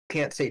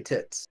can't say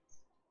tits.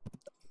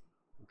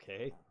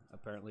 Okay.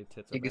 Apparently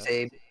tits are You can bad.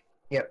 say,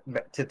 yep,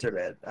 tits are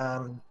bad.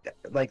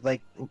 Like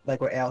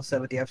what Al said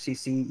with the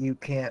FCC, you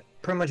can't.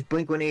 Pretty much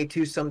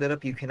Blink-182 summed it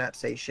up. You cannot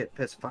say shit,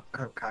 piss, fuck,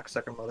 cunt,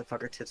 cocksucker,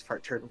 motherfucker, tits,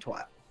 fart, turd, and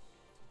twat.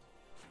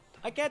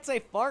 I can't say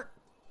fart.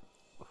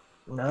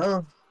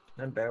 No,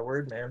 not a bad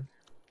word, man.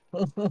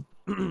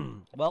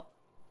 Well,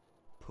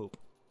 poop.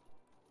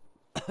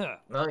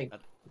 No, you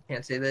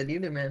can't say that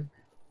either, man.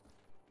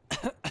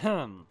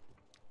 No.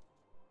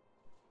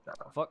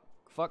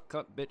 Fuck,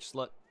 cunt, bitch,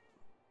 slut,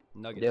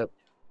 nugget. Yep.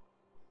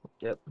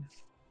 Yep.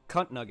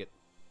 Cunt nugget.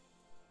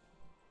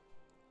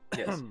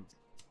 Yes.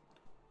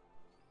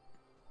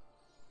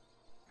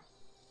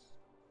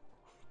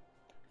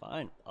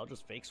 Fine, I'll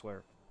just fake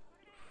swear.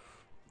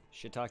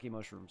 Shiitake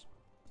mushrooms.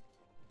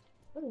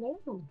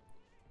 Hello.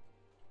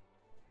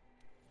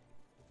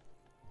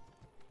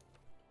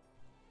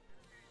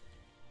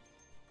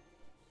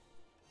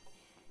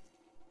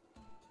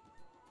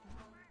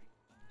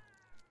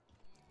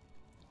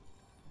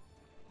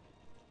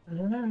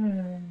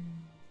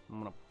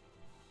 I'm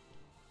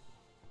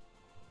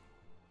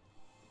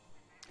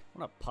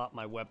gonna pop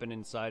my weapon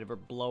inside of her,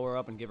 blow her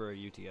up, and give her a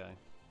UTI.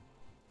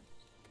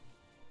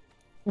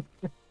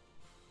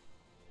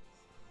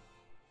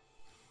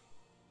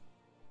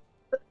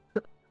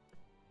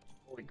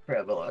 Holy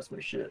crap, I lost my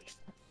shit.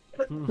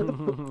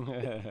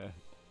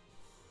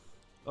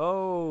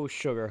 Oh,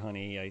 sugar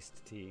honey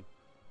iced tea.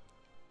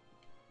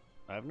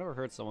 I've never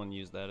heard someone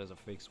use that as a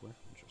fake swear.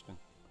 Interesting.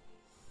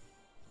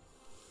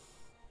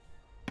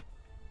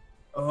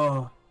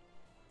 Oh.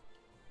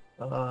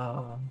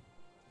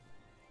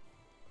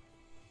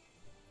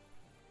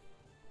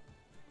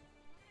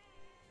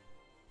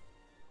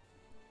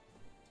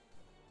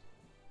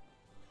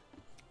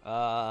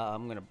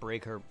 I'm gonna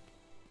break her.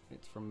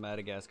 It's from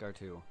Madagascar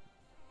too.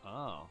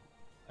 Oh,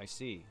 I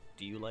see.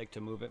 Do you like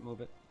to move it?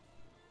 Move it.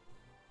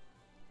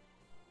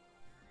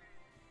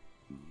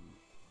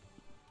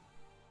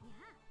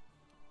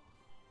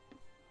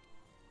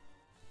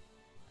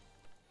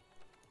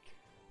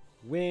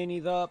 Winnie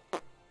the.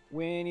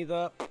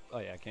 Oh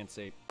yeah, I can't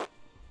say.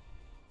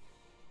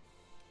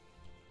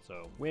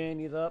 So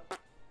Winnie the.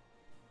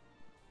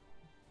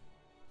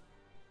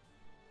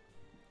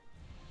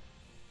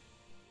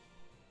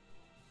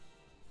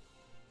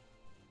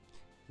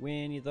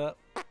 Winnie the.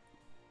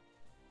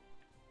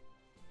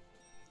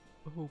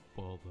 Oh,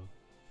 bother.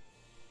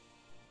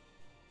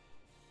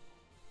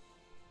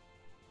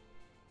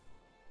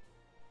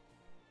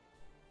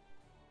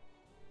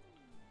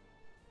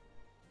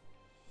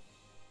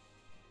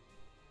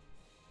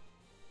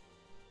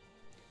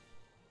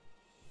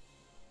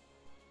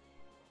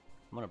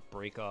 I'm gonna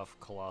break off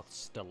cloth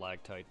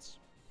stalactites.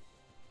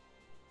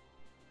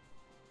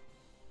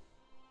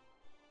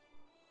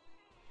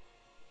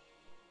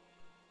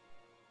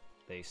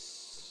 They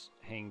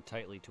hang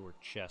tightly to her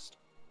chest.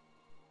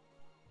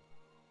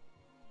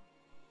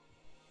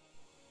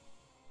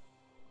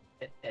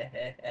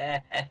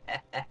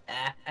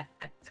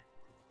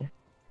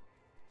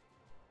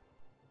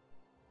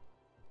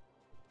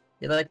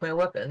 You like my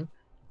weapon?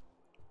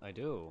 I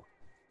do.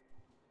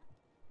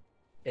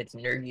 It's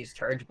Nergy's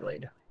Charge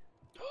Blade.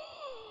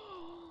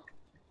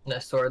 And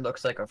that sword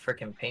looks like a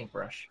freaking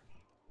paintbrush.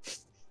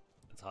 It's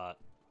hot.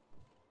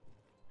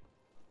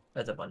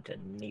 That's a bunch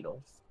of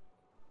needles.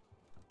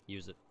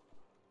 Use it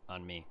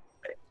on me.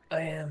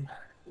 I am.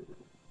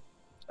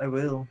 I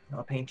will.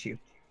 I'll paint you.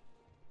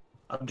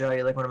 I'll draw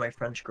you like one of my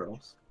French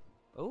girls.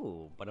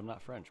 Oh, but I'm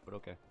not French, but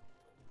okay.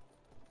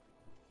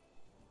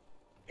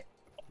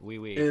 Oui,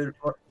 oui. Dude,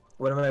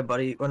 one of my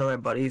buddies,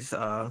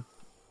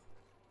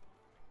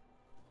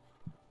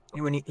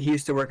 when he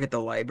used to work at the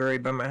library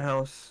by my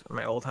house,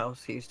 my old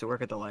house, he used to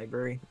work at the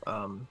library.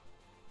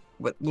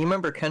 What you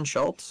remember Ken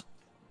Schultz?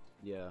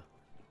 Yeah.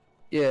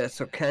 Yeah,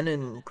 so Ken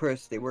and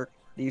Chris, they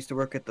used to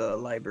work at the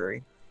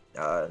library,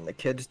 in the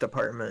kids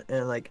department,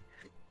 and like,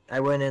 I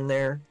went in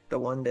there the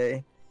one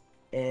day,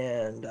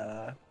 and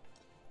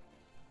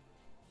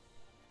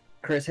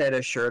Chris had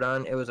a shirt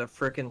on. It was a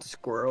freaking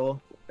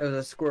squirrel. It was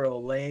a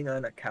squirrel laying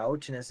on a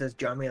couch, and it says,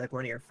 "Draw me like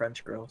one of your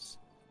French girls."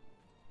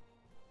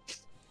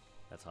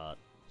 That's hot.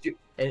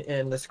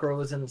 And the squirrel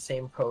was in the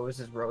same pose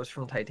as Rose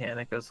from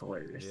Titanic. It was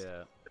hilarious.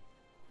 Yeah.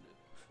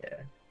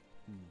 Yeah.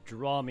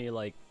 Draw me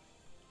like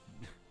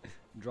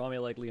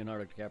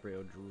Leonardo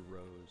DiCaprio drew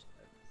Rose.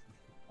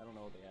 I don't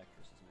know the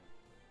actress's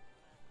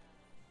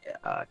name.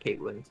 Yeah, Kate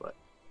Winslet.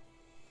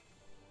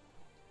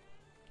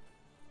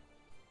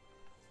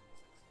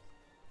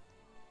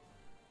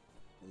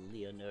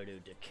 Leonardo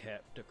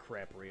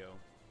DiCaprio.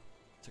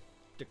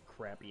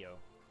 DiCaprio.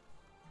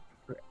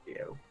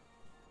 DiCaprio.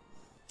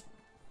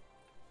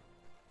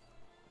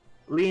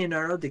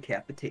 Leonardo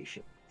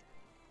decapitation.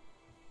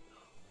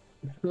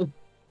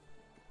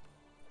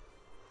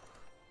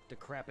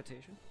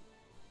 Decrapitation?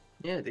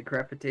 Yeah,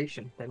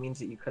 decapitation. That means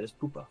that you cut his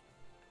poopa.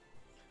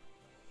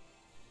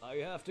 I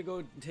have to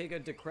go take a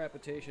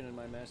decrapitation in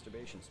my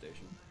masturbation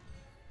station.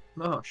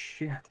 Oh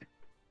shit.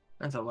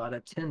 That's a lot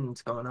of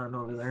tins going on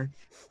over there.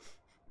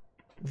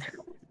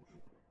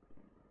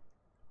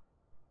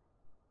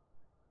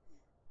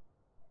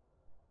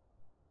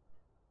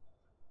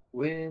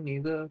 Winnie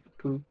the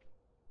Pooh.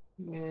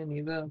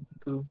 Winnie the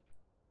Pooh.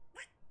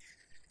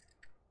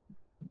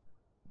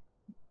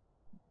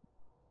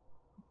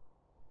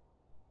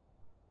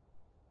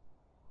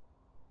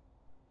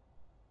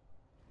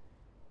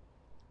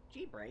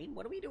 Gee, Brain,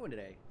 what are we doing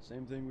today?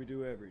 Same thing we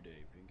do every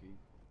day, Pinky.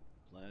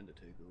 Plan to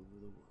take over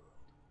the world.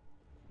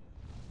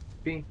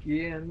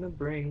 Pinky and the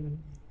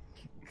Brain.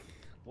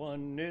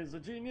 One is a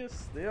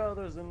genius, the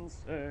other's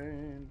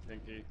insane.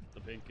 Pinky,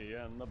 the Pinky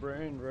and the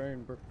Brain.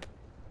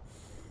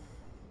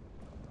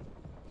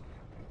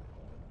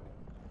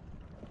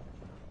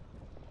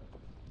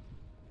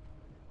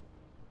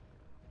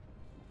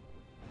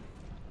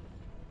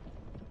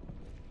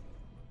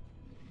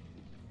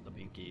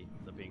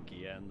 The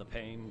Pinky and the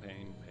pain.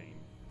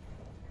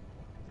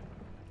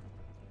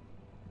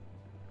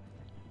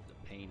 The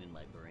pain in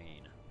my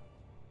brain.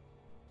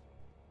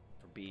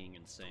 For being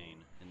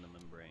insane in the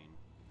membrane.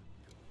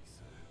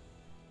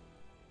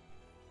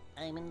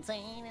 I'm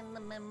insane in the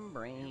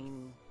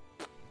membrane.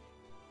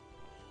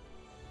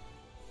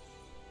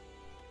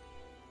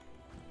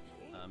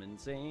 I'm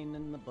insane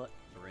in the butt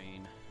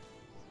brain.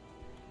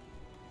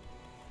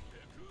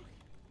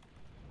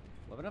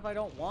 What if I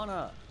don't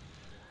wanna?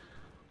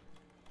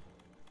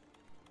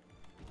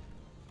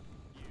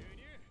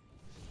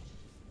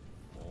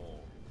 Oh,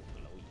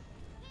 hello.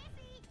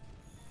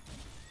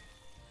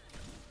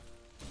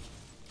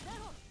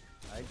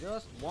 I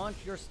just want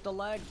your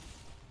stalag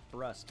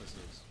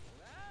breastises.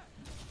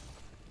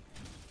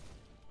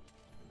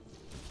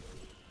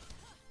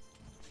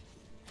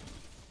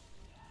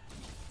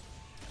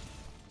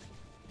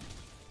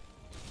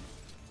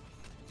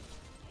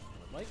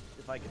 Like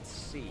if I could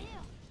see.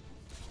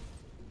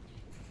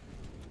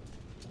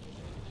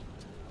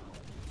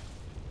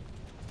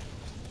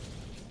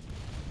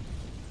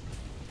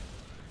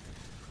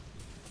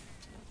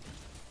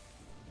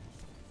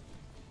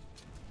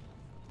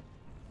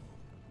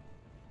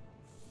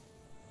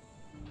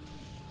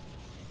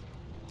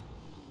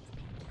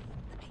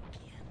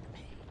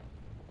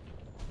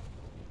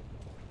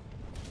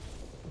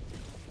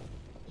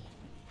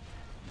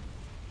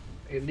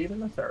 Are you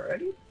leaving us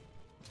already?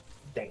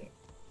 Dang it.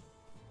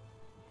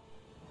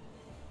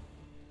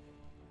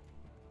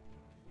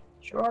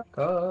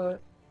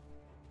 Shortcut.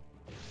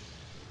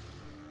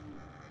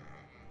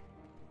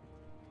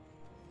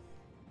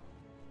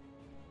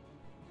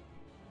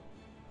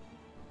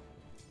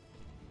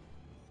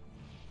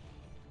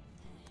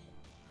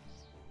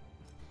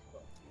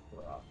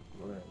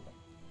 We're in the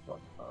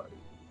fuck party.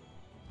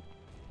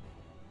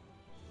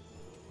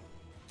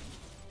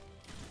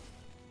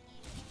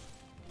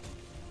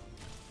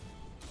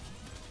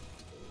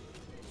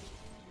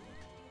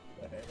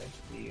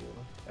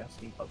 I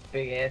see a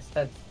big ass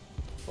head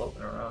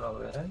floating around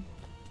over there.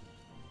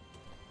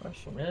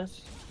 Question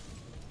is,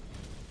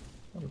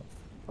 how the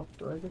fuck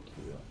do I get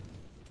to you?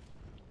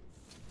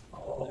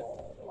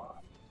 Oh,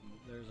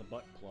 There's a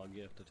butt plug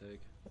you have to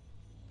take.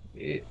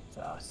 it's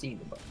I see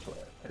the butt plug.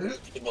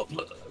 The butt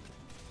plug.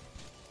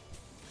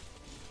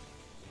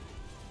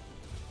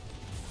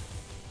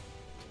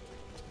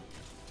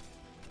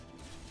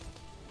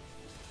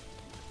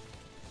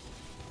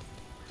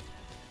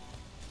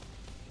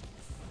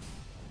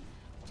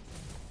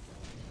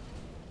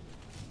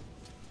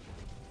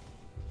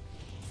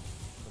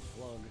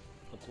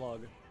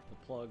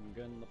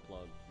 In my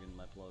plug, in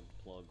my plug,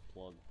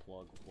 plug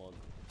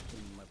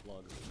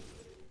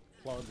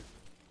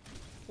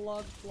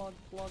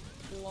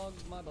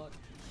my butt.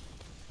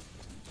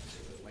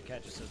 My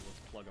cat just says let's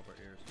plug up our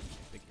ears.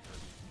 I think you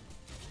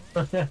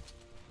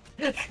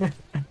heard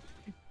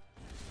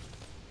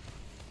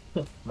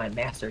me. My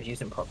master's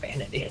using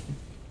profanity.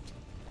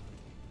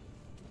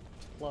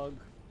 Plug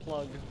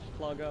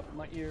up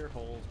my ear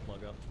holes,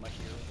 plug up my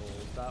ear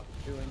holes. Stop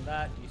doing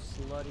that, you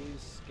slutty,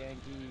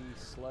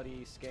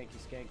 skanky,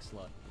 skank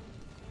slut.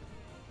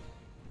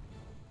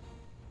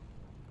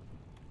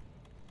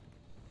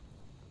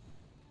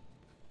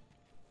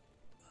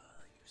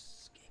 You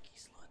skanky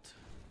slut.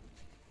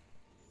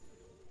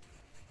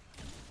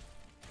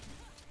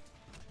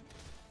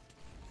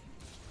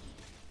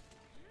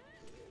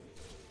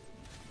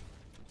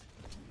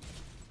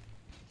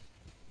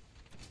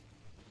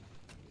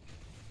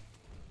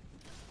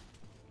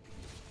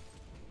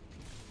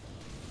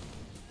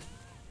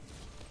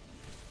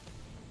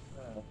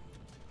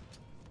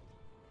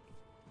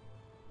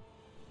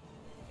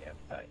 Yeah,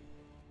 tight.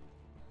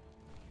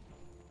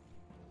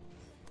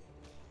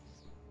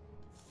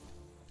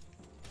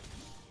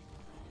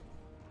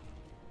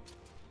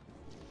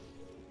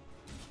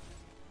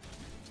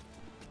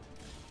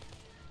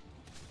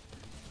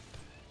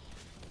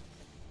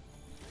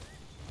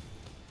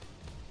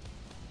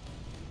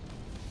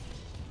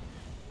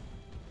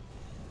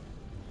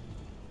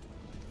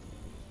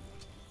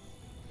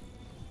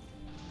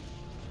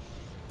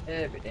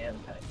 Every damn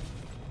time.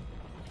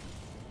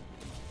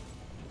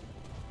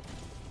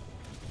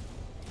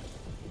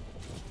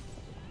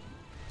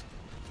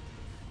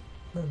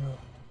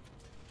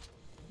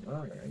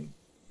 Alright.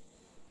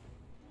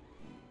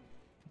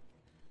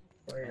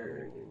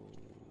 Where?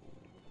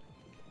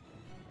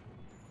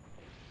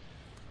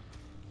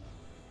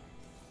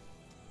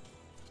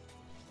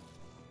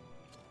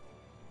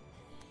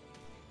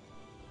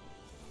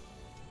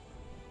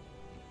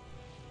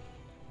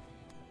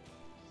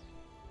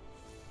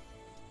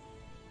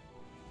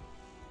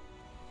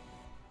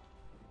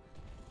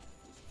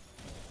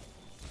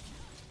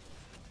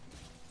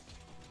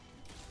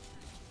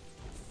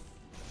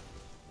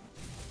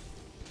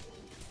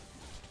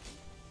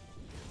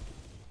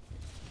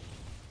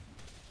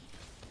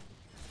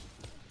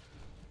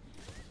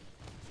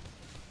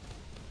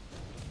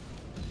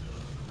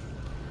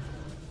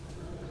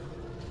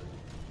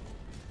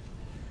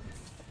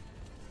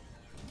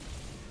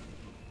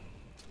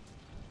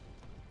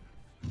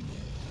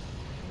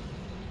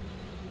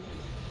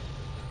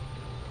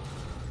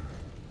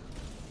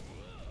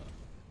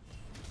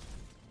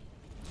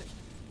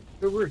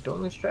 Good work,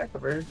 don't lose track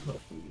of her.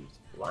 He's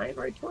flying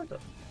right towards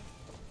us.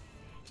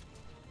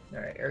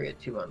 Alright, area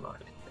 2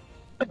 unlocked.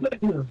 Let's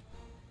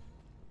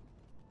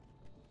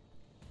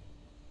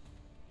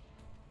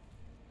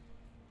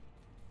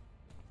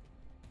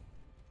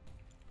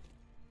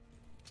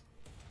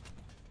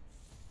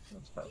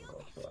probably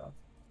go for a while.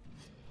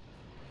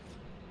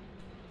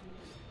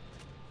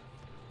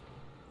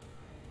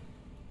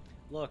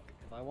 Look,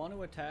 if I want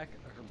to attack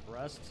her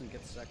breasts and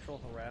get sexual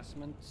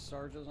harassment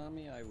charges on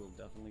me, I will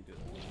definitely do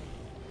that.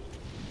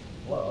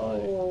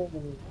 Whoa!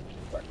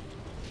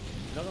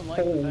 She doesn't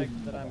like the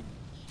fact that I'm...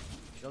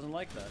 She doesn't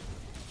like that.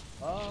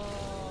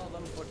 Oh,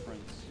 them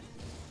footprints.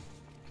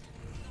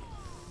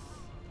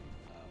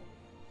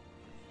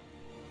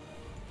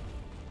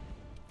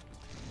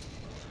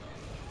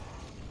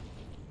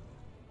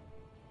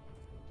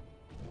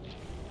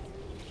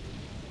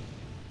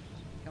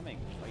 Becoming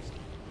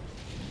feisty.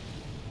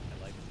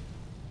 I like it.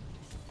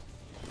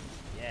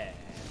 Yeah.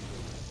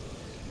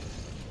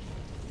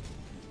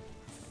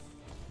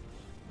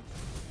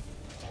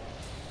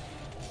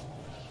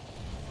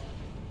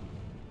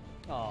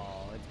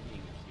 Oh, it's being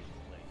cute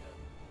like that.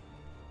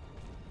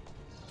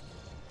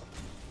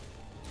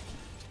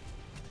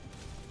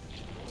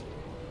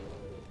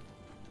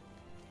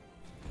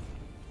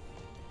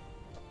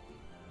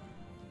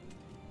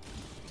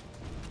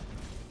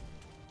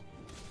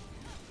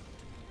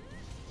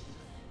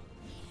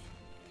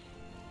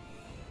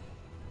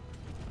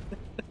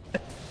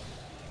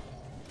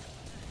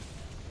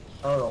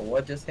 I don't know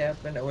what just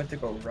happened. I went to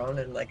go run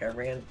and like I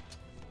ran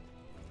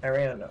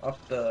up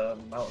the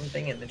mountain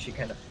thing and then she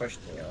kind of pushed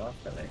me off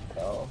and I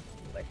fell.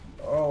 Like,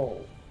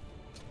 oh,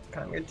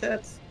 calm your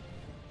tits.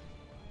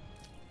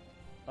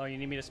 Oh, you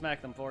need me to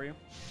smack them for you?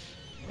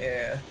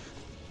 Yeah.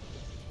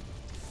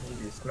 You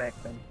just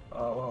smack them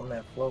all on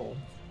that flow.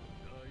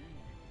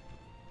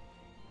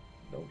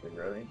 Don't be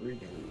really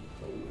breathing.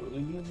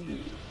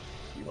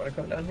 You want to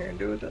come down here and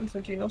do it then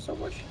since you know so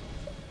much?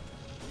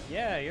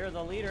 Yeah, you're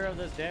the leader of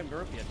this damn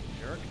group, you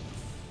jerk.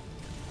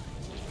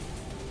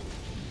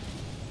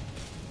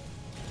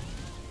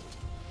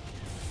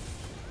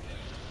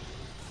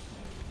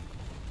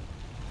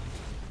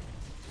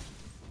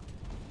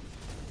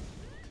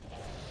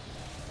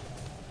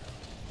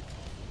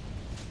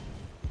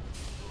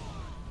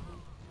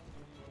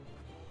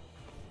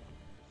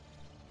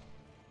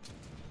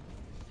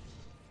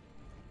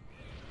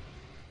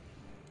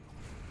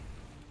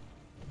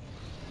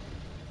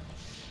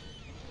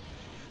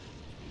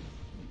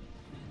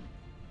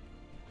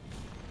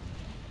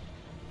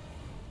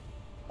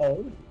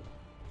 Oh.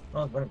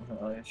 Oh,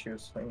 yeah, she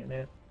was swinging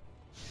it.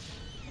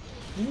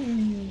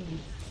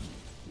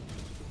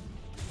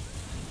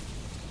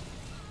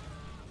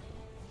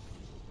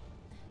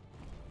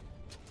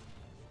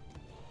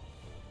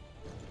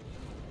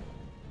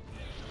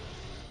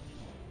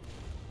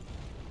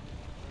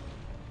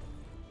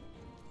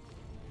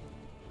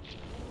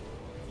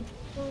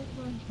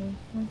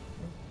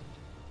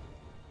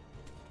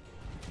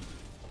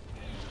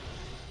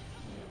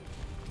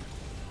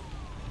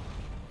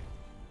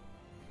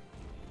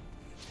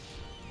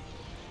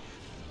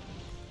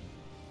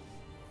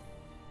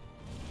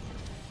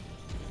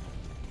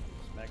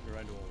 Smack her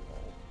into a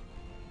wall.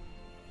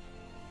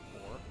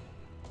 Or...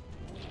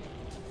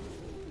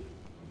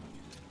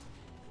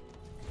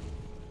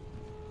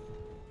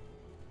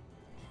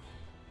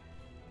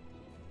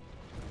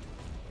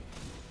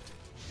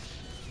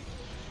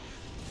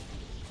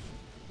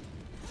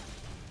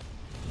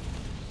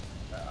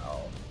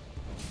 Ow.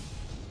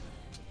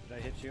 Did I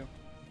hit you?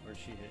 Or did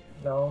she hit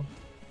you? No.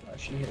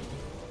 She hit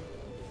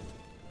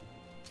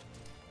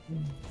me.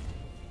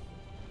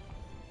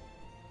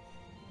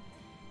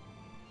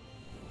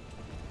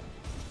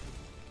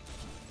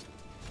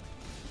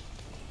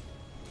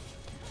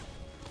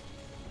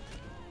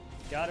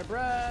 Got her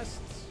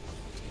breasts!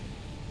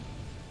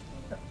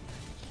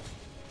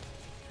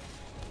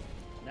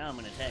 Now I'm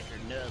gonna attack her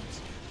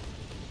nubs.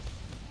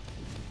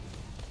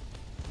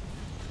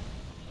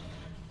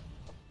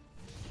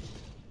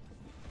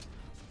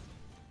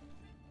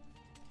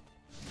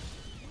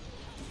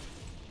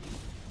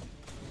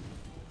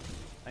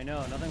 I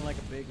know, nothing like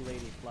a big lady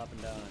flopping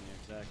down on you,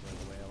 exactly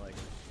the way I like it.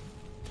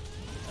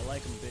 I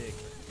like them big.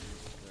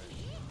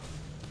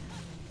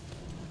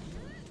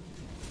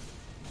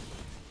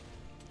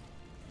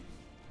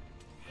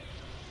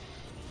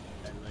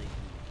 I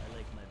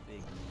like my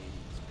big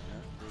ladies,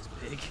 not this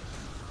big.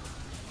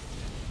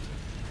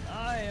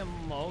 I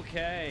am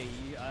okay.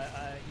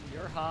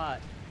 You're hot.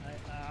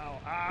 Ow.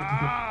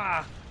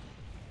 Ah!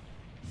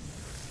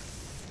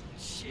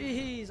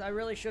 Jeez, I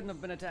really shouldn't have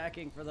been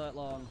attacking for that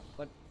long,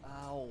 but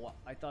ow,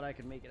 I thought I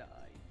could make it.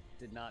 I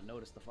did not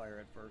notice the fire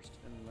at first,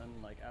 and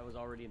then like I was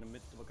already in the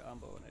midst of a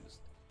combo, and I just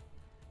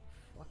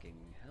fucking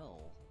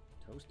hell,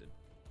 toasted.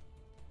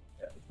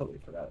 Yeah, I totally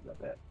forgot about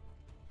that.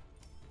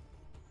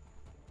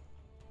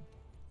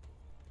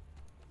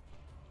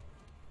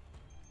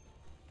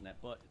 And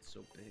that butt, it's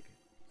so big.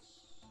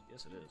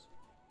 Yes, it is.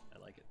 I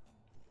like it.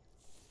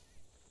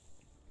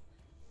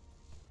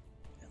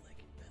 I like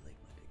it. I like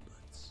my big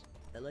butts.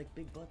 I like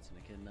big butts and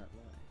I cannot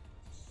lie.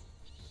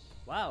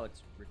 Wow,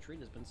 its retreat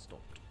has been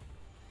stopped.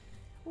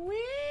 Whee!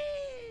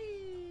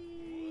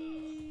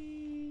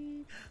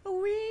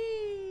 Whee!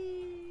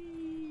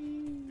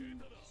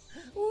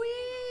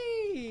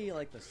 Whee!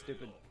 Like the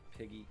stupid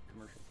piggy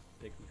commercial.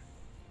 Pig commercial.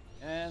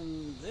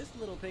 And this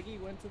little piggy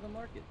went to the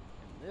market.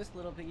 And this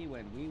little piggy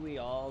went wee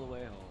all the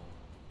way home.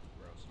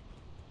 Gross.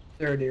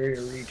 Third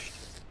area reached.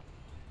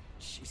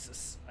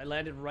 Jesus. I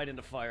landed right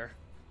into fire.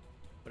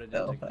 But I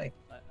didn't,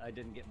 I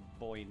didn't get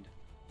boined.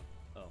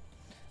 Oh.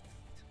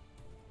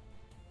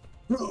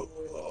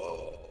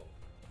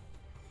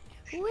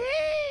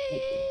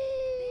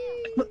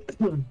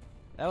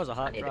 That was a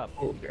hot drop.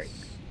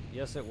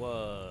 Yes, it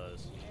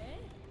was.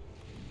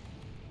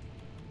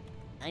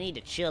 I need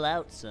to chill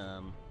out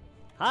some.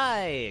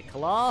 Hi,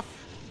 Kaloth.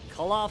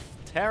 Kaloth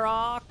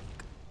Terok.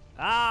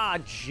 Ah,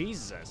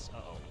 Jesus.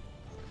 Uh-oh.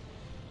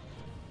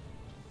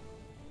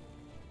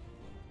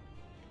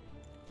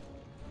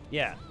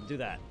 Yeah, do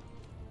that.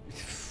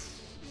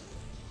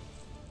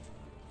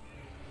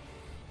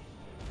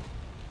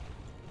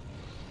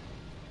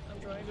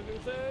 I'm trying to do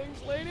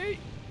things, lady.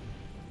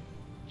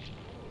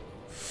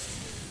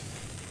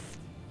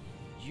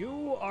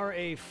 You are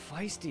a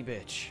feisty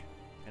bitch,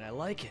 and I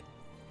like it.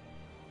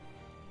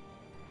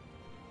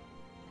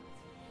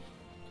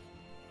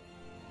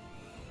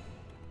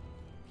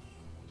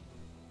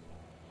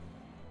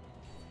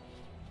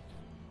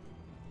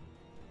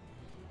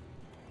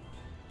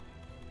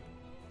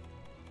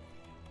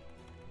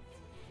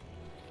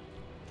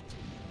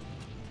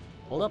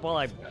 Hold up while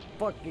I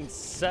fucking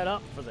set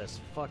up for this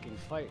fucking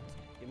fight.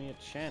 Give me a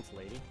chance,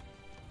 lady.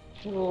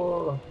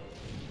 Whoa.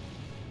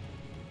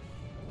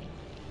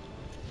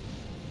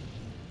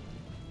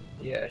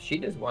 Yeah, she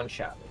just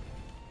one-shot me.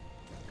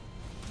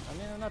 I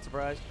mean, I'm not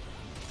surprised.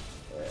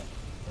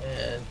 Yeah.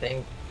 And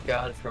thank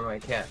God for my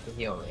cat to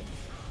heal me.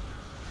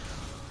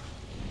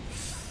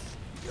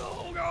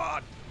 Oh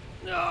God!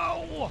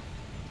 No!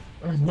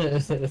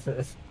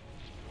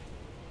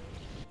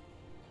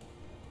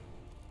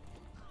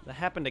 That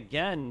happened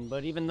again,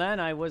 but even then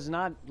I was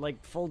not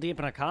like full deep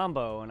in a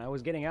combo and I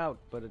was getting out,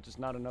 but it's just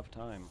not enough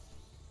time.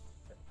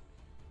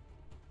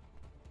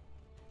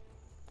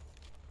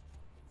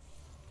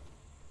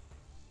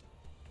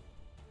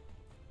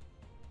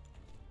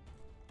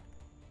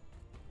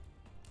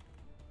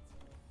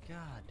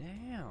 God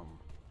damn.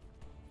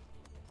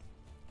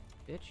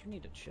 Bitch, you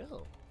need to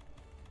chill.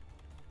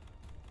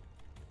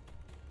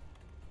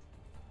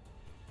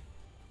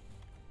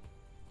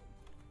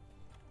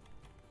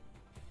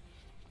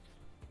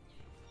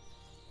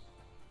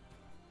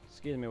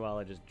 Excuse me while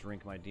I just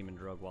drink my demon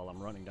drug while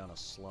I'm running down a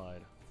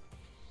slide.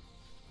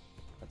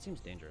 That seems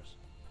dangerous.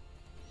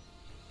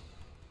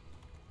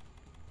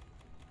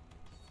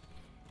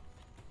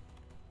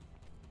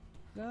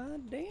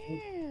 God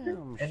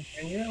damn. And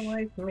in real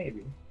life,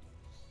 maybe.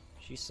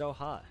 She's so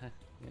hot. Yeah,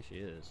 she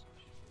is.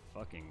 She's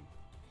fucking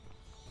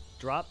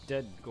drop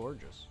dead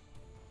gorgeous.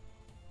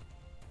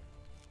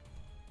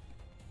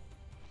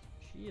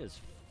 She is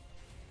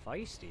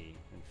feisty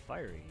and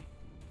fiery.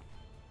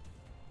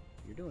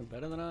 You're doing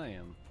better than I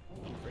am.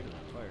 I'm afraid of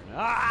that fire now.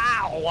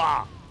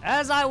 Ow!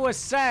 As I was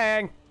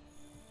saying!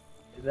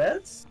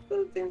 That's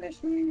the thing that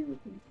she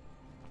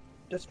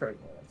destroyed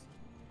me with.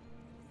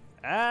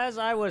 As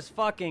I was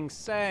fucking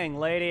saying,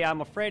 lady,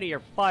 I'm afraid of your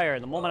fire.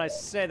 The moment I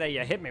say that,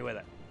 you hit me with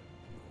it.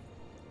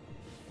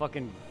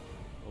 Fucking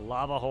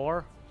lava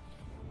whore.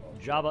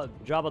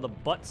 Jabba the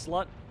butt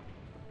slut.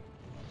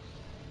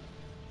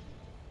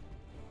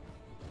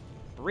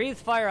 Breathe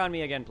fire on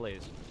me again,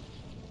 please.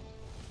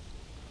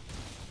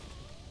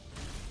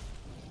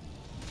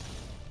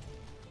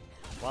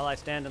 While I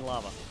stand in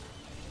lava.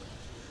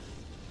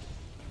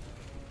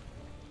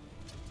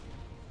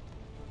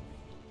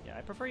 Yeah,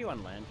 I prefer you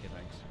on land, kid,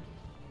 thanks.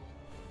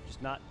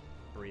 Just not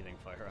breathing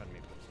fire on me,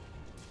 please.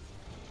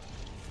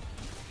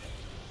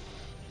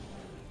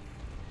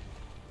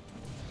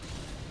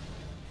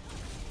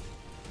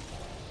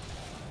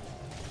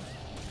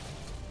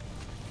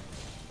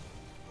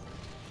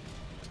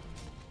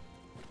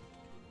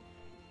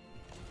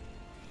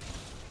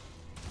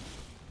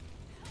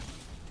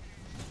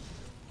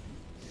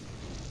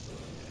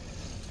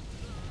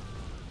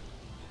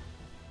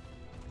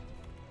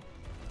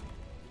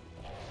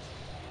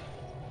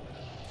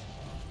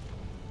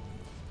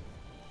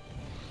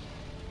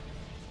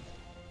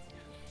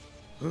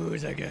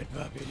 Who's a good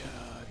puppy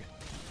dog?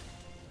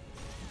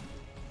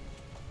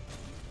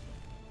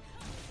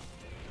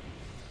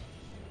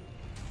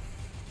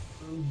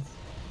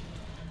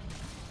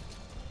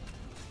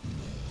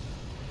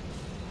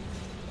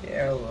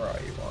 Yeah, where are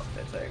you on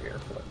this air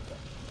flip?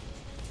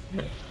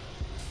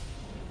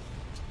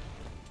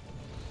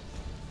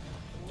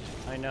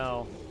 I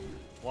know.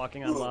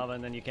 Walking on lava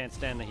and then you can't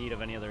stand the heat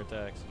of any other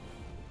attacks.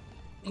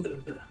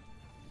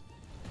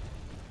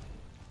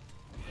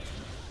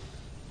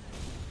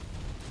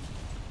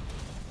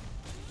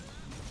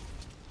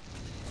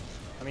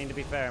 I mean, to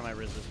be fair, my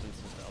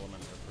resistances to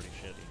elements are pretty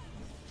shitty.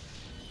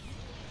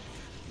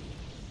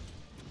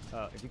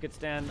 If you could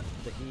stand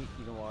the heat,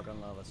 you can walk on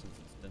lava since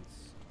it's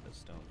dense as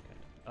stone.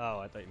 Oh,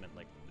 I thought you meant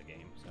like the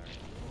game. Sorry.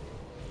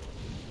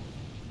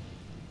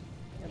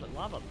 Yeah, but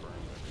lava burns.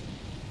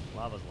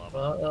 Lava's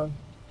lava.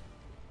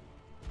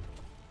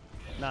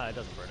 Nah, it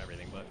doesn't burn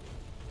everything, but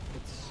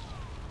it's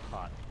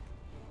hot.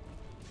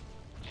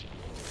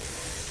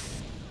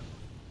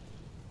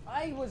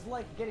 I was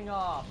like getting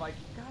off. God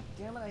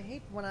damn it! I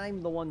hate when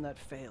I'm the one that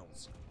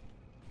fails.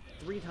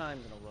 3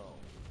 times in a row.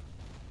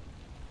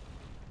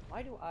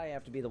 Why do I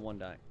have to be the one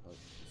dying? Oh,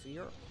 see,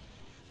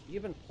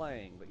 you've been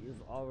playing, but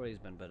you've always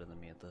been better than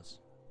me at this.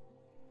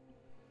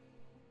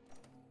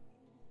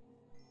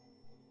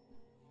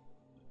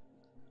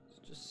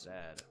 It's just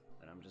sad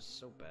that I'm just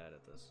so bad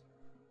at this.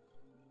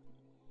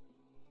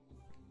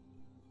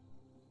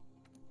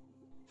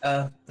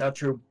 Not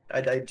true.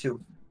 I died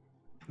too.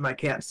 My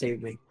cat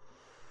saved me.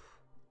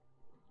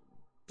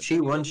 She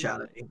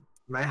one-shotted me.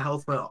 My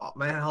health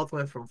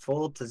went from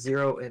full to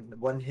 0 in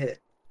 1 hit.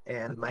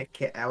 And my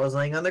cat, I was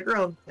laying on the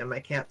ground, and my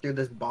cat threw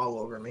this ball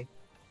over me.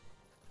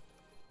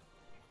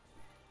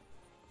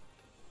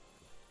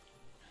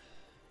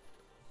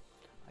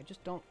 I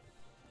just don't...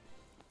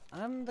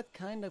 I'm the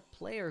kind of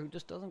player who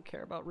just doesn't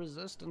care about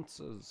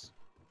resistances.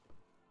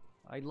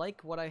 I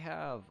like what I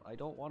have. I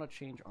don't want to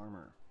change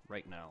armor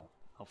right now.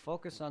 I'll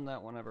focus on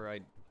that whenever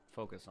I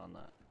focus on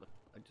that. But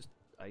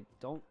I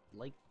don't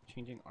like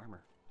changing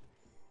armor.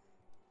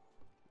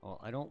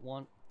 Well, I don't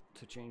want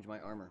to change my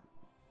armor.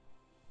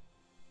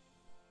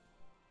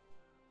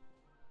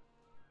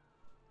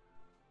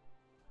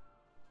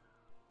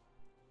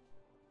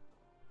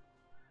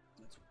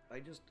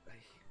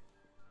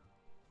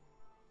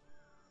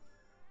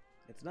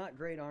 It's not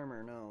great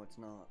armor, no, it's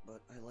not,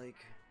 but I like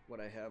what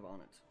I have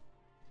on it.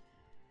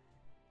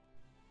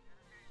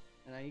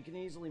 And you can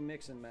easily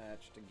mix and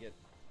match to get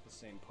the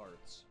same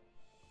parts.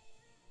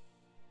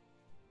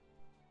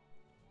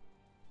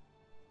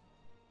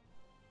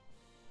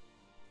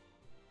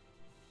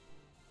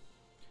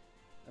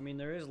 I mean,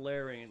 there is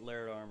layered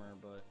armor,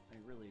 but I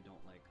really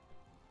don't like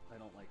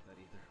that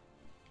either.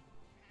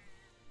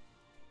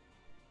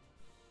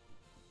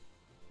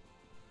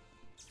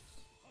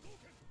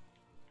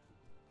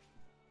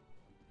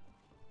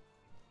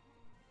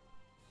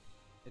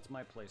 It's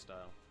my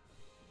playstyle.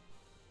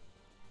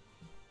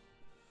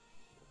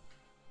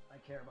 I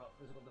care about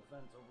physical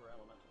defense over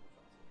elemental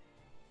defense.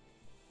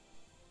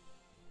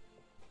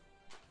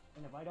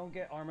 And if I don't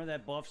get armor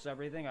that buffs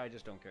everything, I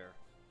just don't care.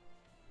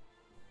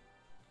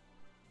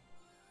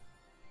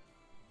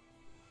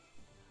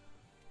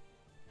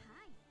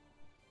 Hi.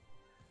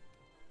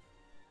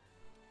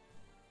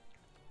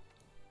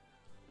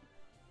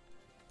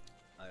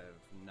 I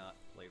have not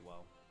played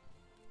WoW.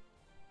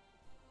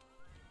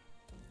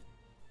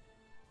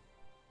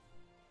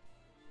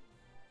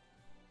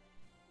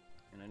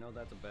 And I know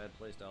that's a bad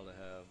playstyle to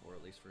have, or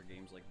at least for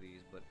games like these,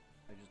 but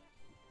I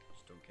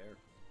just don't care.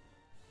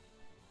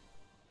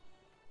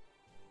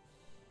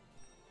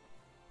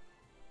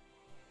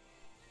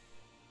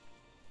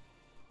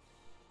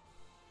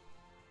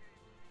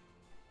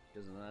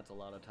 Because then that's a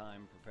lot of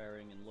time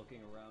preparing and looking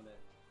around at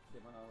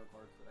different armor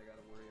parts that I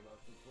gotta worry about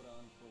to put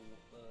on for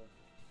the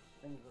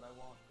things that I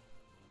want.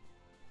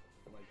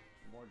 Like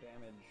more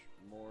damage,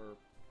 more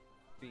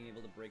being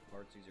able to break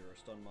parts easier, or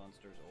stun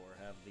monsters, or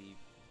have the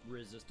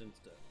resistance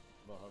to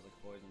the Huzik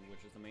poison,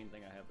 which is the main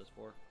thing I have this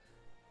for,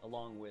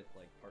 along with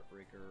like part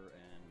breaker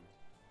and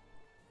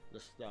the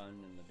stun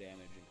and the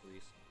damage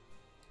increase.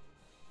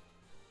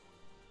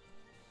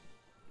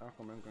 That's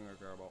the main thing I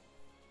care about.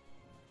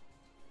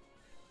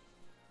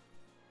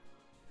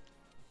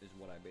 Is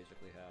what I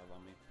basically have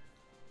on me.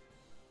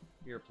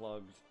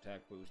 Earplugs,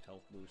 attack boost,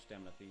 health boost,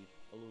 stamina thief,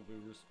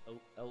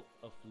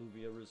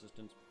 effluvia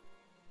resistance.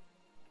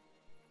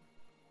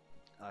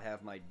 I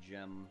have my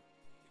gem,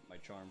 my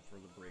charm for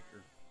the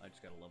breaker. I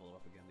just gotta level it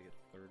up again to get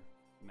 3rd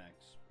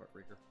max part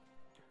breaker.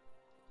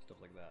 Stuff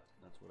like that.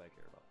 That's what I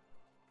care about.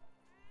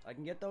 I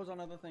can get those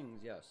on other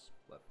things, yes,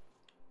 but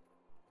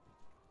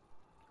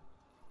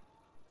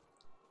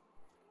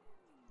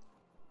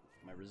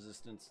my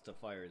resistance to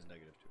fire is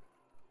 -2.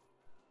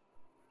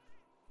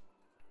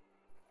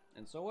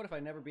 And so what if I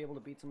never be able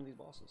to beat some of these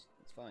bosses?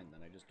 It's fine,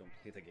 then I just don't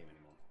play the game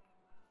anymore.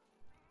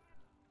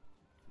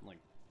 Like,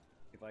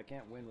 if I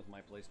can't win with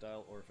my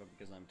playstyle, or if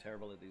because I'm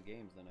terrible at these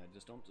games, then I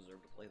just don't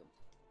deserve to play them.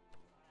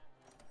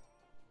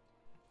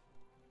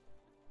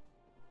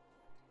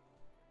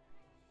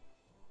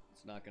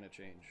 It's not gonna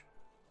change.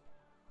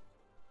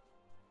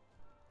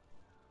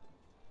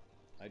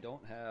 I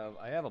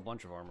have a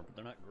bunch of armor, but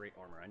they're not great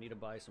armor. I need to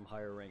buy some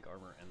higher rank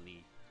armor, and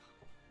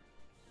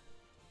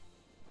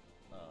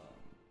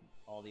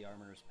all the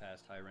armors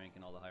past high rank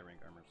and all the high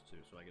rank armors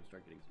too, so I can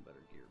start getting some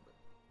better gear, but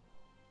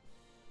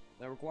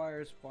that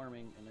requires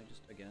farming, and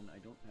again, I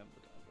don't have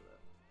the time for that.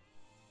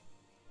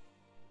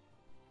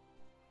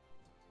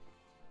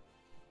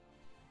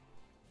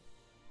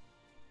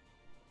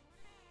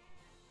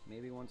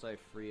 Maybe once I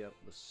free up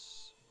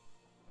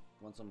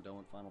once I'm done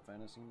with Final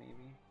Fantasy,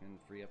 maybe, and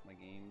free up my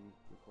game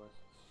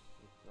requests,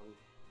 I'll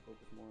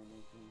focus more on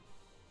those things.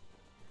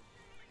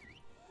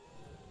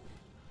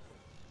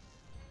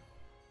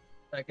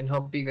 I can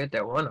help you get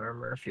that one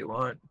armor if you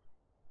want.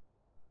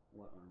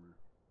 What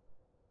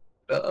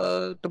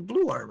armor? The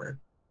blue armor.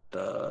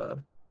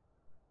 The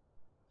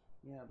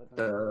Yeah, but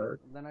the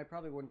then I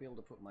probably wouldn't be able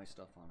to put my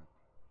stuff on it.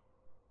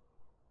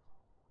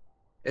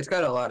 it's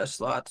got a lot of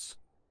slots.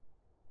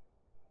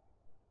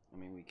 I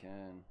mean, we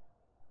can.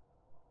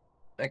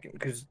 I can,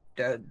 cause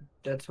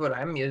that's what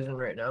I'm using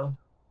right now,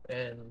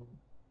 and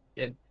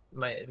it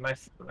I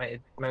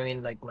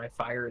mean like my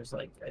fire is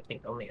like I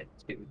think only a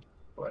 2,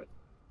 but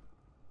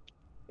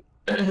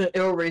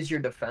it'll raise your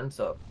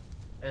defense up,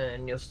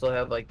 and you'll still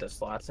have like the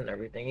slots and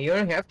everything. You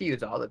don't have to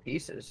use all the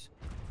pieces,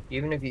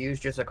 even if you use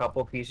just a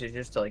couple pieces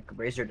just to like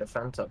raise your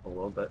defense up a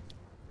little bit.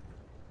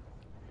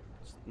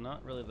 It's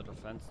not really the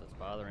defense that's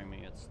bothering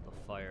me, it's the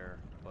fire,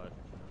 but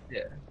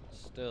Yeah.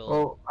 still,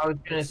 Well, I was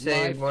gonna it's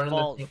say my one of the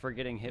fault things. for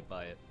getting hit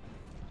by it.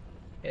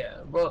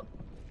 Yeah. Well,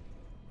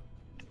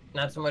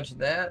 not so much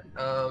that.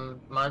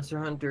 Monster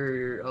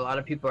Hunter. A lot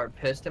of people are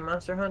pissed in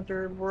Monster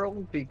Hunter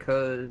World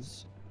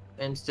because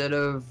instead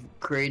of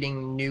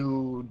creating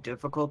new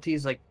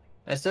difficulties, like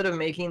instead of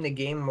making the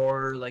game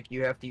more like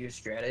you have to use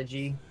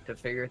strategy to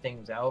figure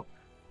things out,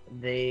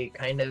 they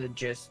kind of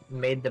just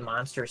made the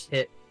monsters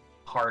hit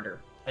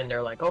harder. And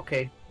they're like,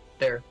 okay,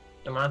 there,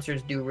 the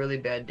monsters do really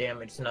bad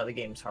damage, so now the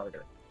game's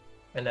harder.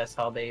 And that's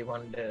how they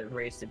wanted to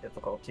raise the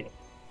difficulty.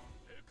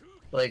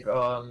 Like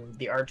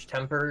the arch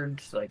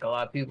tempered, like a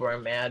lot of people are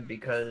mad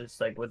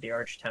because like with the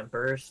arch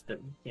tempers,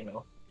 you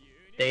know,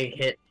 they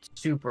hit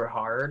super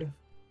hard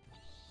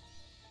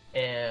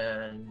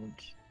and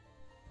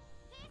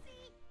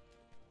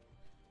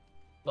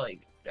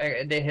like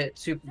they hit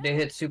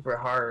super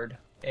hard,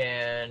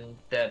 and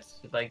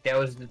that's like that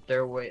was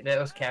their way, that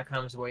was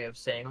Capcom's way of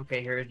saying,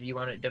 okay, here, you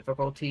want it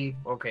difficulty,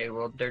 okay,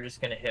 well they're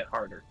just gonna hit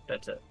harder,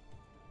 that's it.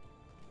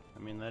 I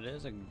mean, that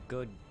is a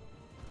good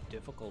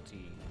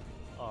difficulty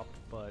up,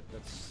 but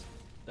that's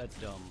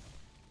dumb.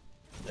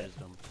 That is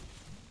dumb.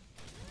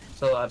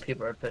 So a lot of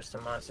people are pissed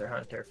at Monster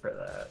Hunter for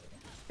that.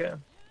 Yeah.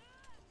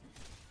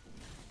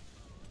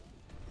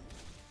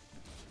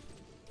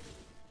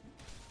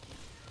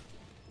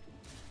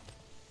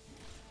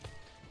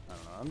 I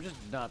don't know, I'm just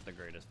not the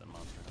greatest at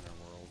Monster Hunter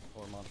World,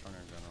 or Monster Hunter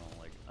in general.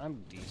 Like,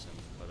 I'm decent,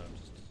 but I'm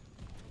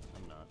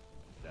not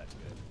that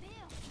good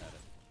at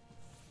it.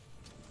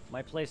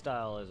 My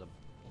playstyle is a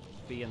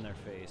be in their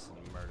face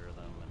and murder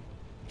them, and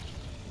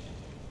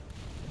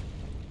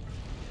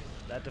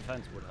that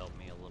defense would help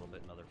me a little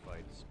bit in other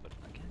fights, but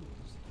again,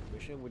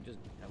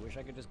 I wish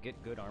I could just get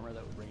good armor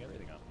that would bring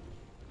everything up.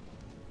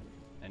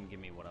 And give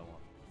me what I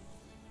want.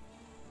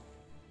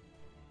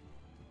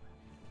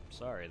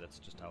 Sorry, that's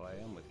just how I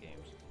am with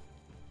games.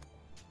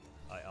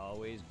 I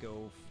always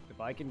go,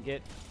 if I can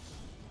get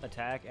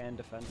attack and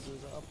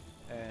defenses up,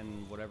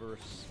 and whatever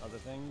other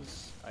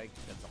things,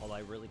 that's all I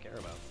really care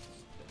about.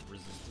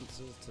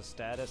 Resistances to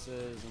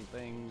statuses and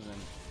things,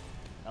 and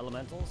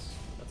elementals,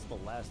 that's the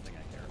last thing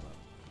I care about.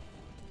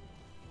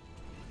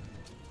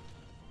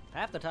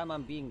 Half the time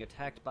I'm being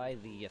attacked by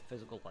the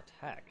physical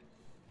attack.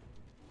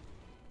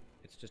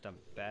 It's just I'm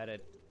bad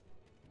at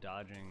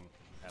dodging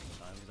half the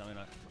time because I'm in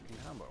a fucking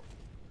combo.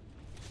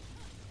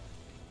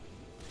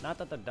 Not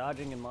that the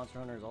dodging in Monster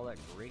Hunter is all that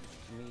great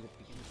to me to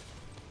begin with.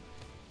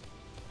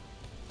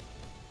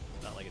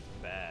 It's not like it's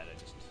bad, I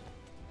just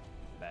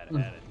bad at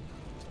it.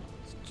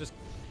 It's just,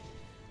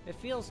 it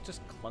feels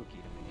just clunky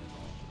to me as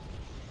well.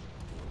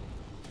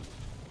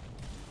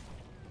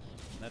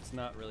 And that's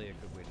not really a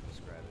good way to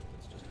describe it,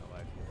 that's just how I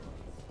feel about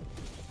it.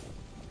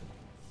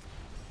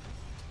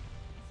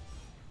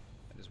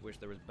 I just wish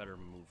there was better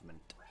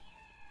movement.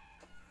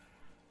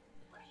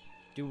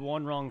 Do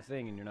one wrong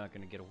thing and you're not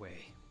gonna get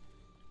away.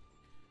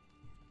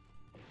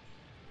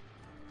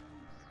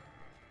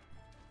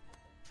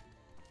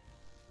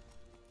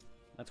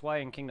 That's why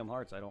in Kingdom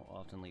Hearts I don't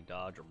oftenly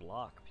dodge or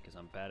block, because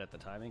I'm bad at the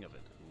timing of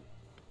it. And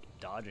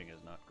dodging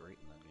is not great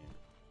in that game.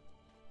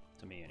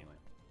 To me, anyway.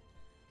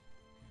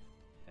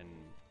 And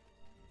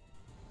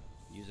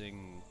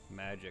using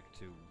magic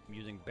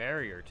using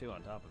barrier, too,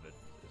 on top of it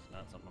is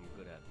not something I'm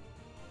good at.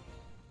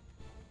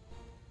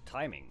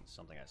 Timing is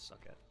something I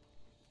suck at.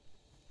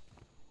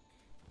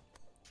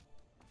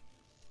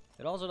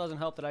 It also doesn't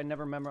help that I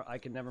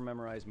can never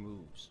memorize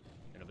moves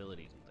and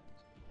abilities and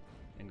things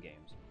in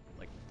games.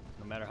 Like,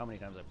 no matter how many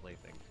times I play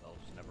things, I'll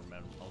never be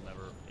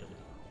able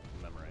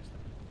to memorize them.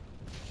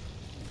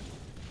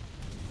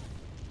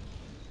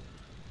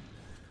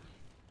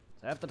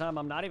 So half the time,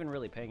 I'm not even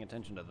really paying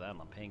attention to them.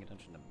 I'm paying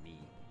attention to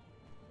me.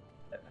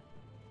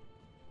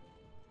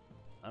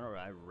 I don't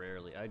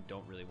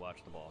really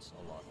watch the boss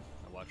a lot.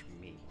 I watch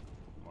me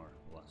more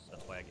or less.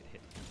 That's why I get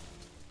hit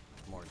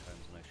more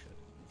times than I should.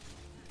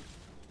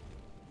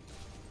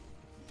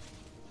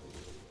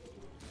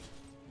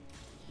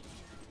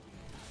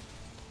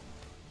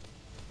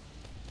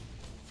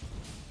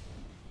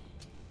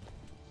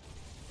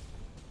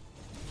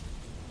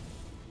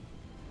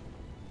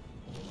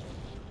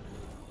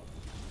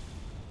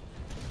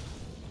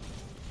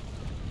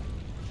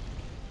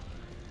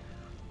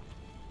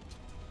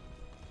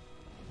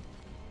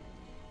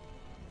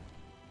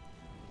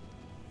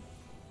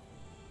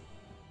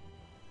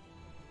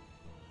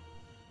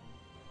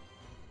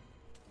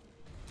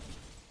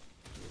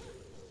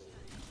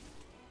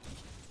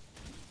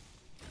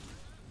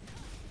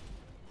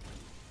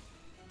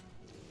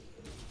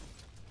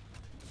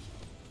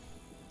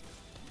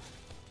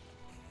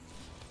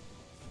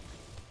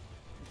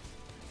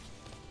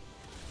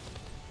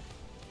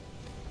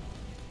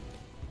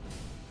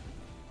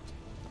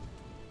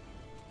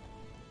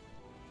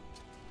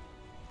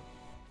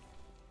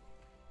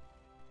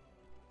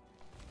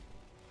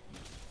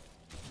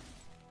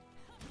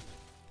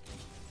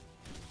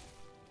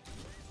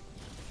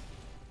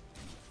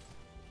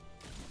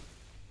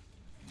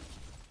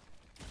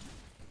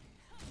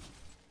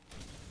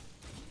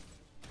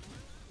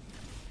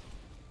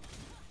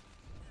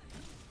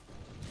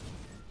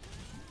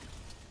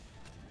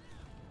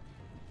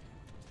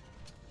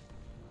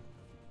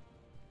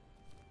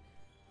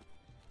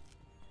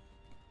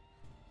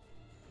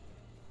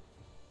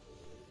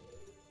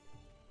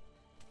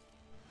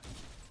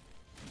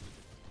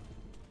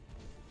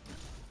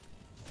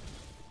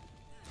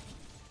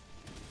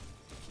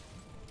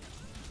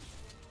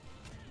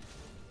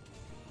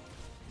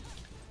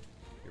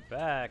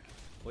 back.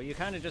 Well, you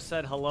kind of just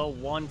said hello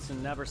once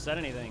and never said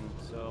anything,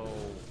 so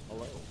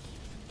hello.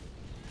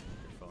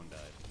 Your phone died.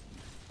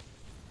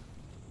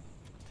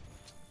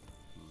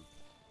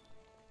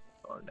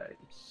 Phone died.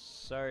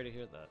 Sorry to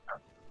hear that.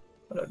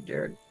 What up,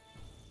 Jared?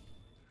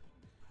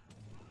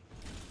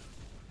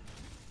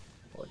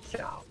 What's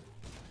up?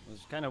 It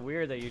was kind of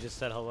weird that you just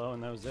said hello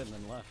and that was it and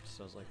then left,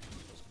 so I was like,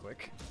 that was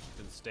quick.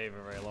 Didn't stay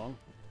for very long.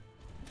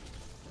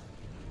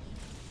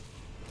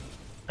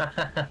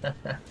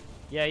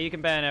 Yeah, you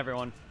can ban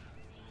everyone.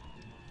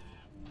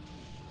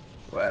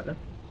 What happened?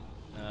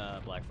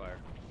 Blackfire.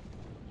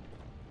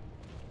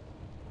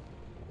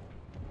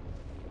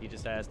 He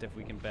just asked if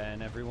we can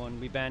ban everyone.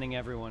 We banning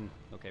everyone.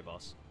 Okay,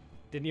 boss.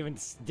 Didn't even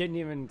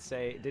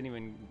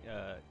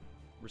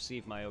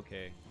receive my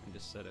okay. I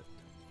just said it.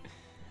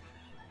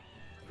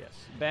 Yes.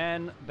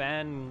 Ban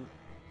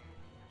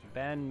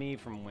me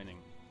from winning.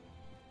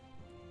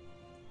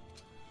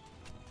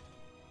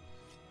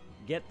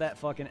 Get that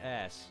fucking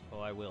ass.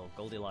 Oh, I will.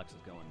 Goldilocks is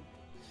going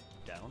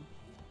down,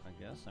 I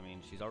guess. I mean,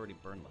 she's already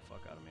burned the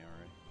fuck out of me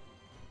already.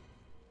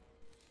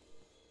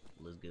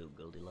 Let's go,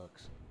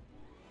 Goldilocks.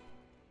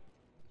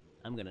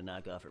 I'm gonna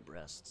knock off her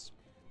breasts.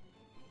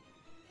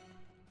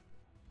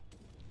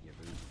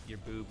 Your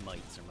boob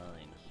mites are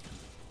mine.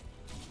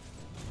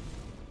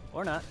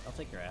 Or not. I'll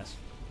take your ass.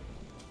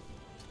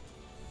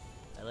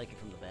 I like it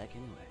from the back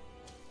anyway.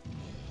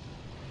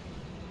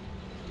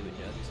 Do a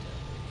doggy style.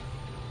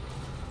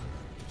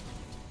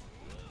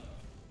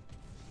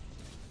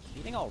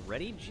 Eating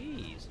already?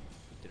 Jeez.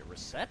 Did it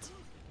reset?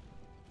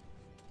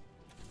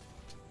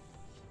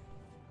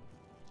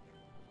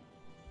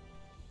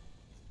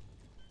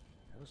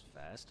 That was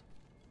fast.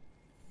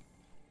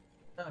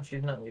 No,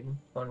 she's not leaving.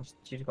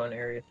 She's going to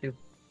area 2.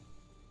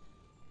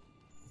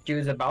 She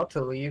was about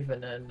to leave,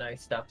 and then I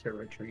stopped her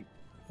retreat.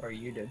 Or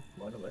you did.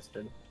 One of us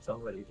did.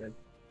 Somebody did.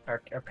 Our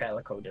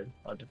Calico did.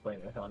 I'll just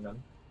blame it on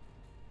them.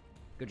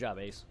 Good job,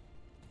 Ace.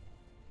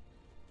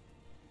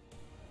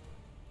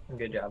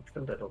 Good job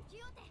for Little.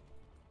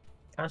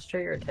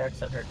 Concentrate your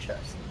attacks on her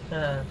chest.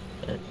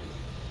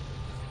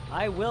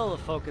 I will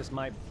focus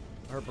my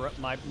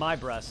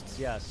breasts,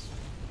 yes.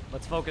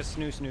 Let's focus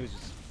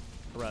Snooze's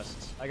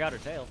breasts. I got her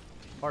tail.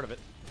 Part of it.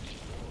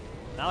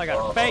 Now I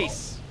got her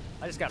face!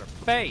 I just got her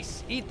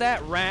face! Eat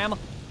that, Ram!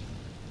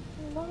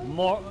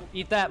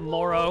 Eat that,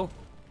 Moro!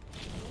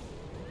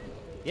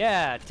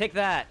 Yeah, take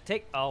that!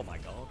 Take- oh my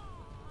god.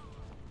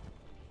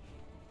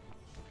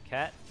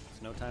 Cat,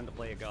 it's no time to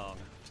play a gong.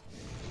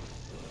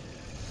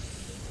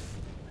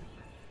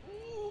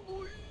 Oh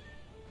boy.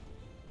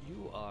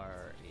 You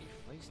are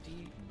a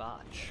feisty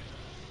botch.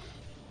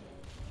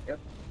 Yep.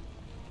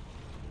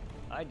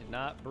 I did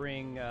not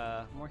bring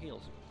more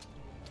heals.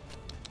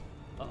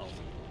 Uh-oh.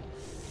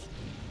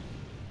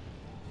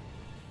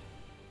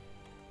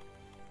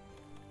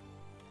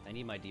 I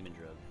need my demon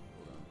drug.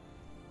 Hold on.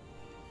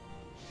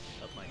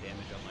 Up my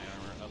damage, up my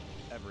armor, up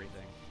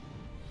everything.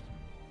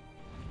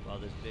 While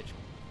this bitch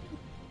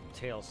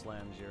tail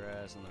slams your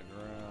ass on the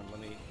ground.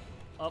 Let me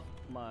up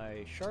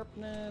my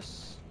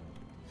sharpness.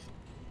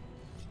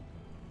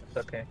 It's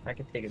okay. I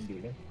can take a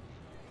beating.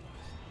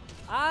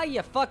 Ah,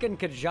 you fucking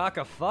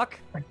Kajaka fuck!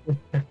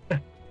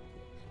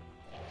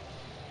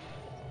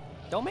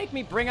 Don't make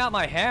me bring out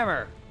my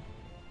hammer!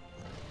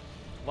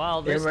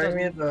 Wow, this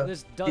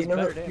does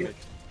better damage.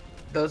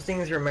 Those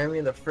things remind me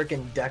of the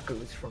frickin'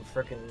 Dekus from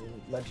frickin'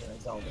 Legend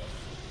of Zelda.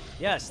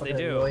 Yes, they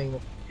do. Annoying,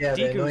 yeah,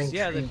 the annoying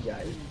yeah, tree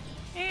guys.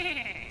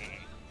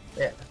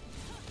 Yeah.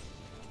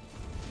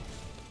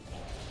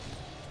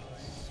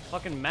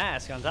 Fucking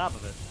mask on top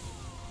of it.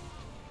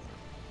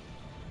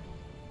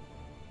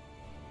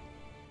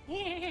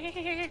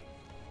 The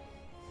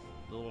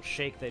little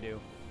shake they do.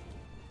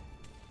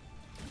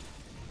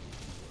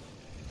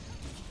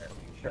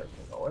 Sharpen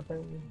the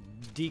weapon.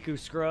 Deku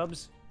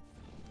scrubs.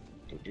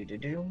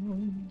 Good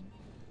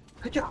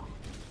job.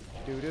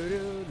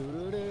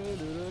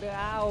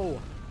 Ow!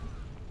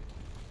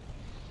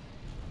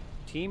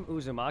 Team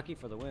Uzumaki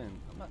for the win.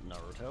 I'm not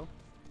Naruto.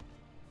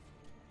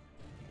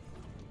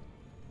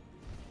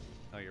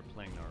 Oh, you're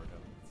playing Naruto.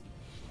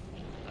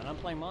 And I'm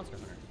playing Monster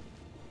Hunter.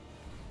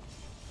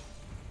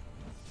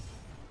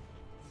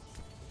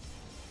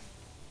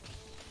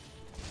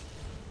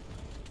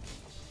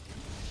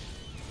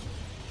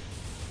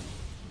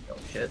 Oh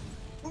shit.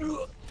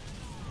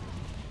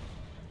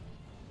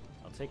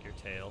 I'll take your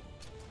tail.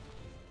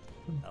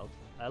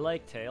 I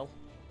like tail.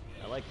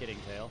 I like getting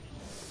tail.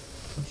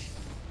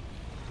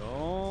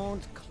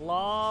 Don't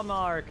claw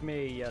mark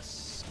me, you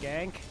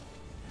skank.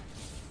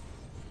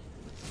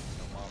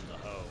 I'm on the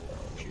hoe.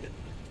 Oh, shit.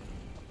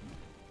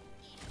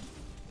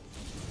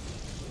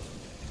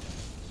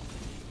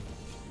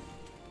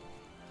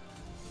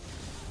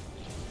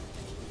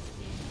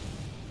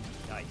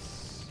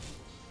 Nice.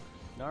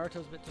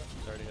 Naruto's a bit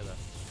tough. Sorry to hear that.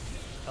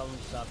 Tell him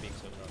to stop being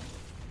so tough.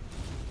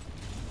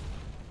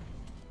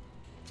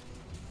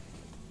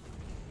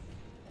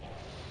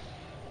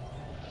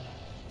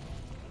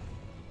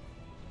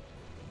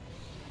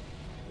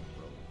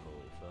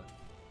 Holy fuck.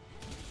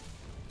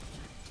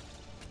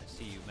 I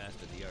see you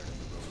mastered the art of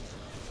the roller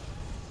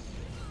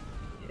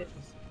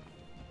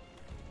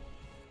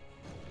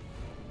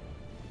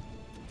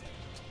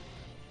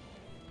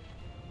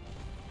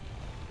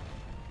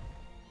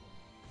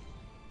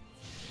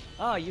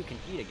Oh, you can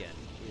eat again.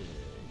 Ew,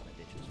 my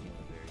bitch was feeling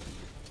very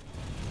hungry.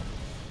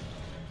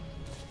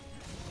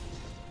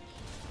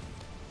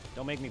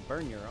 Don't make me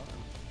burn your arm.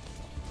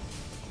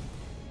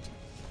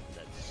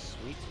 That's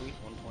sweet, sweet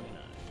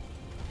 129.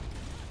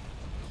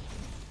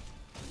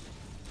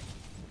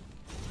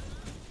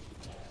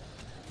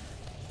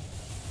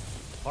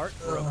 Heart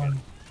broken.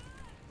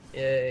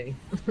 Yay.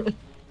 I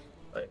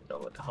don't know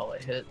what the hell I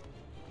hit.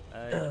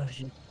 I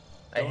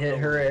hit know.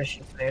 her as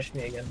she smashed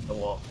me against the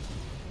wall.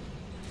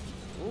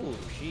 Ooh,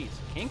 she's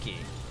kinky.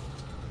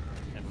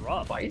 And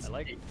rough. Feisty. I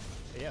like it.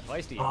 Yeah,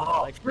 feisty. Oh,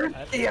 I like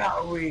pretty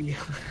are we?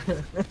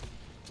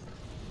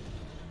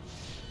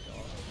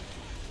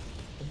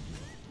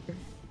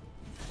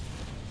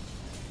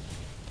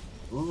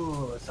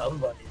 Ooh,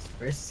 somebody's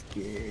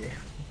frisky.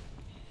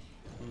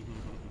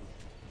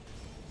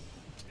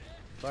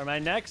 For my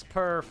next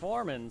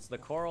performance, the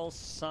Choral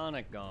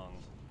Sonic Gong.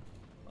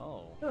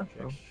 Oh.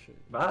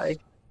 Bye.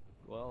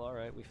 Well,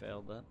 alright, we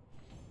failed that.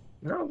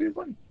 No, we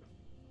won.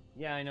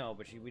 Yeah, I know,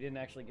 but we didn't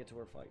actually get to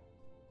her fight.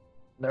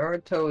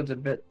 Naruto is a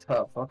bit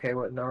tough. Okay,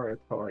 what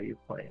Naruto are you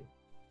playing?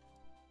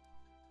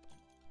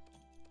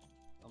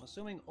 I'm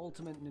assuming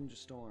Ultimate Ninja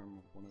Storm,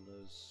 one of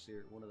that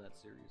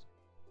series.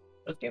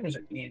 Those games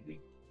are easy.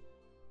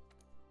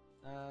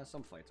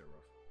 Some fights are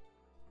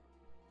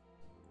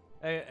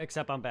rough.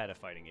 Except I'm bad at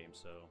fighting games,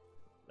 so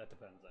that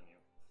depends on you.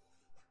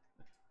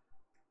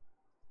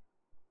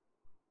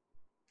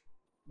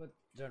 But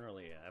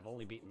generally, yeah, I've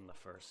only beaten the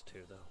first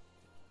two, though.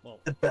 Well,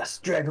 the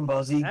best Dragon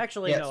Ball Z.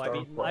 Actually, no,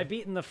 I've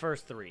beaten the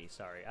first three.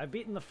 Sorry, I've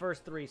beaten the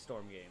first three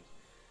Storm games.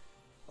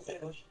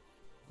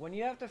 When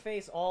you have to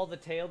face all the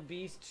tailed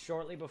beasts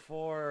shortly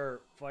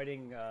before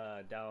fighting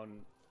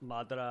down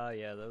Madara,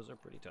 yeah, those are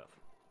pretty tough.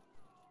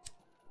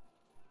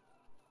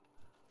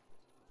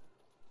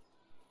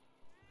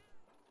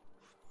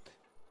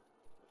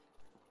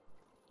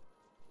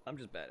 I'm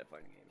just bad at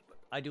fighting games, but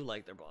I do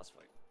like their boss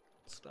fight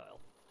style.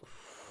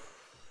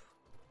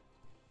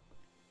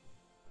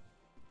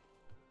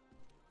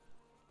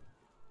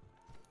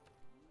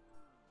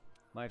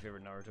 My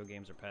favorite Naruto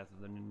games are Path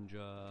of the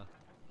Ninja.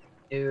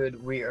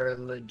 Dude, we are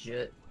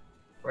legit.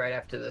 Right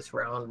after this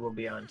round, we'll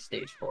be on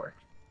stage 4.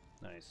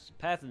 Nice.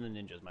 Path of the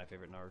Ninja is my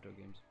favorite Naruto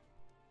games.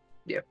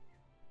 Yep.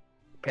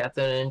 Path of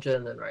the Ninja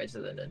and then Rise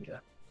of the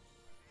Ninja.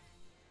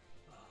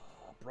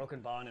 Broken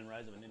Bond and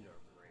Rise of a Ninja are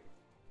great.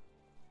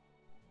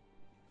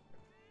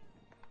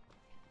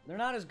 They're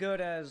not as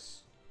good as...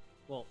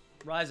 Well,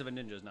 Rise of a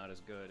Ninja is not as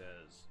good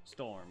as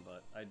Storm,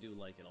 but I do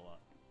like it a lot.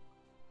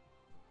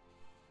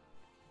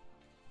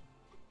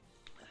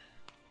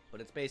 But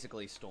it's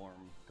basically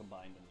Storm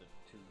combined into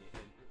two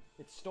games.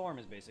 It's Storm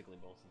is basically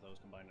both of those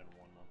combined into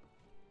one, though.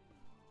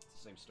 It's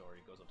the same story.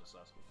 It goes up to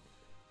Sasuke.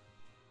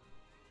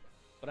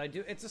 But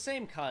it's the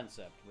same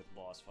concept with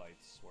boss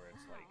fights, where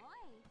it's like,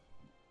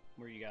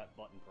 where you got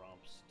button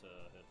prompts to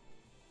hit.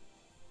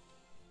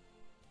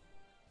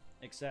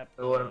 Except,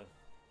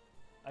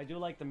 I do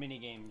like the mini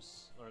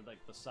games, or like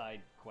the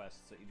side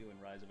quests that you do in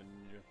Rise of a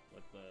Ninja,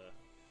 like the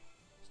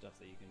stuff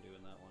that you can do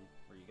in that one,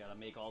 where you gotta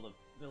make all the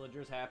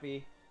villagers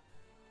happy.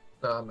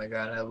 Oh my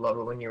god, I love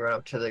it when you run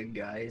up to the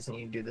guys and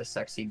you do the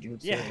sexy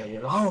jutsu. Yeah. And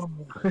you're like,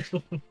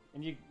 oh.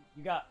 And you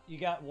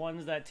got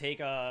ones that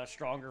take a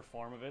stronger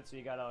form of it, so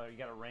you gotta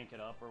rank it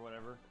up or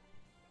whatever.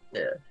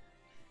 Yeah.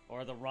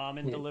 Or the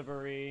ramen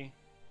delivery.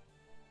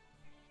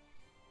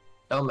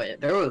 Oh man,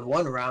 there was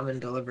one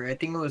ramen delivery. I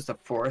think it was the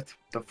fourth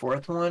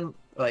one.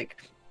 Like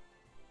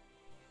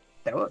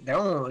that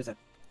one was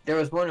there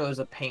was one that was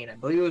a pain. I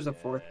believe it was the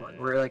fourth one.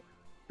 Where like,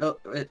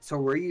 so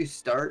where you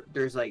start,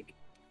 there's like.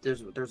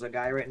 There's a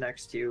guy right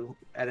next to you,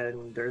 and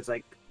then there's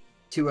like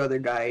 2 other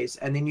guys,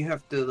 and then you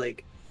have to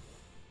like,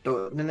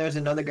 then there's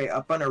another guy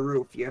up on a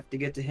roof. You have to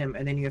get to him,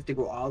 and then you have to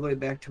go all the way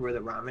back to where the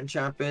ramen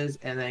shop is,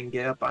 and then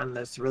get up on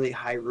this really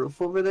high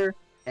roof over there.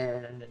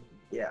 And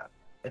yeah,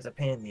 it's a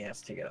pain in the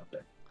ass to get up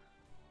there.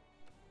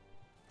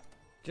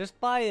 Just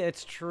by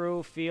its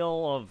true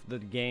feel of the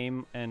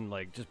game and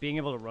like just being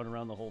able to run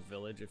around the whole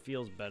village, it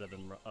feels better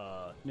than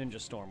Ninja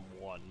Storm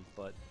 1.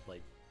 But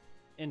like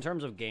in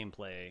terms of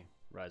gameplay,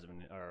 Rise of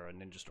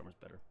Ninja Storm is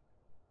better.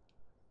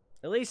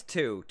 At least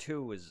 2.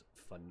 2 is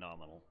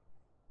phenomenal.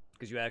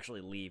 Because you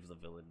actually leave the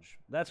village.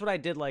 That's what I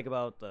did like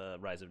about the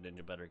Rise of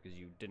Ninja better, because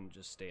you didn't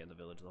just stay in the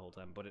village the whole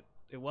time. But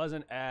it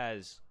wasn't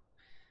as...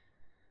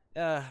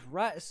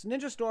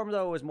 Ninja Storm,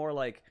 though, was more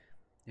like,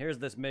 here's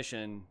this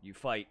mission, you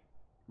fight.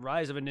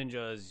 Rise of a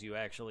Ninja is you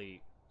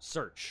actually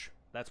search.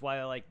 That's why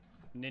I like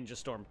Ninja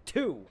Storm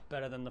 2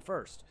 better than the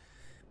first.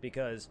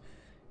 Because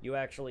you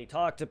actually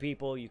talk to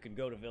people, you can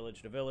go to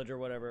village or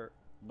whatever,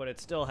 but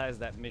it still has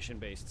that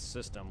mission-based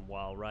system,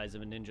 while Rise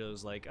of a Ninja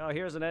is like, oh,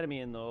 here's an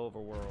enemy in the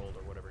overworld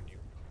or whatever, and you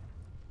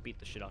beat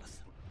the shit out of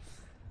them.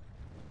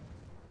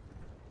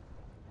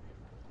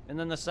 And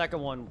then the second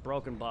one,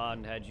 Broken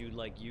Bond, had you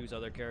like use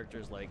other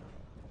characters like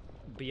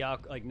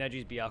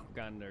Neji's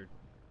Byakugan or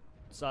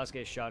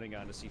Sasuke's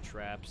Sharingan to see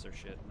traps or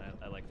shit, and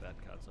I like that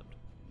concept.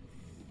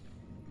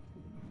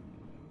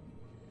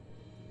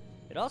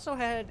 It also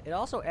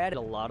added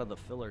a lot of the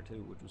filler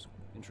too, which was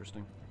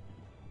interesting.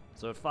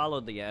 So it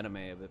followed the anime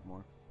a bit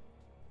more.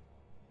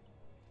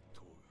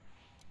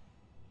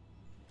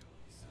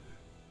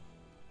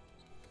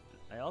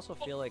 I also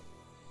feel like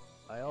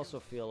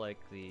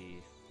the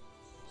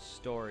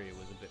story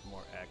was a bit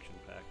more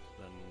action-packed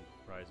than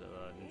Rise of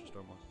Ninja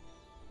Storm was.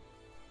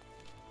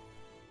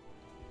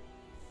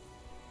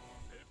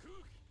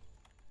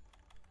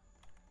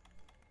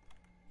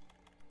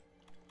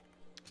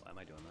 Why am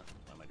I doing that?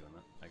 Why am I doing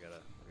that? I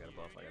gotta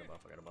buff. I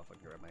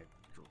can grab my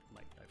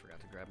I forgot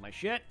to grab my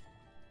shit.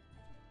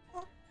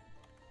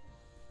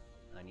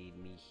 I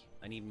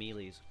need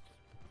mealies.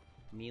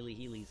 Mealy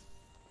heelies.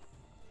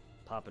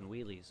 Poppin'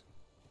 wheelies.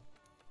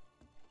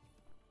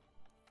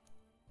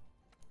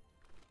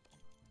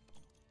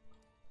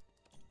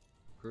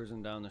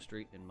 Cruising down the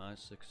street in my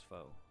 6'4".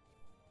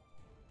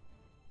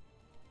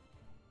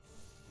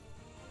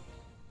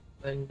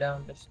 Going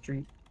down the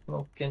street,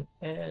 smoking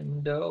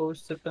endo,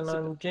 sipping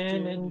on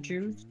gin and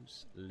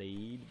juice.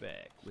 Laid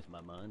back with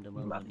my mind on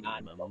my My money,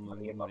 mind, my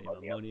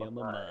money on my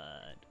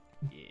mind.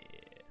 Yeah.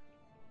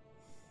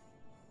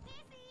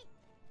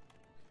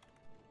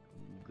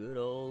 Good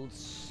old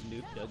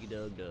Snoop Doggy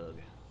Dogg Dogg.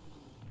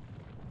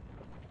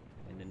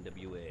 And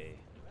NWA.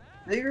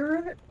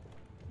 Cigarette?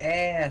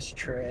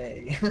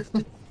 Ashtray.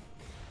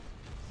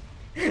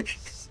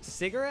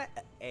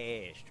 Cigarette?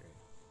 Ashtray.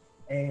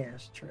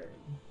 Ashtray.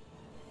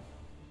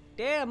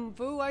 Damn,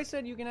 Foo, I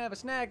said you can have a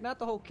snack, not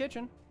the whole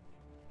kitchen.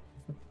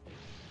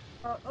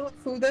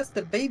 Foo, that's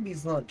the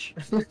baby's lunch.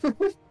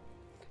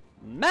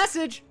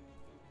 Message!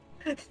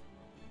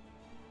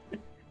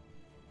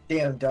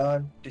 Damn,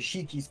 dog.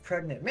 Dashiki's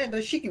pregnant. Man,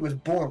 Dashiki was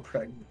born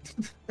pregnant.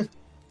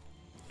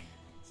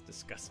 It's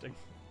disgusting.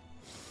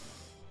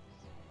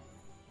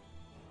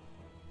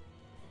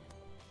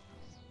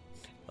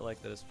 I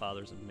like that his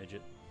father's a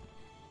midget.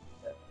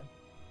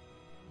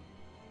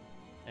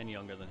 And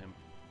younger than him,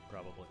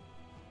 probably.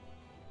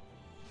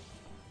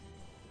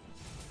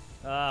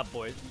 Ah,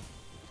 boys.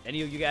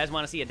 Any of you guys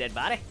want to see a dead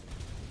body?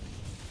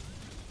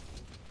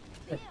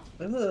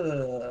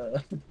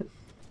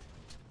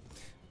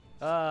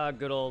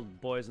 Good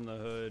old Boys in the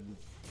Hood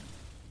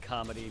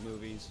comedy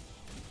movies.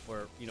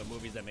 Or, you know,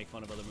 movies that make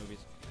fun of other movies.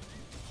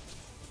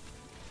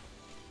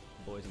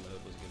 Boys in the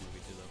Hood was a good movie,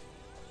 too, though.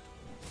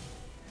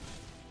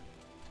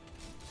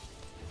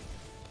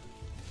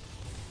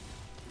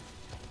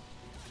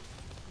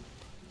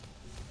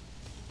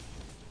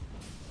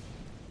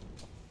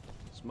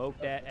 Smoke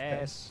that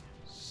ass.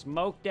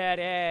 Smoke that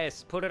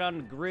ass. Put it on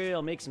the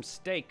grill. Make some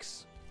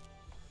steaks.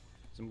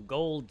 Some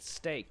gold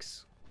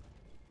steaks.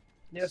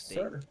 Yes,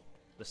 sir.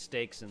 The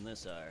steaks in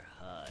this are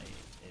high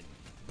in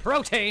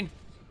protein.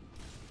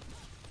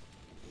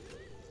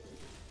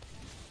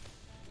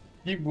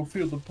 You will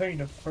feel the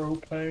pain of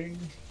propane.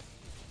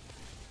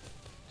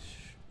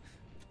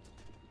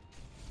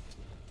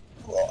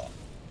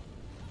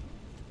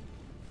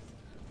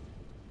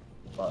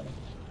 Funny.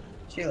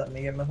 She let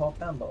me get my whole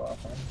combo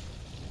off on.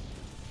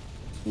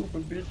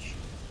 Stupid bitch.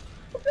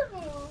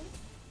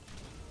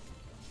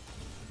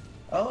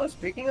 Oh,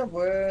 speaking of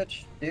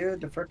which,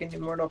 dude, the freaking new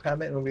Mortal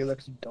Kombat movie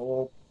looks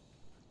dope.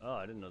 Oh,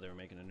 I didn't know they were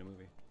making a new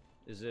movie.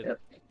 Is it? Yep.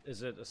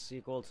 Is it a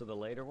sequel to the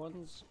later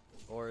ones,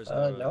 or is it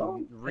a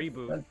no.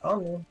 reboot? All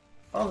new.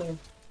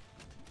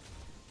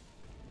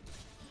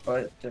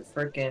 But the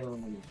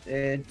freaking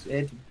it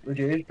is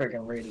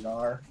freaking rated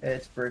R.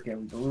 It's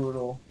freaking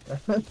brutal.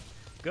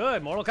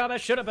 Good. Mortal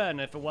Kombat should have been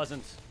if it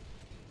wasn't.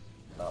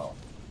 No.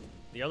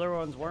 The other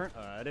ones weren't.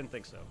 I didn't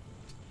think so.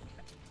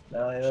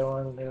 No, the other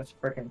one it was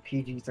freaking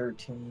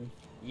PG-13.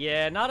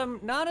 Yeah,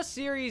 not a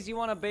series you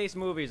want to base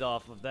movies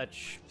off of. That.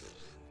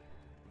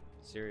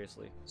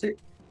 Seriously.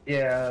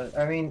 Yeah,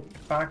 I mean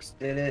Fox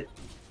did it,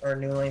 or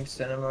New Line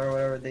Cinema or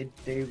whatever. They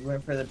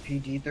went for the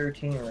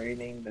PG-13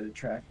 rating to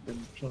attract the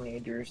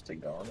teenagers to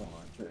go and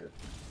watch it.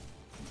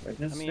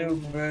 Which is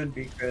stupid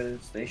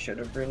because they should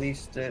have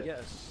released it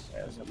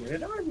as a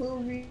rated R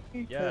movie.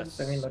 Because,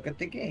 I mean, look at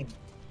the game.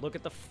 Look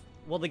at the.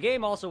 Well, the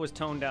game also was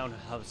toned down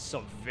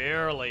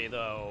severely,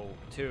 though.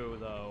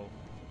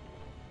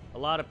 A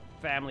lot of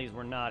families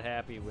were not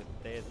happy with.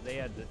 They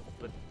had to,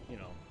 but you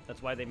know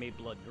that's why they made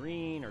Blood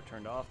Green or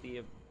turned off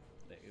the.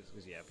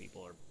 Because yeah,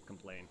 people are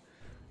complaining.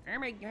 Oh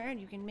my God,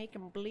 you can make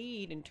them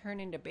bleed and turn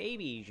into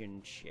babies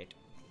and shit.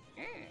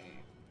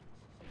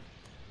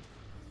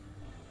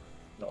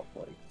 No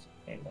plates.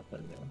 Ain't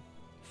nothing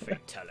new.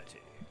 Fatality.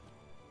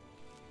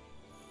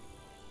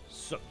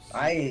 So.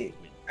 I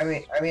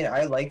mean,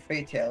 I like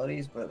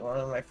fatalities, but one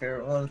of my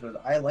favorite ones was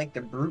I like the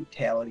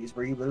brutalities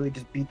where you literally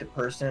just beat the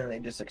person and they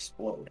just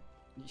explode.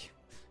 Yeah,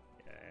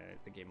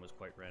 the game was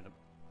quite random.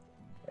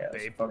 Yeah,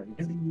 it's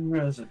fucking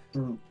as a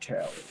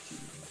brutality.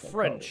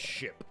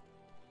 Friendship.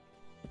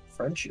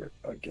 Friendship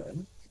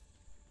again.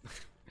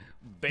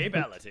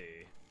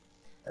 Babality.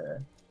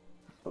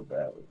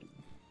 Babality.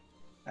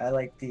 I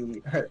like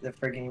the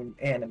freaking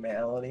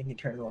animality. He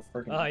turned into a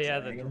freaking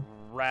dragon. The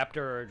raptor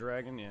or a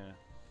dragon, yeah.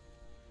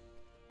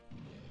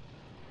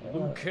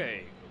 Liu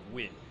Kang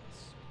wins.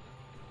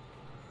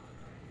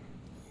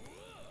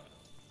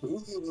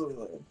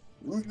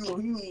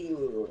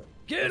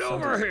 Get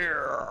over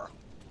here!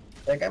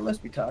 That guy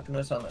must be talking to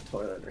us on the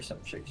toilet or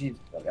some shit. He's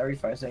like every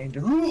 5 seconds.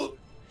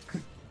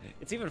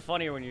 It's even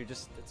funnier when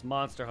it's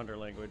Monster Hunter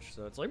language,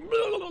 so it's like.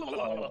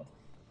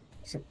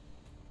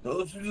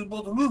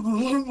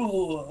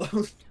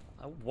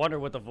 I wonder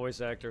what the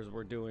voice actors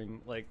were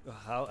doing, like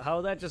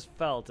how that just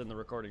felt in the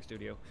recording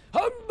studio.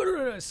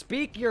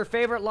 Speak your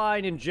favorite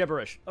line in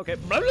gibberish. Okay.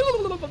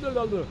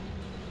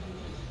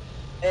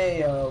 Hey,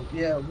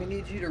 yeah, we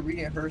need you to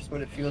rehearse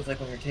what it feels like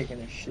when you're taking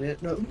a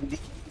shit. No.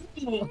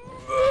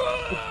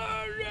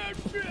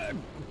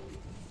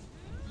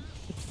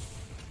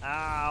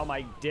 Ow,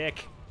 my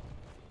dick.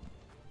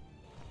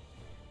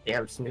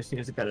 Damn,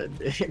 Snooze got a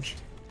dick.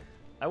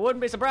 I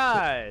wouldn't be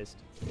surprised.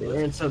 We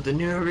learn something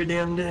new every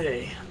damn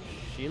day.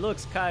 She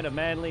looks kind of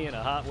manly in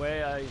a hot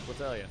way, I will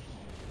tell you.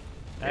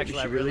 Actually,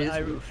 I really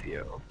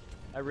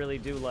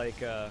do like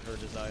her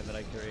design that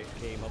I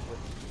came up with.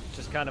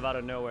 Just kind of out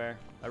of nowhere.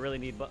 I really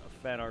need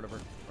fan art of her,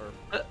 or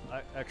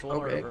actual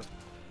art of her.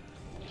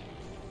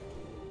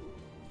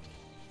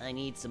 I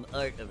need some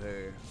art of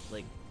her,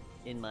 like,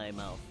 in my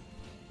mouth.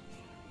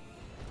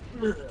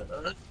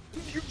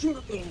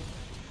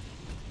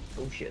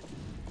 Oh shit.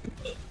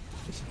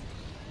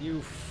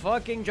 You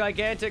fucking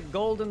gigantic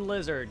golden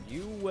lizard,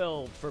 you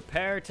will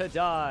prepare to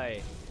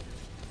die.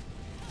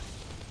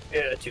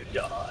 Yeah, to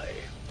die.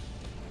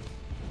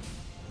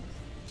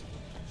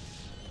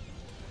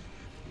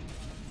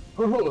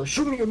 Oh,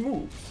 show me your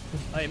moves.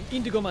 I am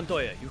Indigo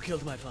Montoya. You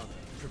killed my father.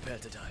 Prepare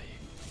to die.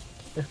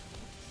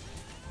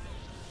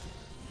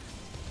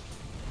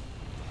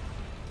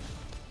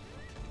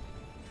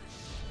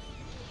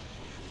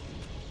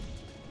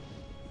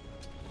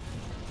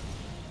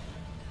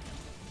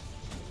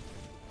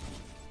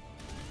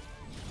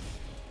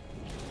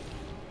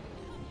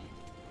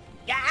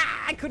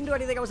 I couldn't do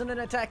anything. I was in an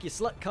attack, you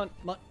slut cunt,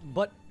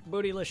 butt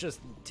bootylicious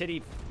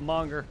titty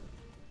monger.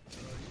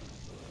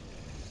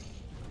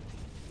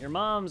 Your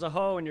mom's a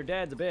hoe and your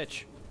dad's a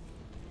bitch.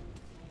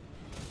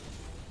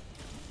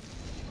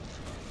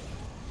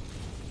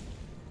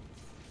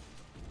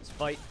 This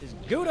fight is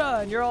Gouda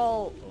and you're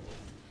all...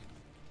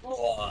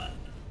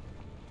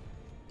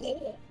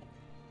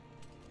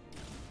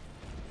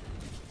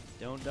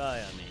 Don't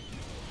die on me.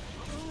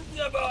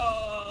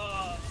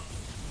 Never!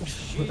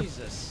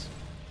 Jesus.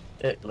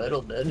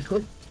 Little did.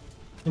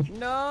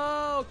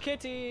 No,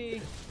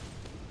 kitty!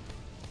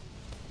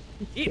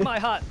 Eat my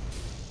hot.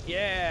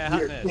 Yeah,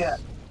 hotness. Yeah.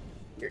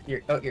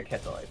 Your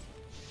cat's alive.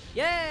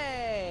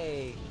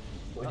 Yay!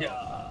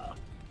 Ah,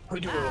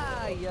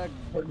 you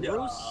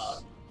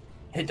gross.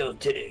 Hit those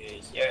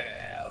titties.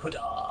 Yeah.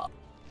 Oh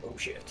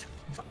shit.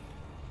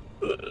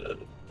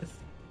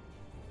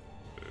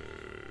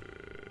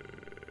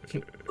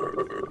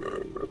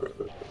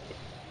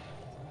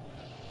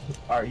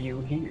 Are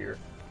you here?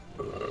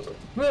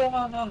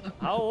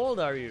 How old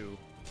are you?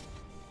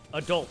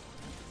 Adult.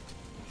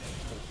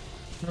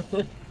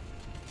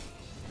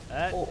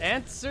 That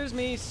answers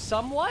me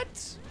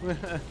somewhat.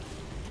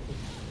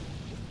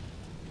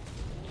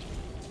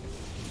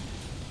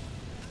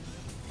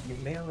 You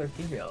male or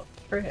female?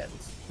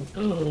 Trans.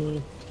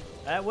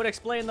 That would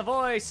explain the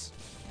voice.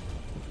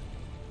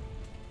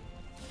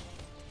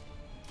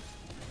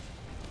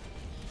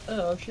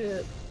 Oh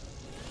shit.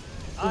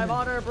 I'm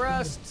on her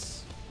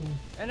breasts,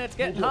 and it's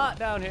getting hot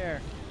down here.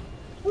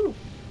 Woo.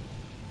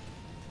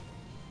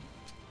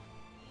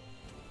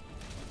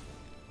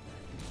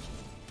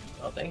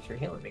 Oh, thanks for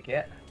healing me,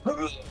 cat.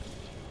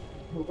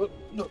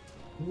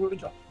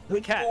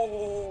 Cat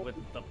with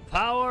the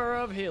power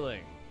of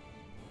healing.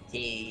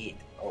 Shit.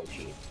 Oh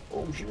shit.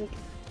 Oh shit.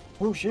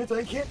 Oh shit,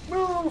 I can't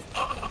move!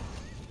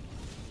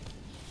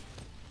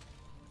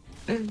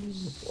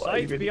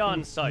 Sight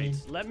beyond sight.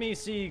 Let me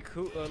see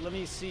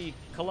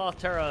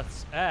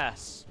Kalaterra's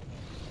ass.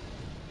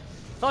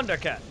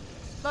 Thundercat.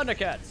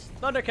 Thundercats.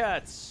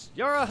 Thundercats.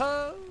 You're a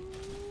hoe.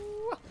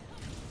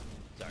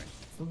 Sorry.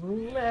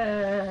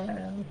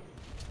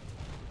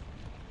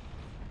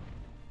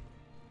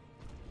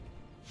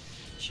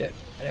 Shit,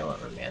 I didn't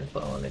want my man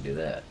flow. I want to do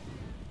that.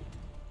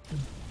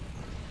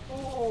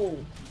 Oh,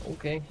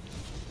 okay.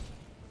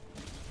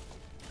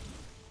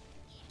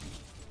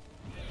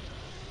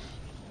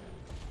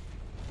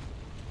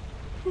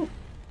 Whew.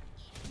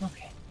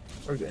 Okay,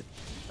 we're good.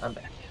 I'm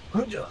back.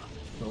 I'm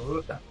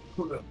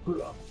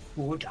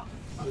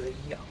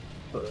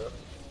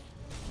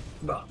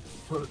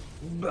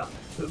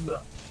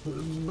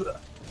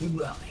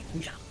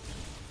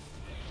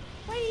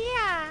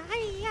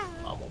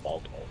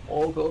about to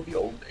all of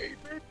your baby.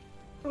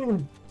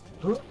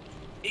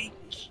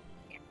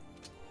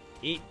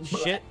 Eat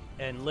shit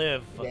and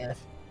live. Yes.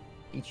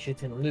 Eat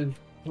shit and live.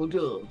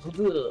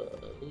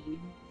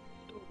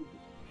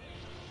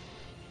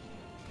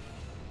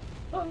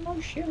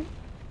 Oh shit.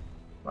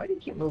 Why do you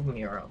keep moving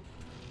me around?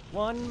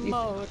 One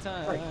more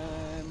time.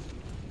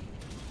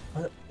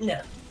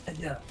 No.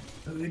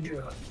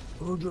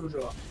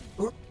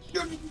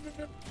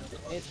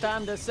 It's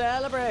time to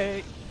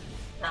celebrate.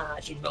 Ah,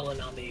 she's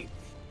rolling on me.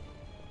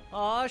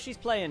 Aw, she's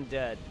playing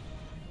dead.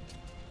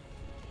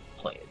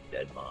 Playing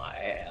dead my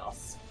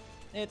ass.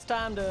 It's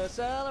time to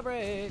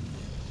celebrate.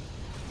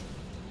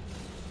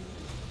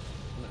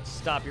 I'm gonna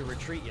stop your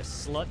retreat, you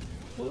slut.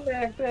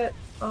 Smack that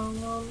on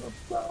the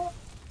floor.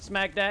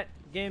 Smack that.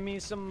 Give me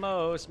some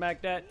mo.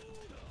 Smack that.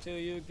 Till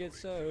you get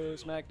so.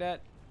 Smack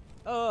that.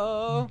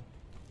 Oh.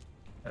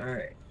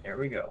 Alright, here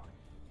we go.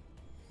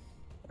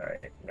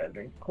 Alright, gotta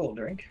drink a cold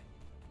drink.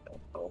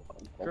 Go.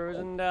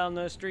 Cruising down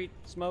the street,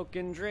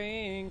 smoking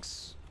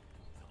drinks.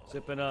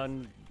 Sipping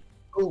on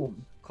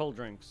Boom. cold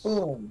drinks.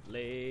 Boom.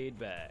 Laid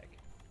back.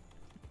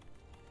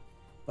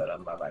 Put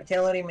on my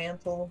vitality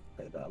mantle,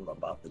 because I'm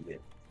about to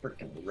get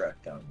freaking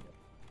wrecked on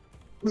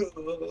here.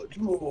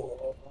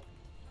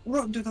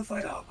 Run to the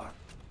fire.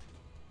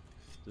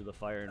 Through the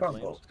fire and Combo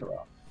flames.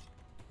 throw.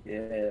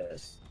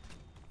 Yes.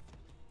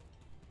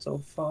 So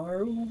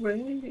far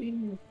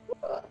away.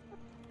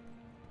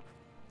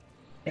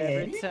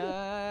 Every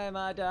time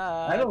I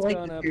die, I don't it's like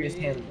gonna the Furious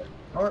be... Handler.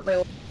 I want my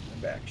old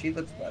back. She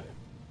looks better.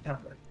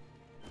 Tougher.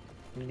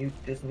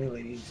 This new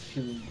lady's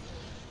too.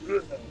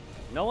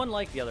 No one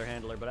liked the other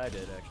handler, but I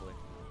did actually.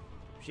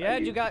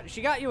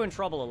 She got you in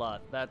trouble a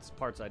lot. That's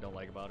parts I don't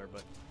like about her,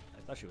 but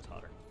I thought she was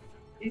hotter.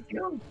 She's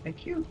young and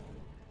cute.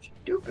 She's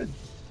stupid.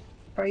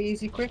 Probably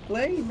easy, quick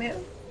lady,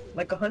 man.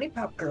 Like a honey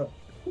pop girl.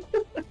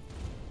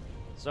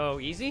 So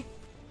easy?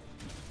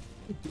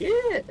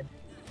 Yeah.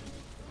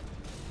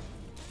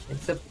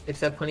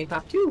 Except honey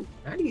pop too.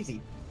 Not easy.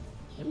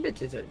 Them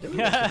bitches are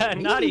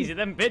Not easy.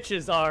 Them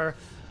bitches are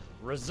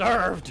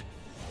reserved.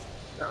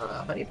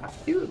 Honey pop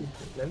too.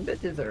 Them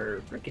bitches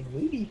are freaking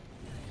needy.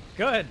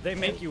 Good. They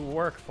make you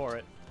work for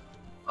it.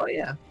 Oh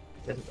yeah.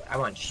 I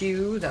want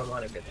shoes. I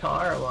want a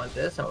guitar. I want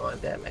this. I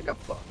want that. Make a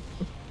fun.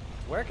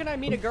 Where can I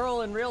meet a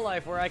girl in real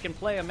life where I can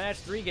play a match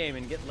 3 game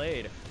and get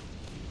laid?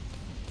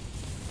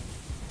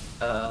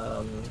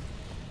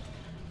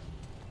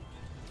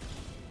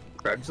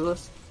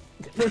 Craigslist.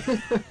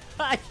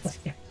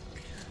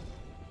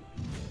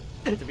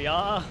 To be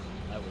honest,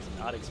 I was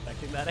not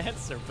expecting that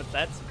answer, but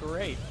that's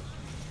great.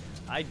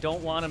 I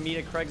don't want to meet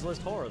a Craigslist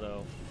whore,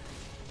 though.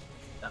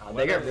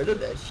 They got rid of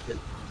that shit.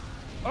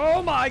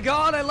 Oh my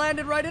god, I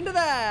landed right into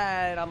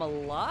that! I'm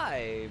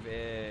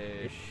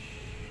alive-ish.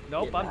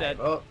 Nope, I'm dead.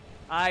 Oh,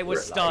 I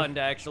was stunned,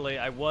 actually.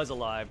 I was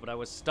alive, but I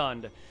was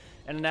stunned.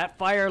 And that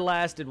fire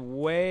lasted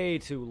way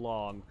too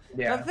long.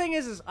 Yeah. The thing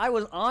is I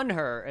was on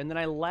her, and then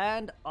I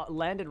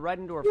landed right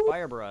into her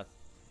fire breath.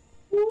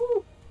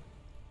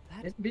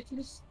 This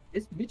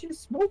bitch is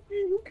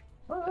smoking.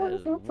 That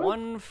is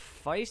one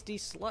feisty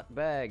slut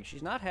bag.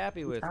 She's not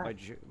happy with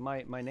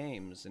my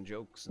names and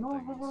jokes and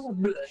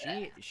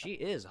things. She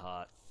is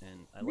hot,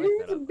 and I like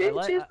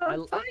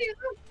that.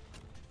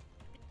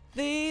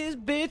 These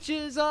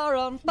bitches are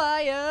on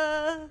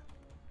fire.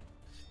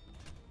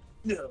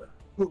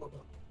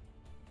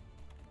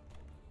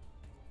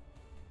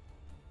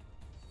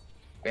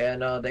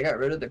 And they got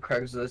rid of the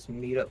Craigslist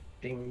meetup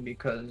thing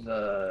because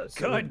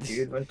some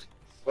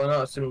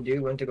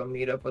dude went to go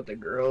meet up with a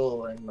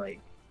girl, and like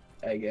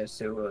I guess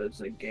it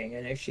was a gang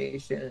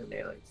initiation, and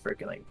they like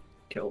freaking like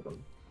killed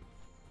him.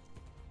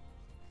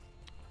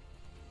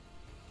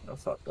 I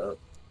fucked up.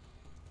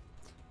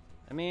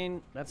 I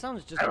mean, that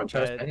sounds just. I don't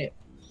trust any.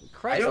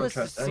 I don't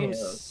trust any of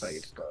those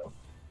sites, bro.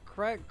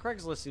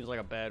 Craigslist seems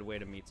like a bad way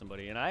to meet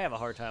somebody, and I have a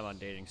hard time on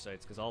dating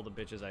sites because all the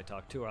bitches I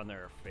talk to on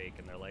there are fake,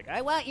 and they're like,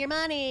 "I want your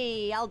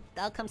money. I'll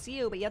come see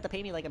you, but you have to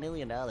pay me like $1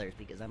 million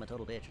because I'm a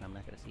total bitch and I'm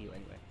not gonna see you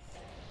anyway."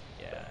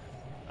 Yeah,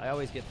 I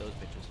always get those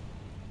bitches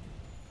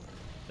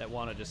that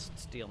want to just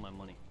steal my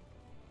money.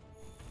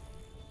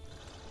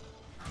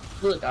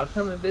 Look, I'll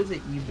come and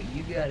visit you, but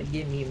you gotta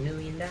give me $1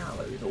 million,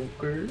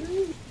 okay?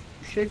 You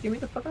should give me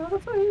the fuck out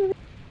of fire.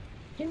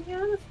 Get me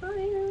out of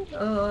fire.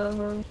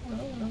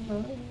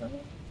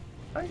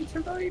 I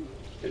survived.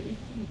 I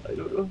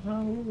don't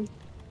know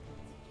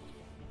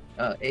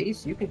how.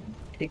 Ace, you can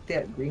take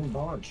that green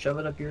ball and shove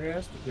it up your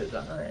ass because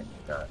I'm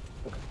not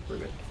looking for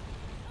it.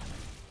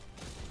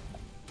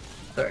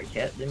 Sorry,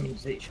 cat, didn't mean to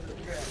say shove it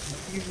up your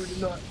ass. You were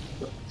not.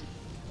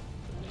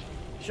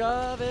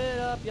 Shove it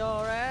up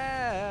your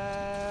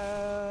ass.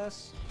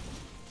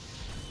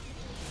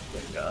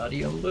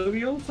 Wingardium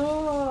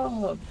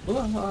Leviosa.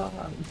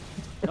 Blah.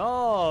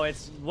 No,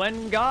 it's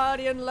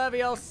Wingardium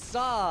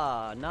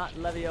Leviosa, not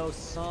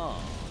Leviosa.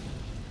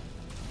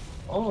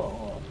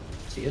 Oh,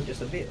 see, you're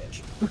just a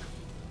bitch.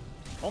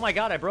 Oh my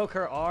god, I broke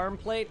her arm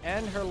plate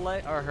and her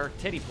leg, or her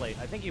titty plate.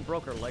 I think you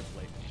broke her leg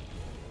plate.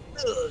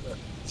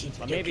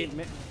 Well,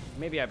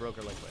 maybe I broke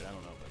her leg plate. I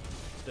don't know, but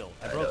still,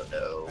 I don't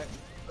know.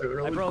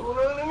 I broke. What's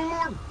going on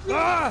anymore.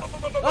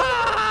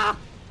 Ah!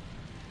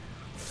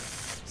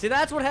 See,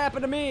 that's what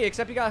happened to me.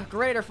 Except you got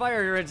greater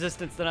fire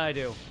resistance than I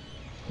do.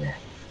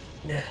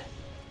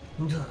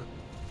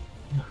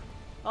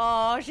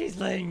 Oh, she's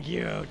laying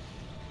cute.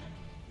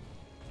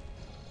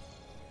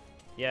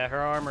 Yeah, her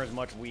armor is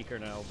much weaker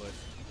now, but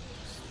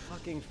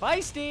fucking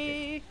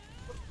feisty.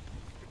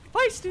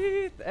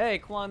 Feisty. Hey,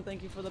 Quan,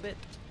 thank you for the bit.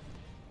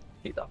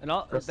 And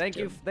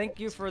thank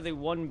you for the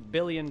 1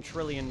 billion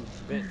trillion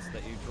bits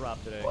that you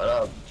dropped today. What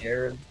up,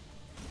 Jared?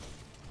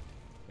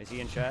 Is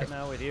he in chat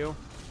now with you?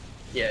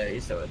 Yeah,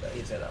 he's still with that.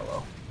 He's at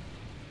LO.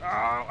 Ow, ow,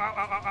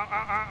 ow, ow, ow,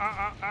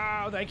 ow,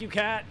 ow, ow. Thank you,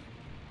 cat.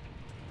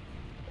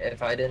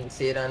 If I didn't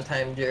see it on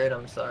time, Jared,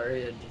 I'm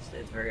sorry.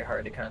 It's very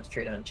hard to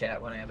concentrate on chat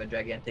when I have a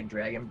gigantic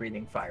dragon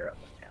breathing fire up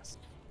my ass.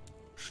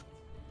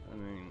 I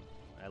mean,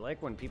 I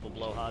like when people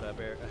blow hot up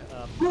air.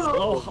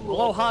 Whoa!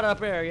 Blow hot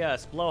up air,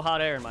 yes. Blow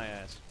hot air in my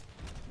ass.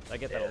 I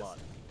get that a lot.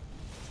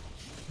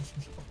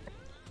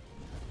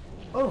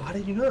 Oh, how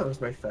did you know that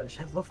was my fetish?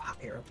 I love hot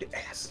air up the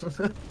ass.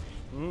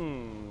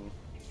 Mmm.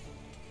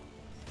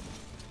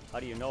 How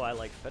do you know I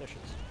like fetishes?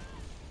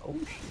 Oh,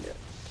 shit.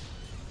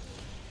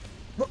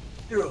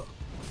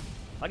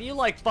 How do you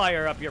like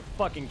fire up your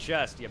fucking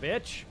chest, you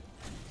bitch?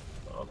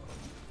 Oh.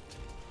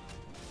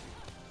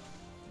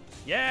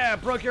 Yeah,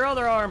 broke your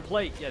other arm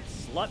plate, you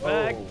slut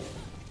bag.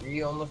 Oh,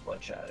 you almost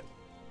one-shot it.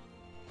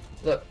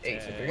 Look,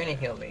 Ace, if you're gonna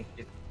heal me,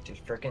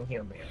 just freaking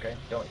heal me, okay?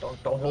 Don't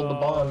hold the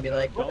ball and be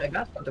like, oh, I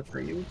got something for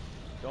you.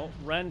 Don't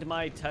rend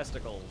my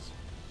testicles.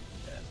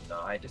 Yeah,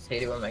 no, I just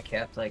hate it when my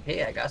cat's like,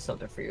 hey, I got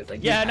something for you. It's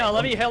like, yeah, no,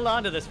 let me hold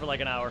on to this for like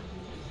an hour.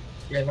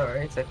 Yeah, no,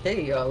 right? It's like,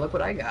 hey, look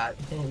what I got.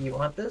 You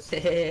want this?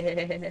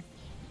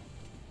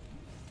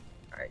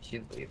 Alright,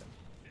 she's leaving.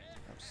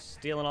 I'm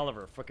stealing all of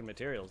her fucking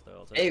materials,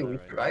 though. Hey, we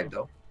survived,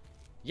 though.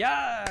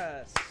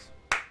 Yes!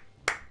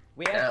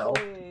 We Now,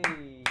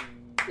 actually...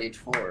 Stage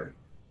 4.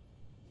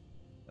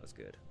 That was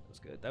good. That was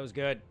good. That was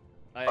good.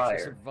 I Fire.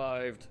 actually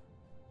survived.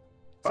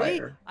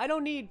 Fire. See? I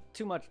don't need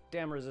too much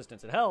damn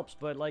resistance. It helps,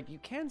 but, like, you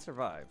can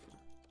survive.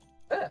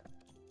 Yeah.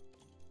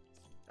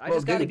 I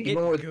just gotta get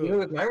good. Even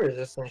with my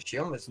resistance, she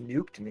almost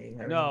nuked me.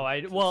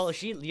 Well,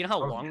 you know how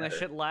long that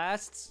shit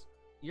lasts?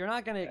 You're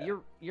not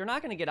gonna you're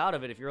not gonna get out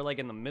of it if you're like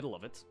in the middle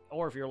of it,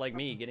 or if you're like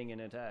me getting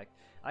an attack.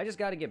 I just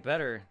gotta get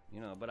better,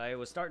 you know, but I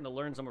was starting to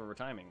learn some of her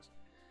timings.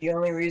 The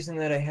only reason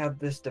that I have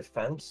this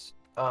defense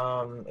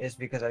is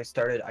because I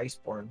started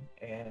Iceborne,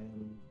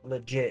 and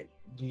legit,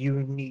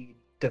 you need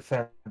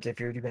defense if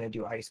you're gonna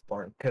do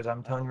Iceborne, because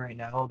I'm telling you right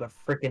now, the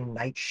freaking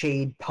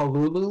Nightshade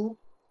Palulu,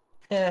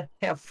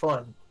 have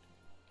fun.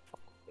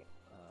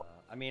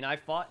 I mean, I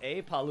fought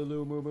a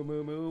Palulu Moo Moo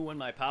Moo Moo when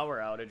my power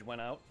outage went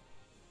out,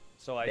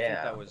 so I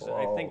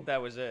think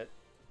that was it.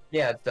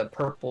 Yeah, it's the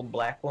purple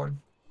black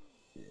one.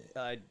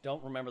 I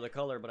don't remember the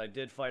color, but I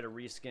did fight a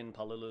reskin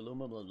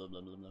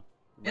Palulu.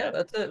 Yeah,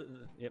 that's it.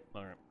 Yep.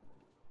 All right.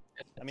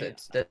 I mean,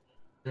 it's the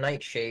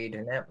Nightshade,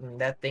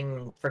 and that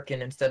thing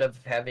freaking, instead of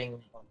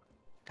having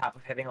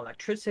having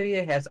electricity,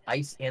 it has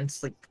ice and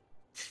sleep.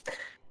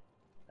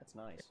 That's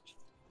nice.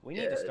 We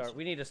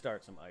need to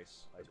start some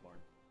Iceborne.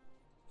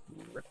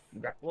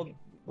 Well,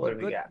 what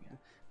do we got?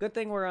 Good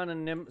thing we're on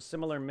a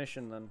similar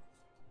mission then,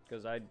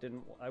 because I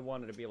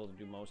wanted to be able to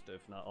do most,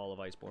 if not all, of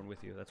Iceborne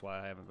with you. That's why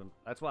I haven't been.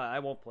 That's why I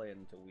won't play it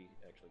until we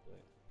actually play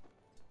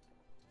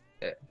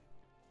it.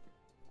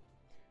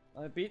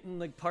 Yeah. I've beaten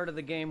like part of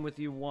the game with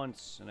you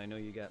once, and I know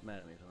you got mad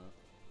at me for that.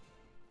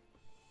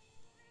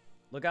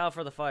 Look out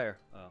for the fire.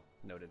 Oh,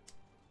 noted.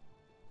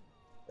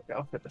 Look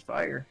out for the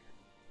fire.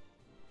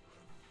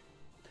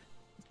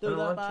 Through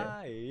the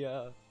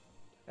fire.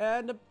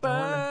 And the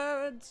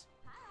birds,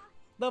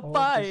 the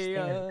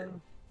fire.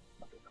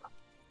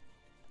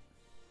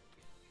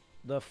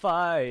 The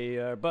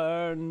fire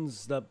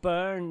burns, the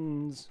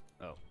burns.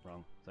 Oh,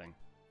 wrong thing.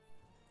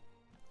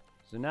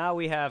 So now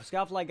we have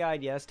Scoutfly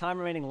Guide, yes. Time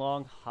remaining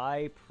long,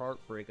 high part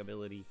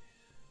breakability.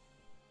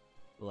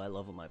 Well, I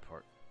love when my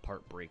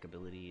part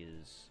breakability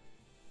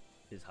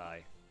is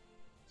high.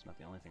 It's not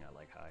the only thing I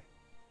like high.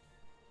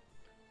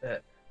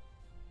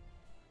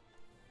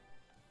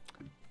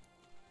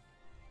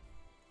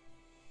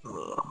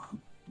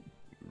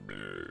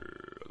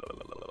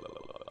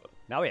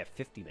 Now we have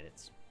 50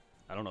 minutes.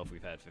 I don't know if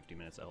we've had 50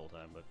 minutes the whole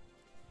time, but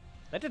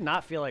that did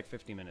not feel like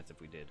 50 minutes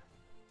if we did.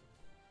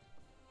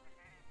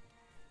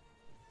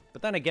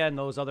 But then again,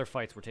 those other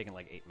fights were taking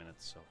like 8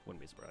 minutes, so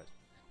wouldn't be surprised.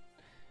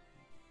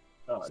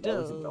 Oh, Still,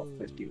 that was about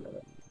 50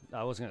 minutes.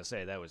 I was gonna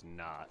say that was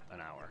not an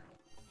hour.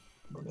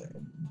 Okay.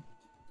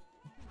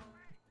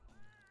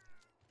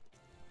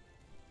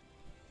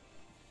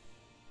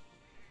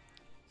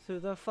 Through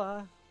the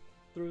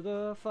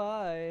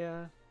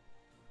fire.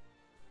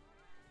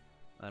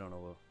 I don't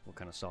know what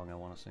kind of song I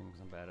want to sing, because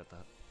I'm bad at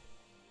that.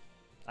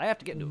 I have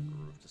to get into a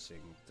groove to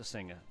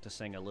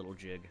sing a little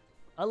jig.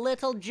 A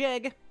little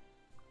jig.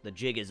 The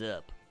jig is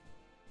up.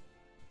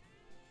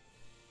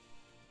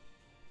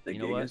 The you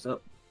know gig what? is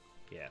up.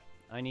 Yeah,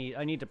 I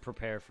need to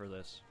prepare for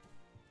this.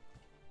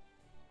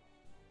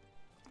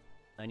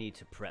 I need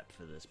to prep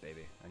for this,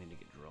 baby. I need to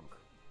get drunk.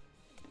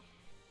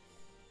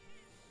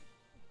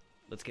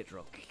 Let's get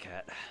drunk,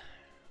 cat.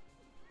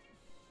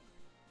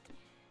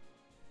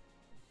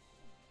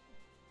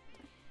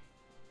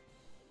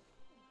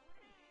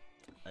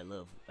 I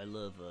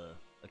love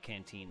a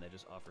canteen that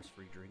just offers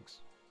free drinks.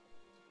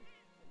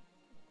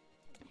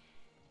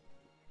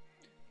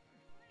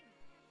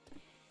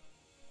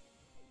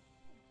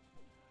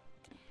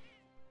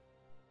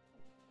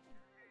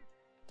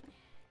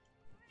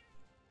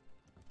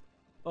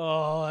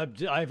 Oh,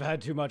 I've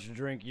had too much to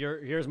drink.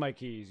 Here's my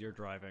keys. You're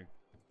driving.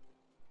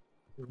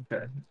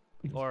 Okay.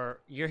 Or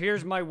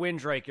here's my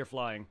windrake. You're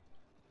flying.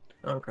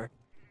 Okay.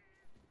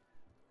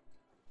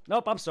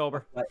 Nope, I'm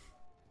sober.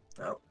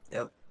 Oh,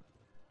 yep.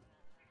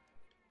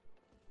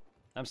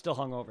 I'm still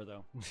hungover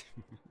though.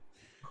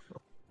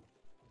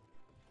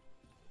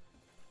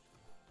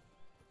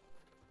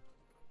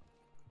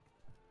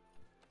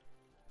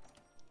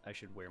 I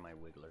should wear my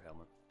Wiggler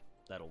helmet.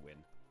 That'll win.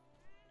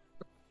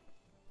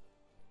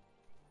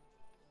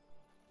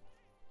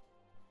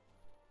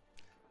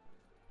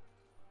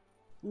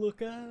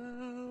 Look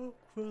out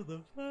for the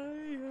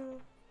fire.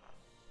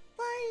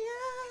 Fire!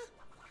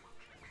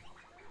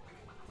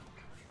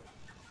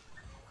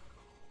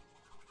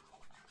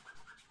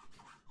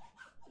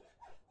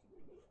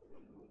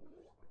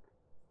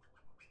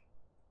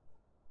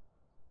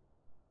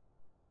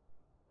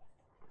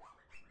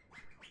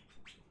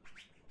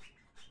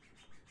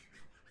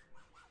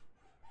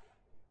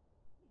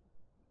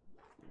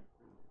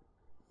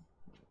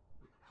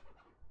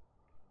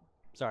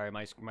 Sorry,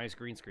 my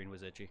green screen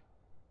was itchy.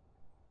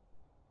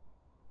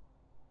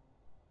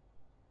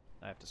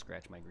 I have to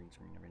scratch my green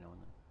screen every now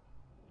and then.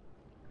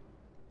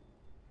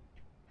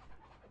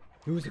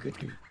 Who's a good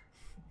kid?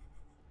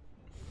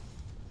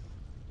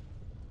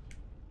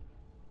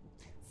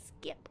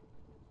 Skip.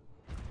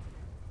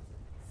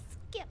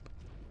 Skip.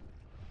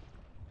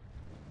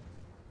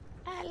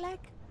 I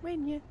like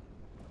when you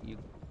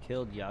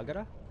killed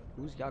Yagara?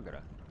 Who's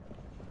Yagara?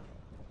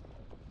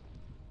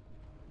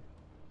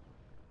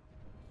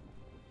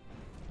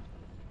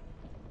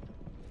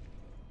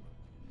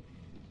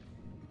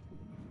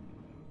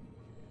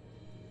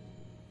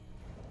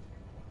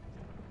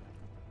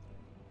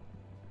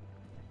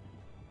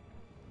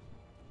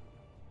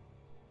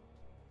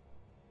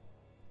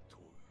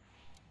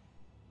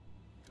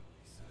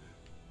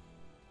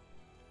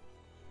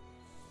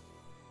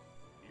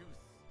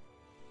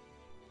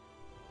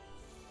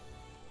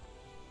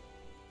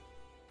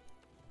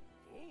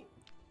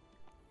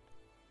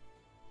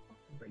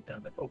 Break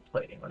down the gold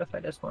plating. What if I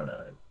just want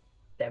to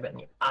stab it in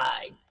the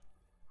eye?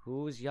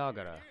 Who's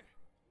Yagara?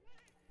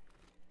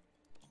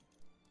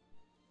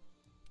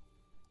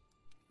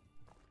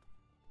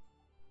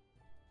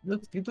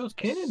 Let's get those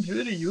cannons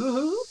ready,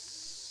 you.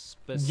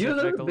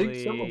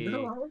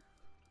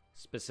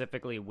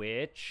 Specifically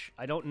which?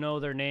 I don't know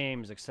their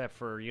names except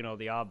for, you know,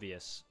 the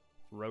obvious.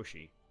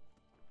 Roshi.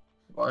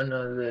 One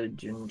of the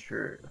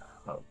Ginger.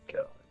 Oh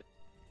god.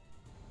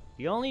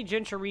 The only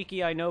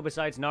Jinchuriki I know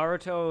besides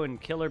Naruto and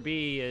Killer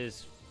Bee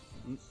is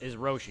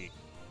Roshi.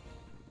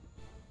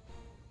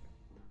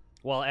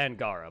 Well, and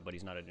Gaara, but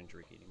he's not a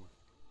Jinchuriki anymore.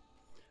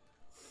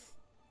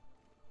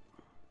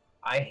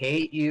 I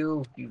hate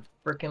you, you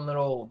freaking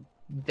little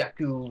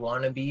Deku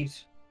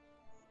wannabes.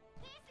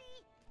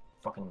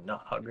 Fucking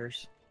nut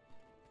huggers.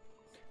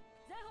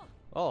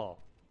 Oh.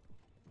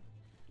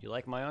 You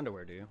like my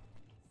underwear, do you?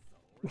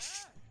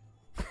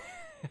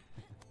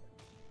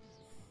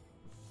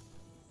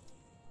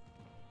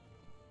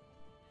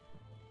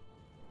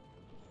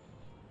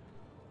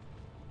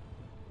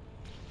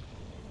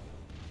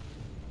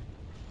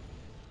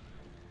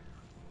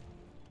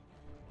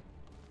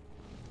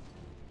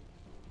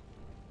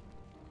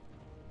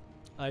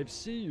 I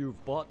see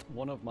you've bought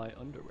one of my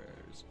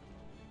underwears.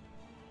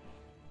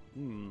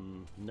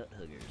 Nut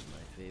hugger's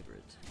my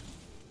favorite.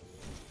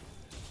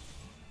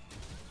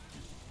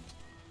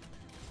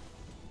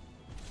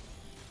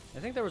 I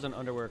think there was an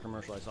underwear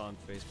commercial I saw on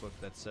Facebook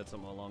that said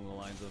something along the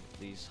lines of,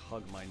 "These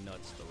hug my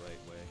nuts the right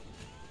way."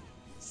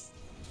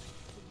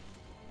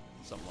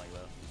 Something like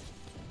that.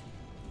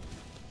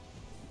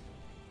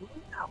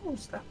 Ow,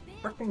 stop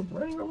freaking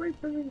running away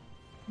from me.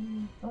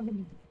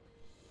 Fucking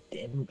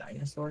damn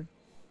dinosaur.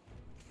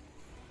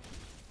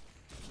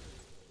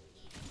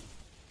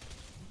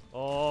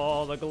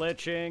 Oh, the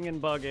glitching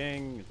and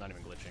bugging. It's not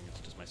even glitching,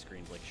 it's just my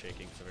screen's like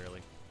shaking severely.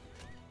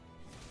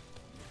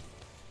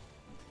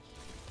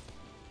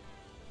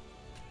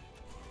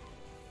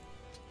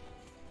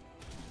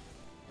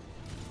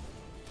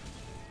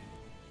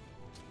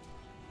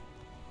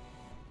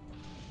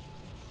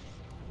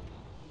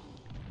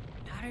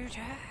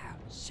 Naruto,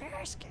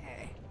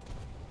 Sasuke.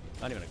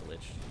 Not even a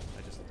glitch.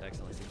 I just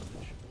accidentally see the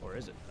glitch. Or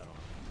is it? I don't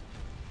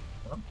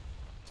know.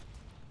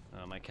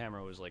 Huh? My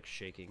camera was like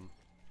shaking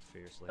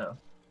fiercely. Oh.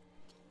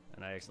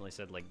 And I accidentally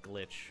said like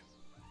glitch.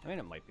 I mean,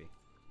 it might be.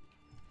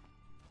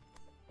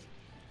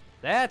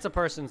 That's a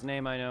person's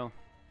name I know.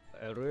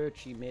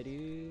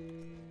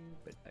 Orochimaru.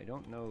 But I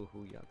don't know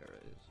who Yagara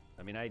is.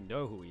 I mean, I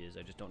know who he is,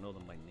 I just don't know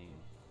them by name.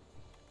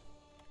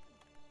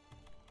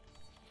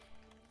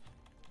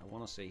 I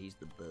want to say he's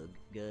the bug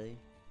guy.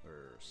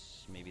 Or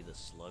maybe the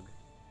slug.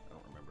 I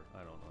don't remember. I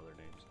don't know their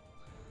names.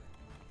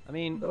 I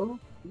mean... Hello,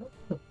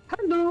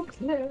 hello,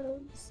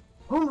 clowns.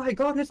 Oh my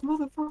god, it's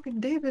motherfucking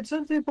David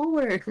Sensei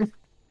Bowie.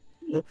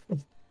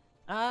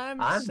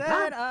 I'm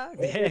sad.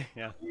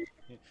 Yeah.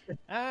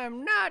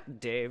 I'm not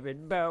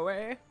David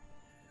Bowie.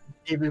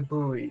 David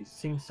Bowie,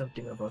 sing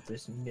something about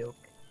this milk.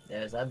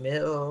 There's a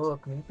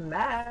milk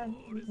man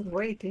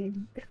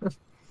waiting.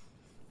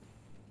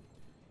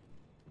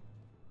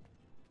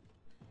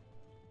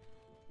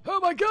 Oh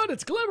my god,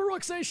 it's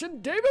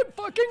Glamour-oxation David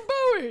fucking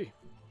Bowie!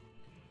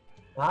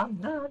 I'm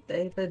not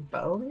David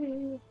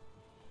Bowie.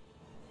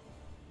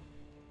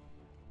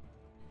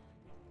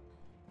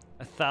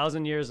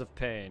 1,000 Years of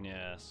Pain,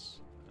 yes.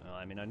 Well,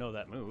 I mean, I know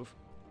that move.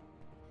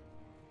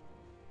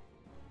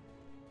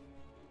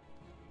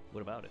 What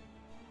about it?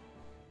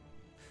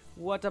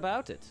 What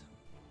about it?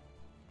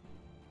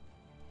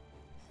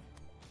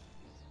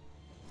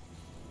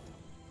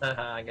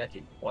 Haha, I got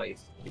you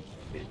twice,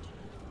 bitch.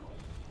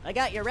 I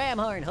got your ram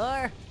horn,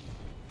 whore!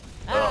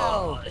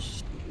 Oh,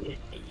 shit.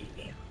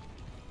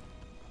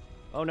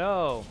 Oh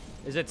no!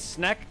 Is it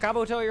Snack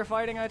Kabuto you're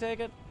fighting, I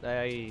take it?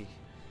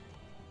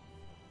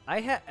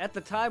 At the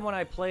time when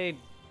I played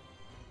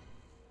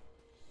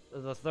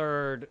the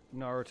third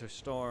Naruto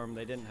Storm,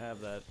 they didn't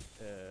have that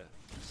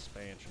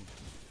expansion.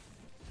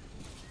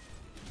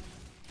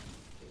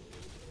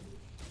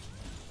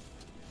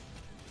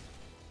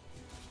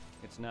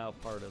 It's now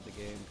part of the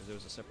game because it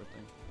was a separate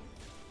thing.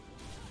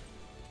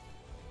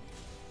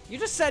 You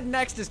just said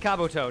next is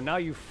Kabuto. Now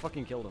you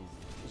fucking killed him.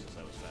 Jesus,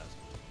 that was fast.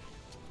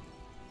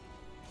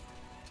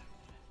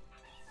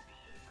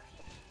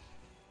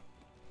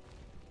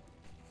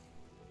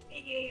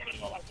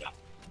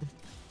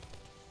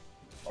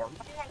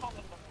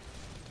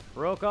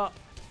 Broke up.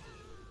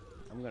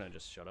 I'm gonna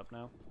just shut up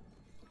now.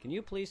 Can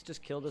you please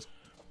just kill this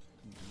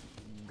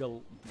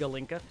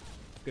Galinka?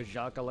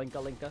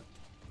 Galinka?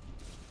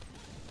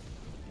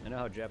 I know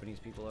how Japanese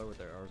people are with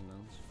their R's and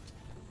O's.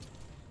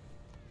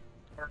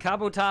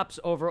 Kabutops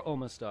over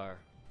Omastar.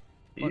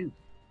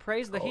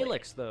 Praise the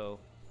Helix, though.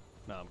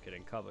 No, I'm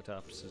kidding.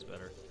 Kabutops is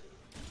better.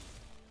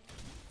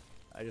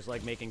 I just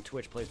like making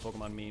Twitch plays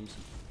Pokemon memes.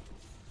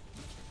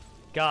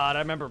 God, I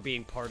remember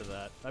being part of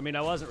that. I mean,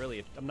 I'm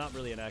not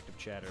really an active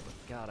chatter, but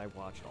God, I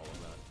watched all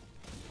of that.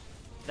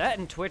 That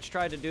and Twitch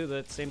tried to do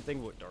the same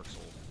thing with Dark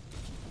Souls.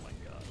 Oh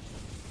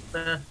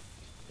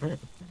my God.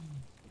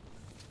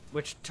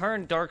 Which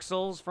turned Dark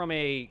Souls from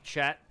a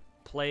chat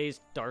plays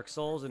Dark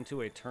Souls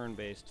into a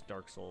turn-based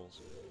Dark Souls.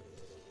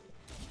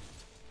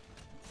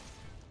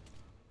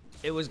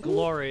 It was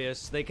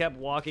glorious. They kept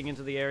walking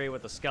into the area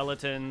with the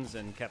skeletons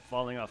and kept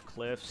falling off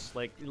cliffs.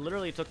 Like, it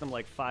literally took them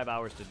like 5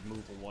 hours to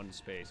move in one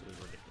space. It was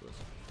ridiculous.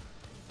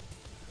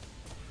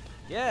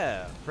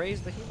 Yeah,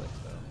 praise the Helix,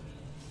 though.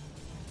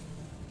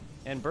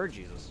 And Bird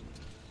Jesus.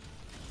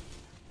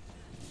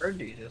 Bird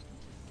Jesus.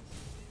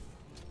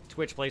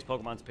 Twitch plays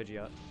Pokemon's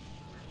Pidgeot.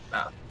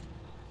 Ah.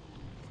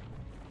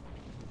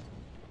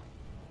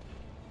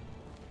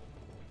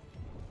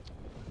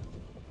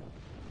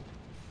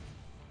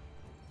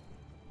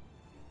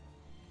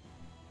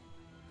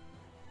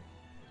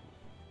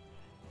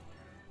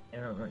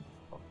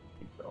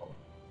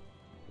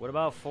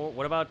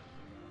 What about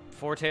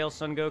Four-tailed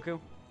Son Goku?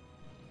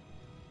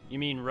 You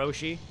mean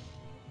Roshi?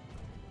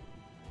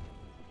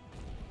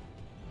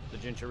 The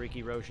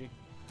Jinchuriki Roshi?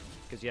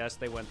 Because yes,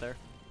 they went there.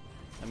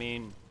 I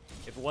mean,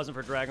 if it wasn't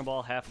for Dragon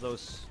Ball, half of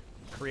those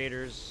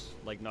creators,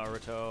 like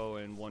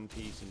Naruto and One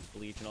Piece and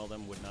Bleach and all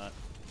them, would not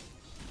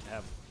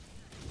have,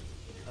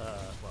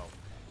 well,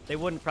 they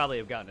wouldn't probably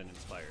have gotten it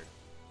inspired.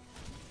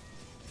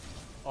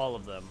 All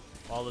of them.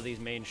 All of these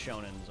main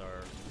shonens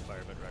are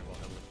inspired by Dragon Ball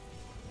heavily.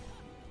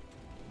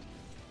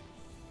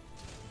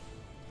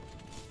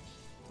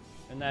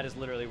 And that is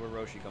literally where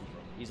Roshi comes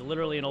from. He's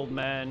literally an old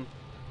man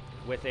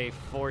with a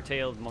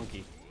four-tailed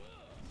monkey.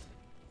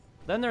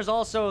 Then there's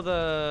also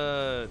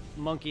the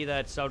monkey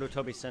that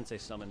Sarutobi Sensei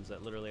summons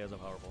that literally has a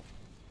powerball.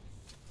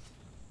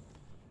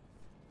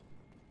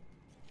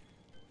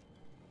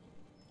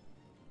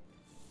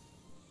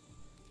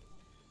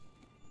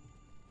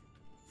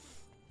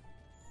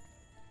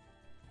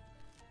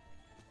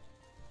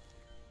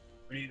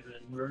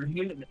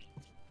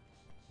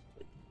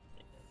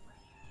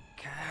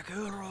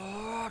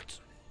 Kakarot!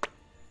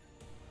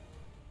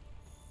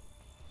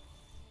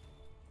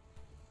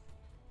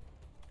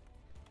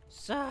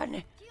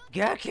 Son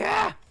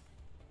Goku!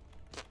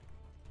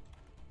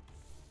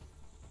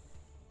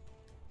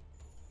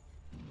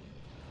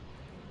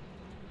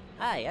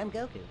 Hi, I'm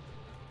Goku.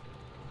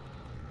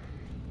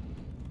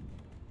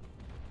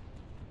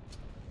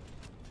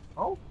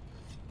 Oh.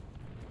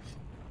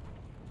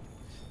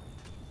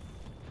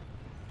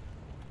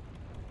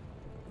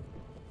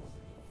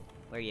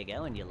 Where you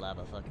going, you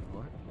lava fucking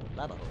whore?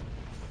 Lava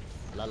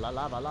whore. La la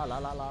lava la la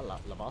la la la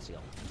Lavacio.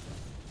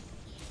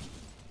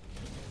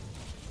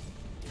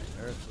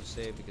 Earth was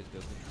saved because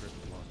Goku tripped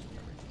and lost his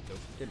memory.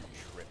 Goku didn't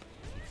trip.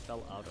 He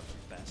fell out of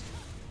the basket.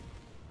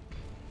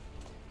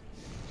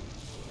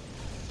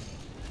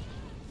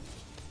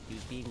 He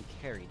was being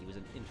carried. He was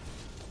an infant.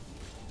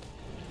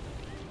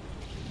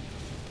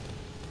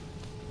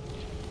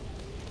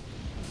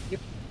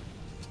 Yep.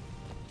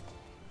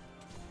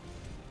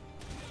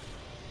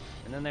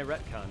 And then they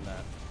retconned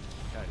that.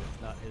 Kind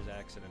of. Not his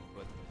accident,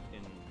 but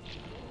in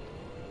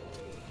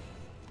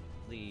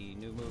the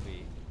new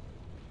movie,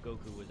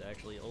 Goku was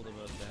actually old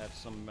enough to have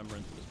some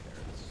remembrance of his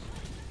parents.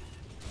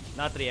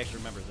 Not that he actually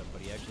remembers them,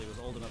 but he actually was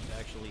old enough to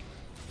actually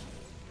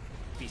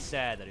be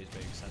sad that he was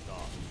being sent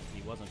off.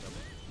 He wasn't a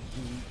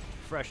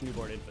fresh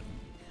newborn infant.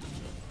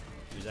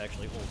 She's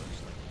actually older,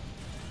 slightly.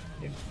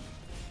 Yeah.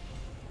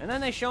 And then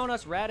they shown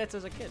us Raditz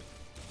as a kid,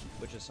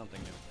 which is something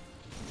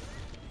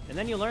new. And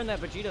then you learn that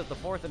Vegeta's the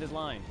fourth in his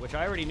line, which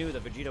I already knew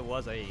that Vegeta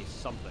was a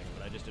something,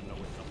 but I just didn't know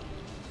which something.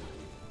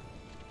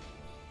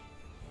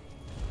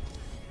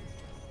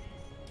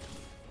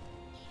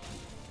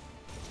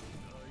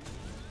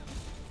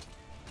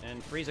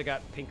 And Frieza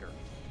got pinker.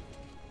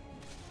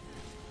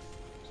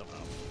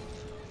 Somehow.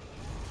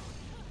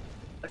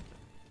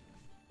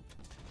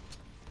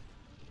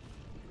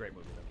 Great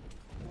movie,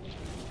 though.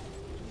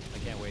 I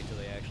can't wait till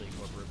they actually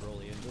incorporate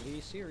Broly into the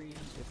series,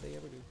 if they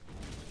ever do.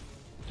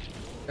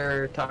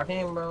 They're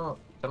talking about,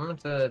 someone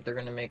said they're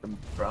gonna make a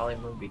Brawly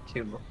movie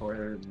too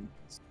before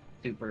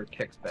Super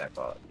kicks back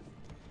off.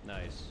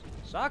 Nice.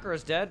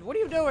 Sakura's dead. What are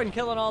you doing,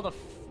 killing all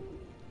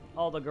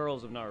the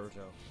girls of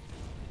Naruto?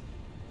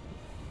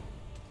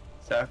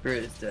 Sakura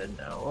is dead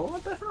now. Well,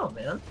 what the hell,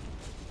 man?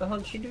 What the hell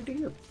did she do to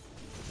you?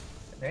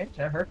 Right? It's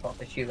not her fault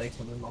that she likes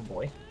a little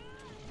boy.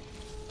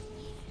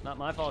 Not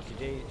my fault.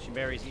 She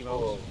marries emos.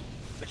 Oh,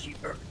 but she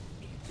burned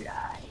me.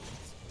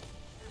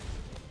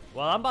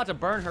 Well, I'm about to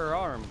burn her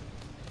arm.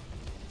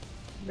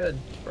 Good.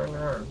 Burn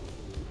her arm.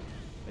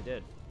 I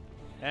did.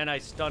 And I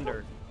stunned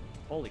her.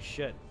 Holy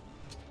shit.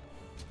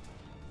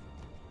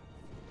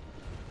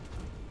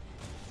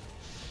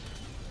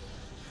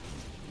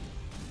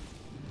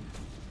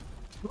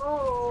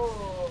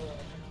 Oh.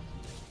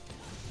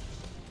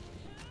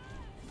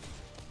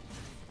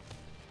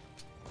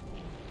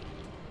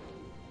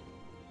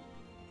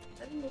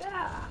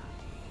 Yeah.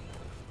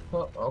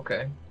 Well,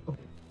 okay.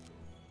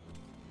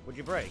 Would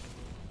you break?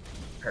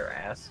 Her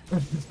ass.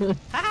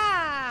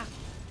 Ha!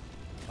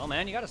 Oh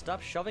man, you gotta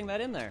stop shoving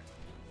that in there.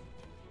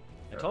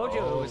 I told you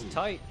it was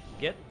tight.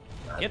 Get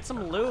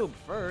some lube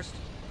first.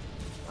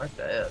 Like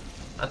that.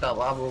 I thought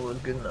lava was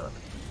good enough.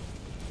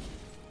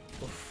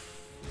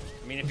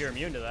 I mean, if you're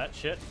immune to that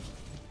shit.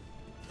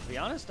 To be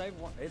honest, it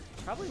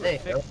probably would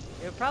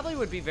it probably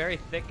would be very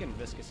thick and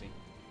viscousy.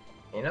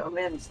 You know,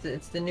 man,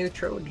 it's the new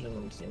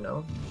Trojans, you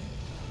know?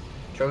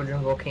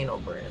 Trojan Volcano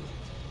brand.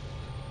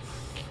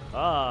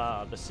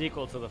 Ah, the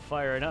sequel to the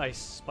Fire and Ice.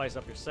 Spice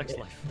up your sex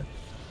life.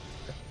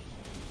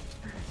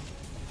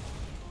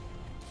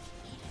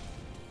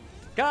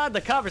 God, the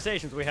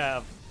conversations we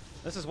have.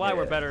 This is why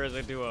we're better as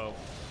a duo.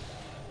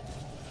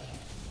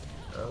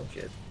 Oh,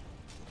 shit.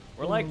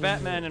 We're like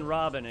Batman and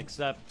Robin,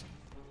 except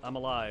I'm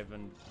alive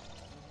and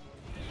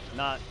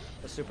not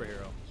a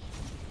superhero.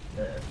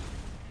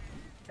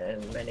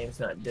 And my name's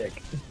not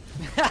Dick.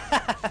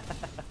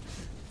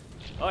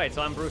 Oh, wait,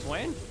 so I'm Bruce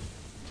Wayne?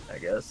 I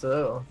guess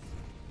so.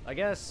 I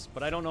guess,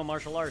 but I don't know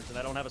martial arts, and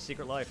I don't have a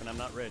secret life, and I'm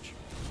not rich.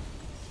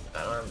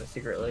 I don't have a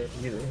secret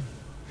life either.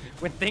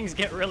 When things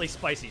get really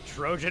spicy,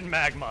 Trojan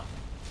Magma.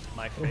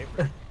 My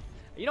favorite.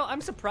 You know, I'm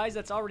surprised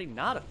that's already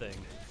not a thing.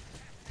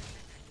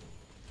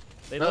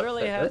 They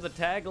literally have the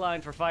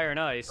tagline for Fire and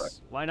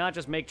Ice. Why not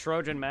just make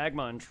Trojan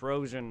Magma and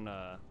Trojan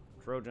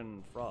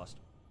Frost?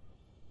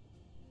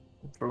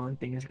 For one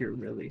thing, things get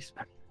really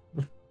spicy.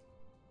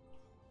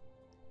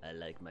 I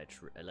like my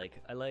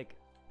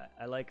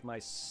I like my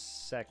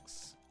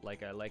sex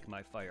like I like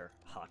my fire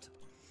hot.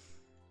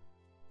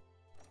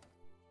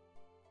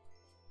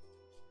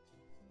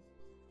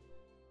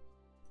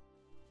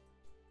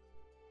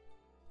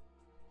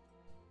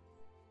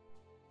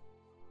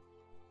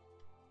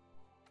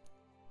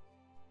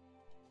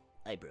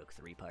 I broke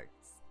 3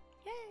 parts.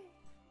 Yay!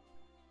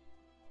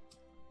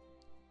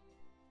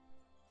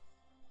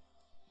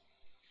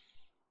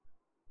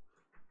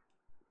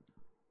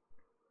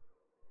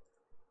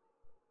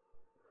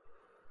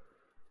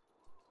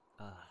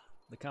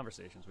 The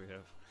conversations we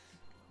have.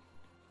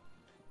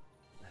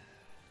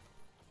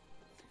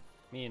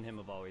 Me and him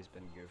have always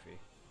been goofy.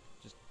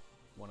 Just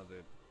one of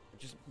the...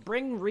 Just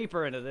bring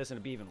Reaper into this and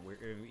it'd be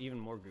even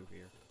more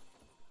goofier.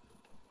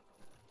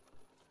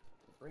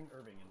 Bring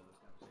Irving into this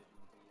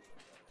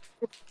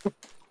conversation.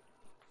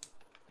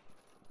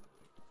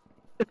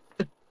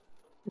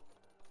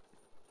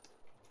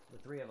 The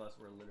 3 of us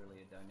were literally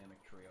a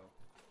dynamic trio.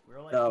 We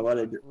were like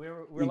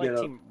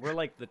we're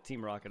like the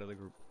Team Rocket of the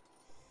group.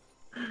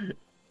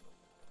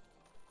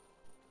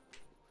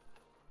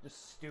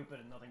 Just stupid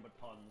and nothing but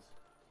puns.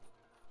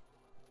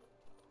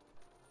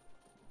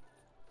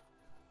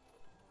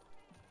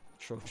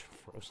 Trojan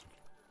Frozen.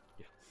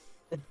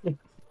 Yeah.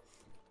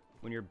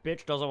 When your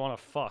bitch doesn't want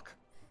to fuck.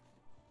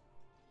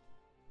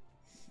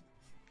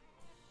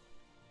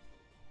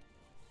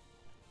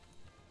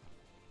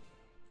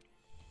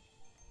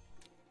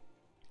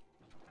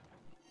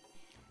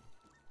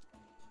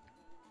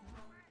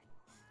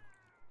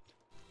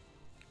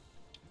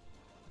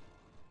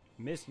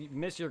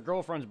 Miss your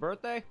girlfriend's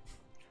birthday?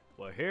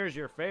 Well, here's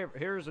your favorite.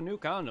 Here's a new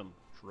condom,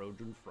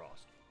 Trojan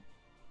Frost.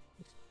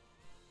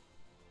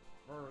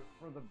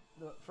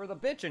 For the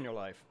bitch in your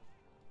life.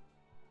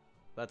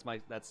 That's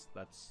my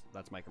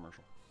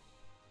commercial.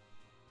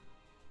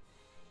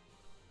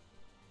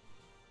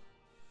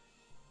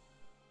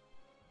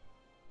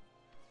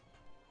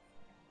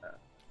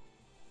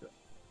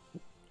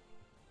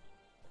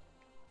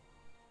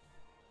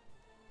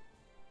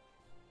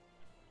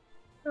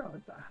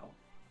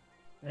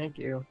 Thank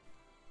you.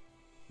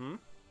 Hmm?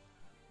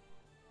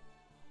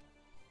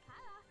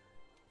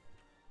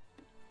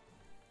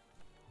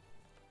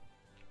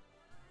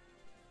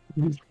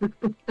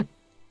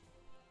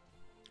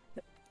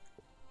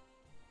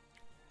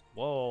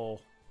 Whoa.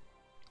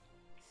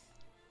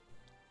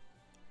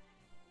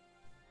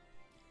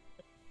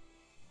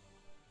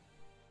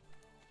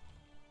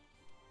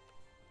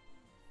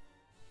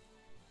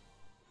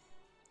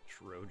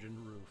 Trojan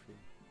roofing.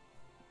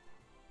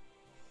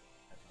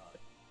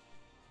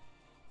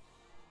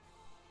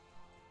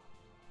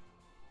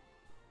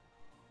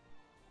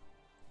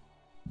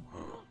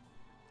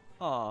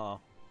 Aw.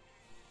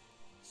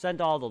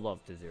 Send all the love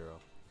to Zero.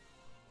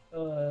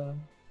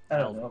 I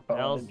don't know if I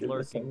want Al's to do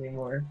this lurking.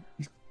 anymore.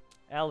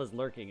 Al is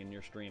lurking in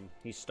your stream.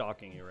 He's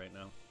stalking you right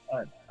now.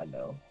 I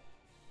know.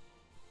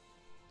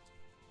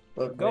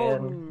 Look, Go,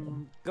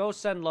 man. go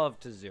send love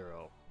to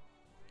Zero.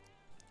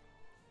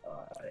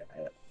 I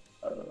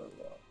don't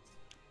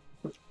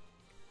know.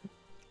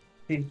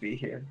 Please be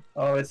here.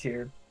 Oh, it's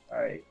here.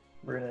 Alright,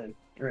 we're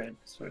gonna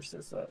switch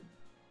this up.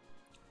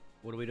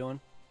 What are we doing?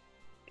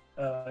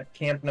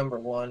 Camp number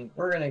 1.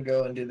 We're gonna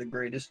go and do the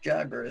greatest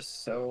joggers,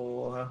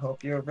 so I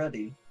hope you're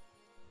ready.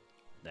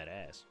 That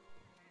ass.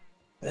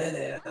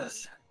 It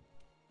is.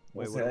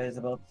 Wait, This what? guy is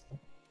about.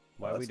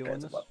 Why are we doing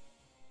this?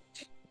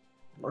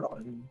 We're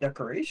on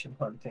decoration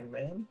hunting,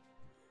 man.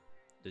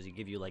 Does he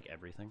give you like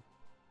everything?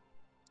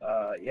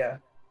 Yeah.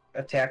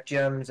 Attack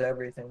gems,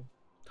 everything.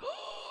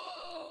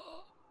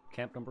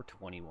 Camp number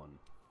 21.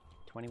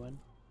 21?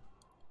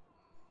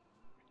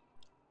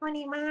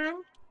 21.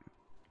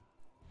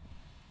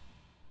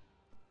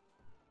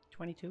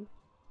 22?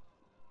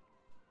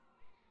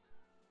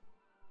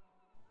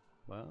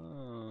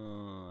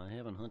 Wow, I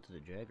haven't hunted a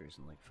Jaggers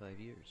in like 5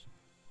 years.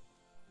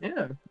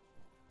 Yeah.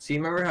 See,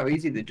 remember how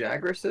easy the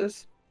Jagras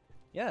is?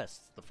 Yes,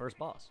 it's the first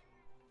boss.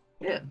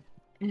 Yeah.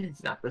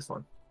 It's not this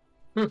one.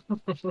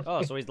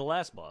 Oh, so he's the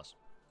last boss.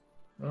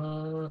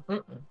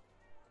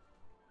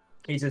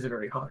 He says it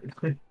very hard.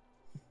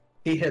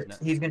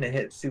 He's gonna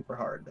hit super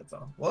hard, that's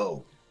all.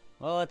 Whoa.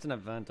 Well, that's an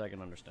event I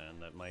can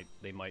understand.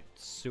 They might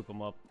soup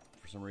him up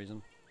for some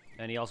reason.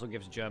 And he also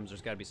gives gems.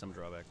 There's got to be some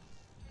drawback.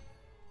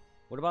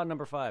 What about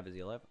number 5? Is he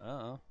alive?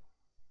 Uh-oh.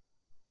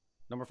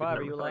 Number 5,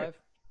 are you alive?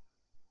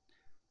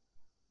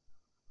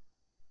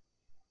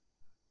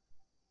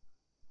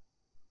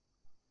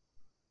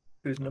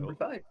 Who's number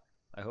 5?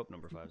 I hope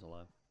number 5's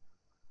alive.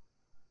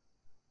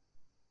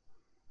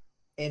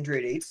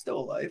 Android 8's still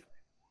alive.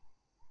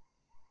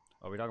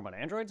 Are we talking about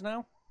androids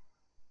now?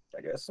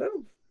 I guess so.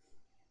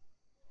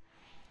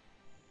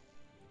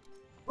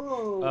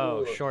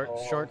 Oh,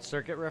 short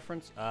circuit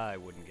reference? I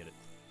wouldn't get it.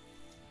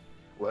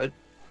 What?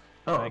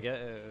 Oh. I get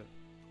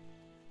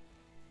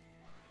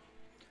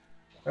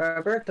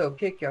Roberto,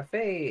 kick your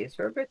face.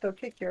 Roberto,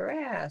 kick your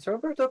ass.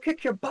 Roberto,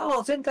 kick your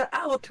balls into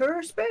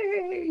outer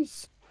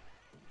space.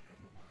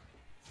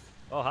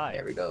 Oh, hi.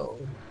 There we go.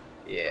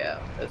 Yeah,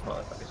 this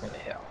motherfucker's gonna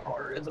hit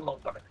hard as a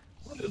motherfucker.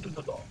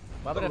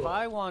 What about if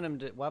I want him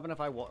to? What about if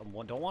I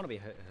don't want to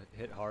be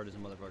hit hard as a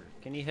motherfucker?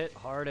 Can he hit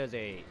hard as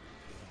a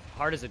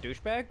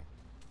douchebag?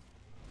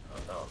 I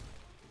don't know.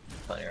 I'm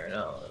telling you right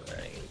now,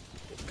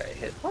 this guy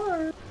hit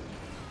hard.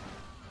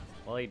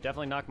 Well, he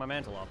definitely knocked my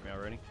mantle off me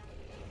already.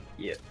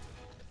 Yep.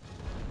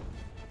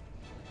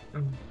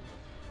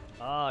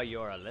 Ah,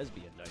 you're a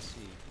lesbian, I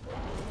see.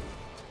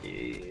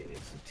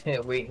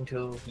 Yes. Wait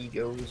until he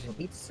goes and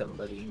eats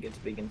somebody and gets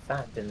big and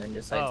fat and then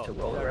decides to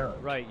roll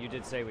around. Right, you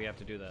did say we have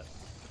to do that.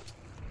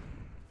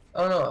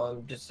 Oh no,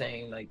 I'm just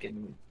saying, like,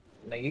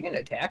 no, you can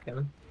attack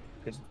him,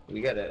 because we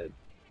gotta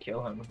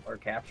kill him or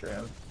capture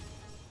him.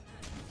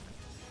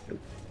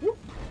 No,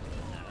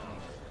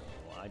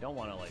 I don't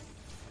want to like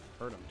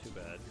hurt him too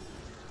bad.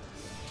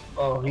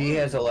 Oh, he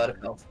has a lot of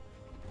health.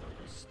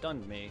 He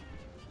stunned me.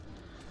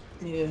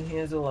 Yeah, he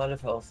has a lot of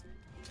health.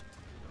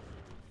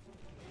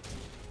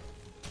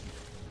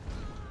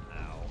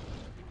 Ow.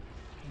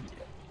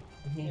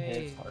 He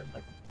hits hard,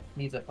 like,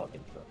 he's a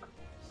fucking truck.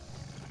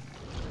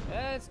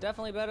 Yeah, it's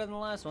definitely better than the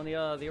last one. The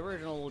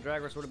original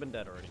Dragras would have been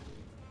dead already.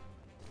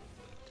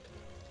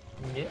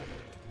 Yeah.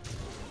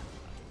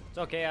 It's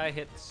okay, I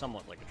hit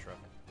somewhat like a truck.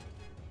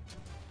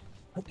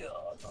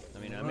 I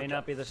mean, I may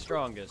not be the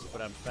strongest,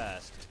 but I'm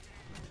fast.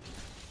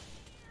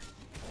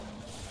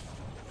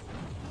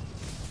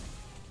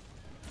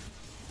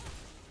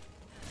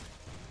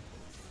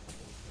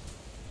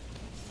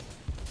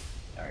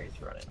 Alright, he's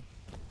running.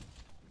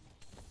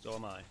 So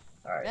am I.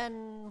 Alright.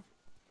 Then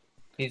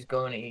He's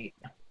going to eat.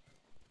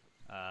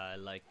 I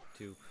like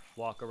to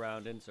walk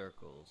around in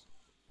circles.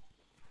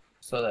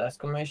 So the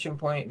exclamation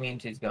point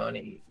means he's going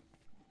to eat.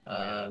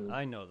 Yeah,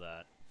 I know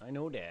that. I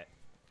know that.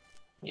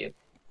 Yep.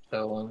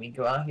 So when we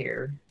go out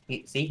here,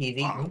 see, he's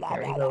eating.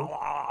 There we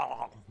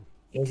go.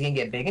 He's gonna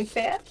get big and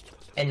fat,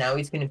 and now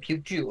he's gonna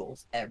puke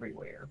jewels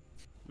everywhere.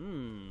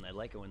 I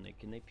like it when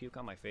they puke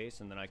on my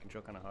face and then I can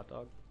choke on a hot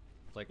dog.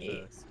 It's like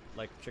Yes.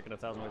 like Chicken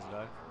 1,000 Ways to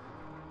Die.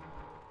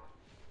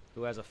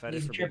 Who has a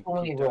fetish He's for being triple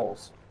when he puked on?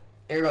 rolls.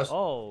 There he goes.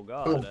 Oh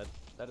Boom. god,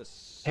 that is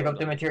so Pick up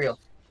the dumb. material.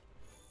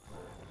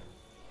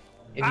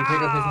 If you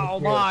pick up his Oh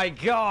material, my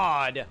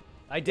god!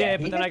 I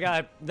did, Yeah,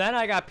 but then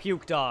I got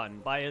puked on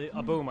by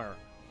a boomer.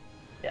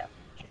 yeah.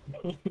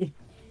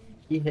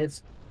 He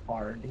hits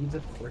hard. He's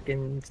a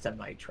freaking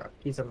semi-truck.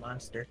 He's a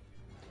monster.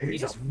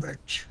 He's a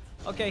bitch.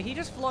 Okay, he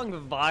just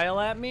flung Bile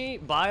at me.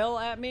 Bile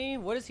at me.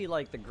 What is he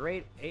like? The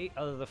great ape,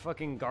 the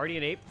fucking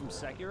guardian ape from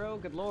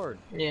Sekiro? Good lord.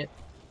 Yeah.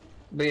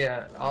 But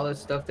yeah, all the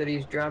stuff that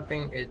he's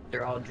dropping,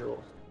 they're all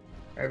jewels.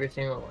 Every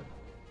single one.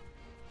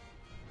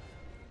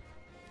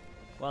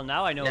 Well,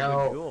 now I know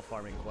a good jewel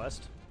farming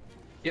quest.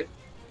 Yep.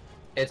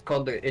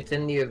 It's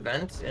in the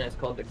events, and it's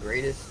called the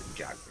Greatest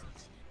Jogger.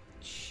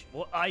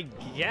 Well, I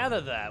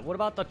gather that. What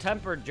about the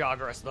tempered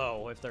joggers,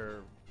 though? If they're...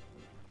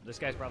 This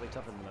guy's probably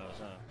tougher than those,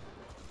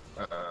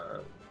 huh?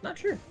 Not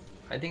sure.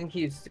 I think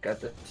he's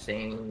got the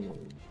same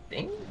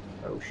thing.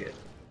 Oh, shit.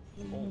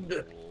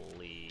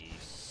 Holy...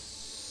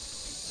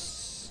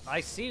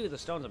 I see the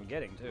stones I'm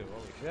getting, too.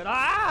 Holy shit.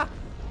 Ah!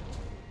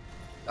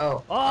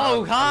 Oh.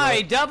 Oh,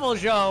 hi, Devil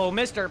Joe,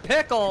 Mr.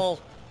 Pickle!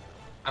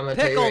 I'm gonna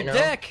tell you Pickle right now.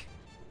 Dick!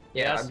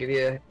 Yeah, Yes. I'll give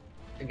you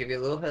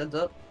a little heads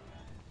up.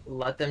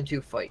 Let them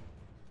two fight.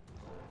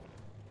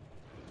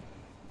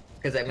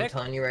 Because I'm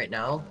telling you right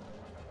now,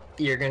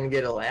 you're gonna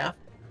get a laugh.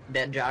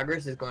 That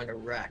Joggers is going to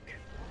wreck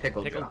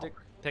Pickle Dick.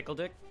 Pickle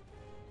Dick?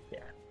 Yeah.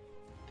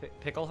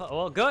 Pickle?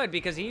 Well, good,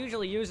 because he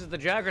usually uses the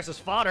Jaggers as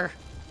fodder.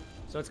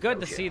 So it's good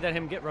to see that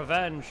him get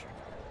revenge.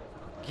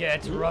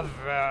 Get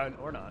revenge.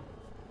 Or not.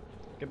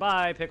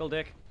 Goodbye, Pickle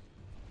Dick.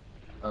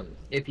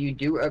 If you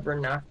do ever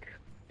knock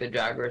the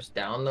Joggers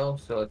down, though,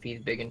 so if he's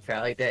big and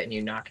fat like that and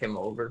you knock him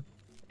over,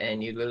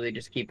 and you literally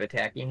just keep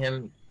attacking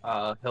him,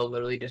 he'll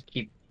literally just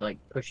keep, like,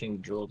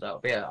 pushing jewels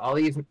out. But yeah, all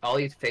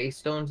these face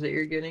stones that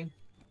you're getting,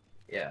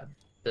 yeah,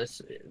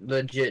 this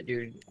legit,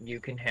 dude, you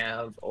can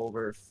have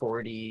over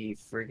 40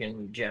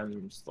 freaking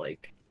gems,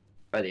 like,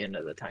 by the end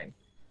of the time.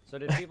 So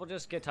did people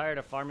just get tired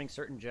of farming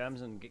certain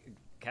gems and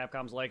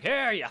Capcom's like,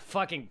 here, you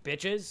fucking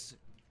bitches?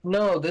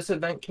 No, this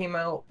event came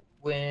out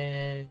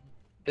when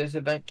I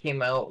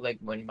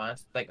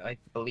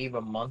believe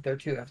a month or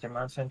two after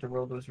Monster Hunter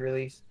World was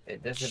released.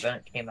 This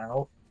event came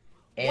out,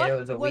 and it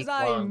was a week long.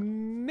 What was I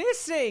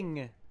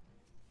missing?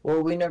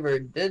 Well, we never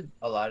did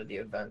a lot of the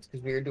events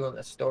because we were doing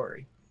the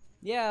story.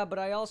 Yeah, but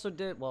I also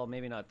did, well,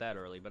 maybe not that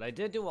early, but I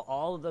did do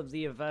all of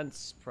the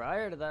events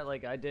prior to that.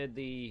 Like, I did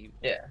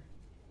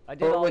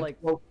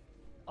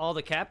all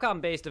the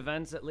Capcom-based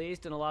events, at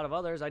least, and a lot of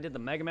others. I did the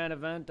Mega Man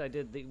event.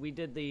 We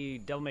did the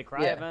Devil May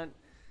Cry event.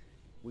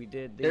 We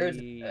did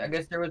I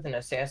guess there was an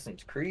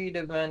Assassin's Creed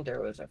event.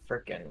 There was a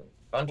freaking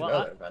bunch of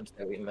other events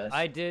that we missed.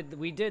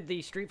 We did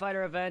the Street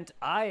Fighter event.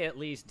 I at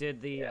least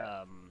did the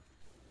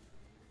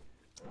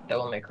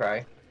Devil May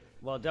Cry.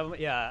 Well,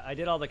 I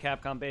did all the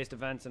Capcom-based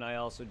events, and I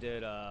also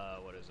did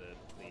what is it?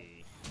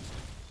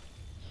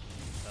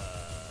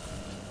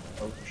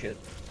 Oh shit.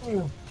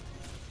 Can't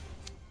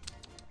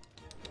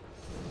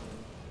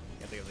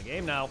think of the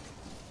game now.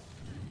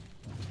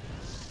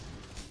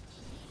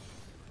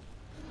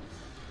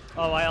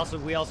 Oh, we also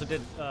did, what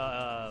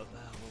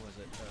was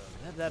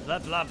it? Blah,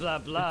 blah, blah,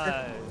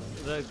 blah.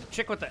 The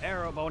chick with the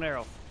bow and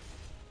arrow.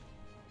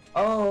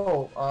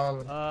 Oh,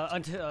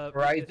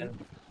 Horizon.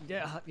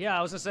 Yeah,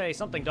 I was gonna say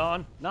something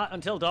Dawn. Not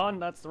Until Dawn,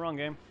 that's the wrong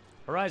game.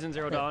 Horizon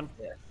Zero Dawn.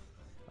 Yeah.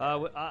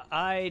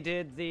 I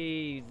did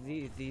the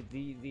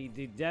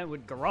den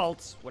with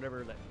Geralt, whatever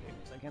that game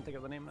is. I can't think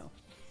of the name now.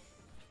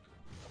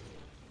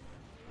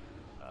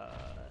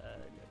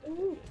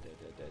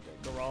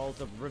 Geralt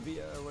of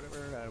Rivia or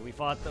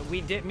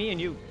whatever. Me and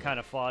you kind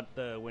of fought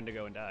the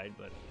Wendigo and died,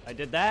 but I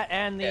did that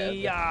and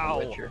the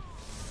Witcher.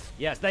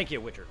 Yes, thank you,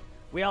 Witcher.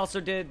 We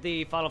also did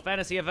the Final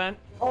Fantasy event.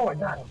 Oh, I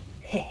got him.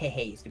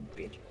 Hey, stupid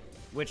bitch.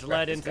 Which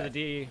led into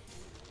the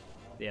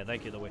Yeah,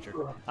 thank you, The Witcher.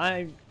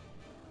 I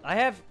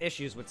have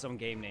issues with some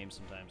game names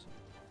sometimes.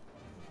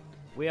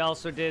 We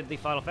also did the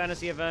Final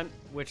Fantasy event,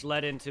 which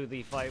led into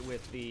the fight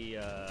with the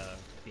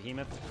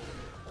Behemoth.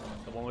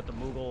 The one with the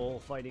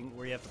Moogle fighting,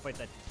 where you have to fight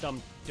that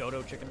dumb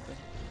dodo chicken thing.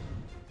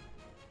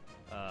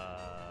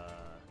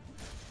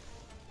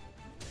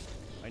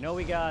 I know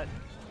we got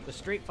the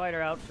Street Fighter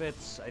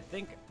outfits, I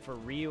think, for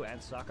Ryu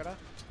and Sakura.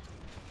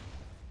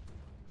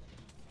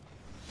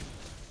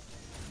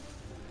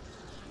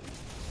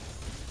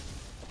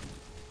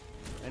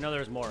 I know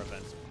there's more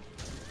events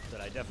that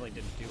I definitely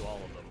didn't do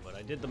all of them, but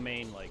I did the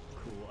main, like,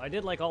 cool. I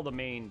did, like, all the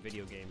main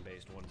video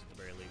game-based ones at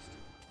the very least.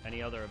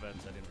 Any other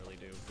events I didn't really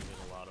do, because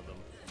there's a lot of them.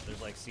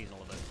 There's, like,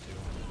 seasonal events, too.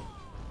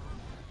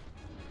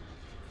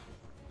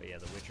 But yeah,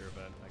 the Witcher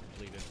event I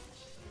completed.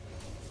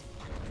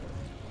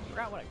 I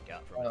forgot what I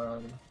got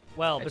from it.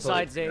 Well,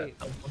 besides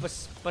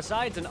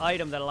besides an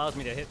item that allows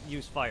me to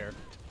use fire,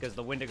 because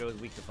the Wendigo is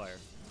weak to fire.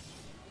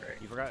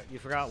 Right. You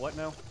forgot what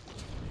now?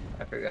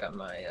 I forgot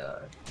my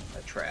a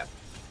trap.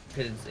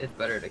 Because it's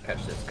better to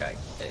catch this guy.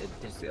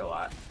 It's a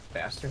lot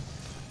faster.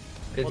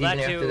 Well, that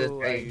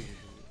too,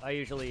 I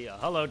usually...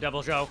 hello,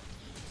 Devil Joe.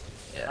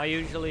 Yeah. I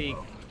usually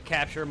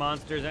capture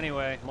monsters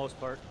anyway, most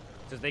part.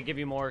 Because they give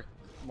you more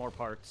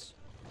parts.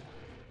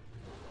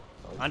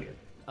 Oh,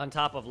 on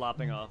top of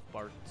lopping off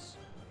parts.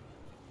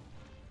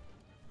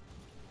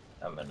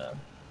 I'm gonna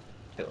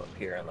go up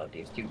here and let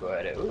these two go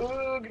at it.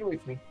 Ooh, get away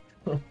from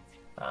me.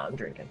 I'm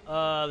drinking.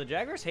 The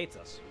Jaguars hates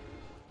us.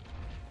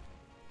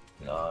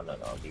 No,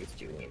 these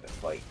two need to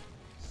fight.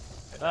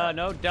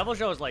 No, Devil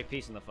Joe's like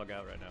piecing the fuck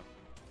out right now.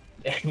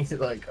 And he's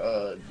like,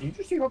 did you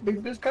just see how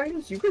big this guy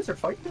is? You guys are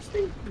fighting this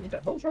thing? What the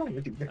hell's wrong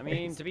with you guys? I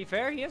mean, to be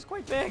fair, he is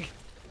quite big.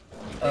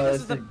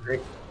 This is the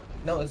great.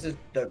 No, this is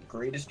the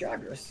greatest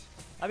Jagras.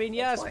 I mean,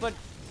 yes, but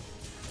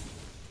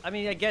I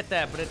mean, I get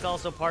that, but it's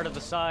also part of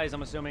the size,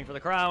 I'm assuming, for the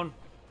crown.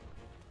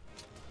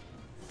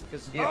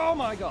 Because, yeah. Oh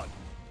my god.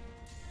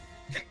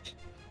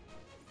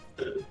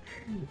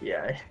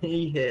 Yeah,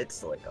 he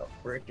hits like a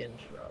frickin'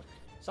 truck.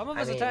 Some of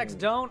his attacks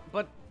don't,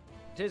 but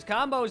his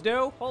combos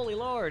do. Holy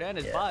lord, and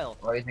his yeah. bile.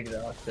 Oh, he's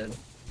exhausted.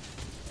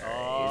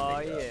 Oh,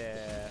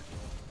 yeah.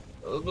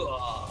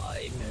 Oh,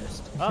 I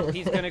missed. Oh,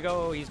 he's gonna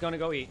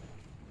go eat.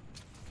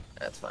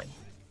 That's fine.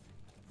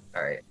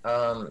 Alright,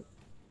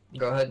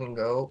 go ahead and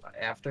go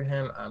after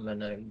him. I'm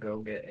gonna go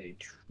get a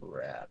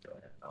trap.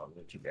 I'll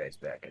meet you guys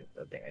back at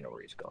the thing. I know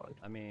where he's going.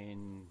 I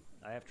mean,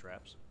 I have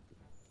traps.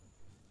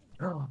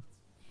 Oh,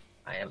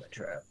 I am a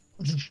trap.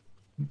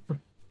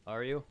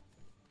 Are you?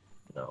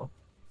 No.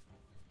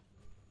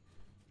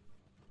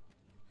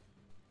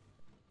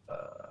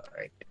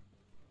 Right.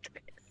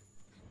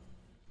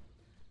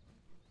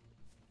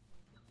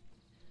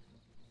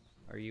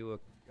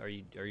 Are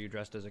you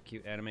dressed as a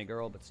cute anime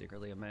girl but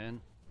secretly a man?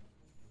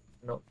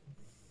 Nope.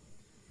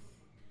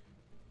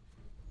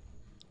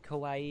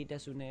 Kawaii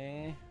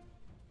desune.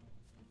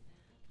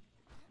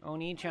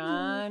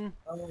 Oni-chan.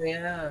 Oh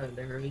yeah,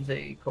 there is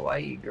a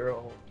kawaii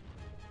girl.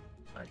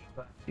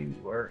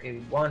 Or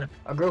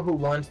a girl who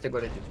wants to go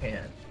to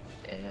Japan,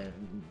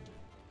 and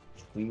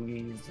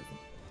she's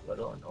a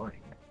little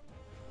annoying.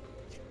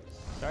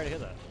 Sorry to hear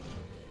that.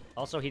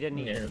 Also, he didn't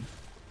eat. Yeah.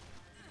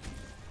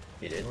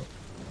 He didn't.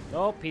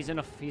 Nope, he's in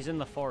the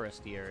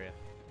foresty area,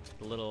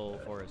 the little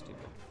foresty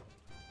bit.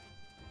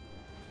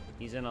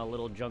 He's in a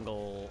little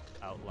jungle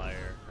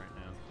outlier right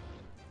now.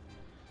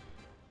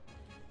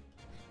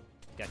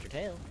 Got your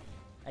tail.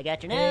 I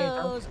got your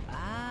nose.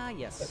 Ah,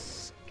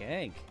 yes,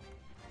 skank.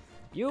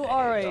 You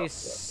are a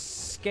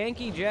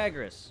skanky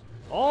Jagras.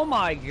 Oh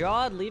my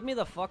god, leave me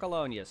the fuck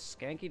alone, you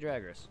skanky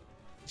Jagras.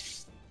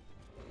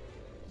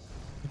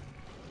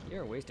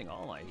 You're wasting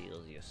all my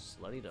heals, you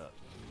slutty duck.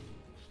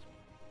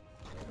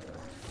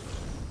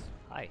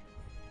 Hi.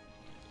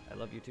 I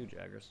love you too,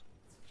 Jagras.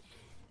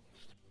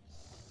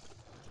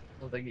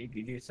 I think you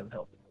could use some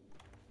help.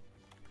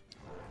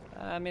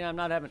 I mean, I'm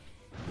not having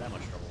that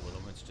much trouble with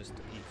him. It's just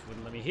he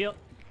wouldn't let me heal.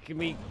 Give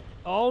me.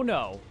 Oh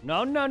no.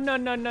 No.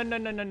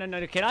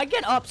 Can I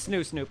get up,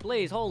 Snoop,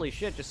 please? Holy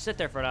shit, just sit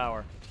there for an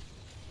hour.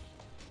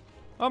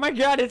 Oh my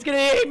god, it's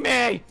gonna eat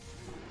me!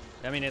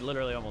 I mean, it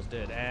literally almost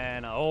did.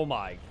 And oh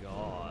my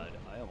god,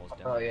 I almost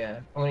died. Oh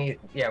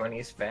yeah. When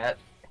he's fat,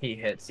 he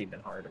hits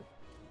even harder.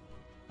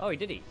 Oh, he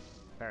did eat,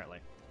 apparently.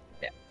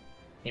 Yeah.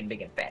 He's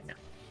big and fat now.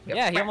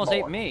 Yeah, he almost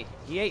ate me.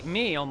 He ate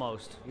me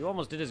almost. He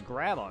almost did his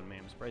grab on me.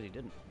 I'm surprised he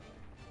didn't.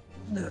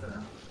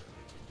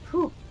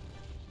 Whew.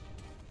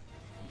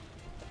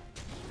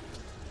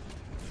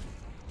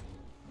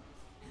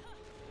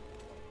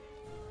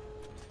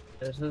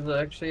 This is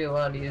actually a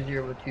lot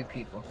easier with two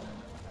people.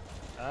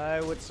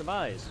 I would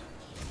surmise.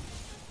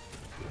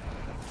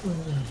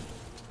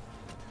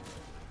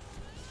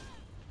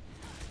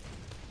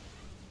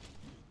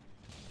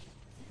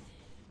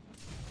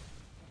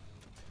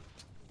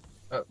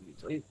 Oh,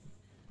 easily.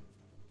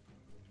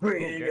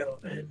 Ready to go.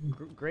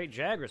 Great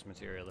Jagras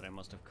material that I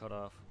must have cut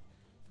off.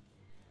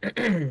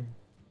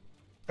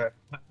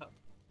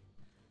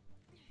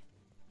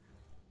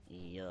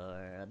 You're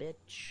a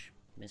bitch,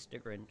 Mr.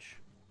 Grinch.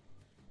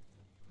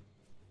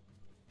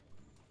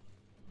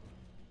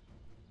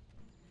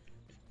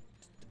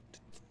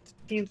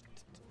 Puke.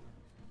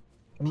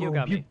 Puke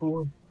on me.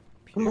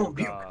 Come on,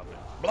 puke.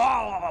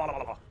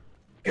 Blah.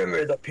 Give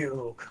me the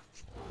puke.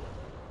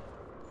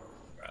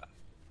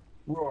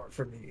 Roar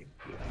for me.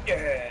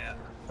 Yeah.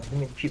 Give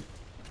me the puke.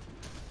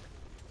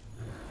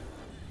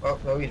 Oh,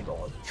 no, he's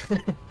going.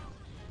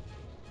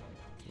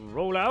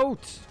 Roll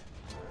out.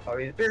 Oh,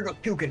 there goes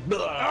puking.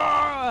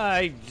 Ah,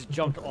 I just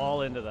jumped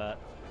all into that.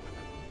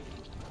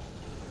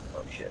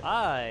 Oh, shit.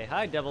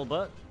 Hi, Devil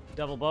Bow.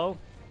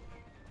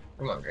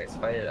 Come on, Grace,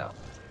 fight it out.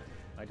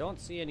 I don't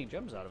see any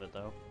gems out of it,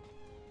 though.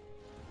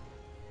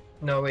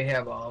 No, we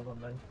have all of them,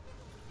 then.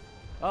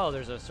 Oh,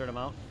 there's a certain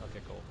amount?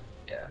 Okay, cool.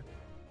 Yeah.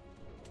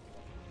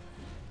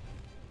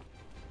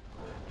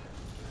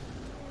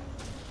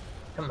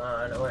 Come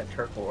on, I want a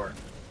turf war.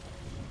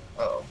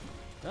 Uh-oh.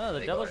 No,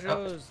 the devil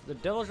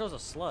show's a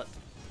slut.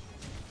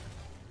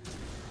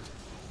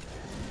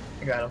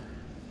 I got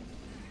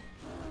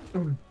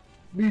him.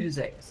 Beat his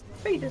ass.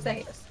 Beat his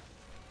ass.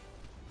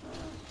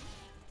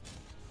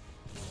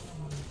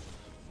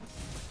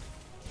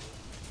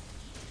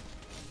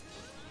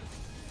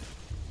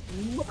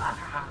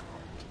 Wow.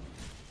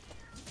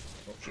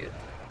 Oh shit.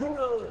 What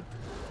the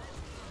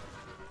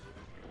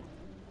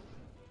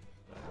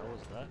hell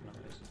was that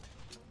noise?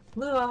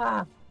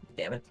 Ah,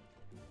 damn it.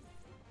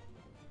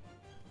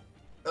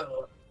 Uh-oh.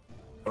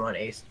 Come on,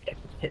 Ace.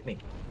 Hit me.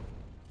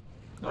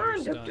 Oh, Come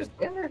on, you're stunned. just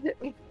stand there,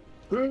 hit me.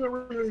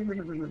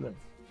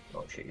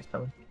 Oh shit, he's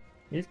coming.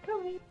 He's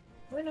coming.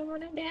 I don't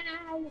wanna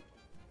die.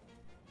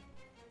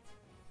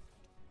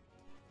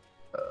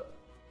 Who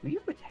are you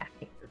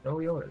attacking? There's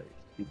nobody over there,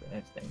 you stupid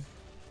ass thing.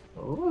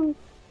 Oh.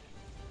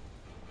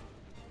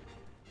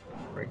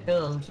 Here it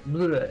comes.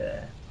 Blah.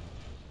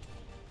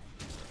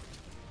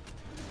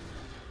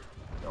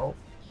 Oh.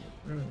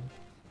 Mm.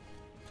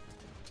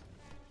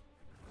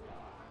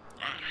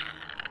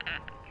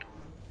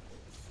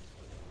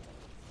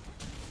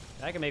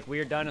 I can make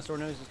weird dinosaur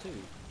noises too.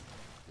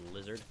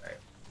 Lizard. Alright.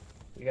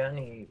 You got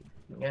any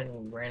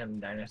random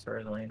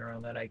dinosaurs laying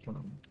around that I can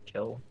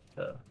kill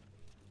to...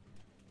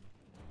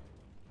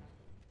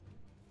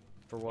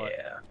 For what?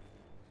 Yeah.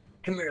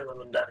 Come here,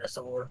 little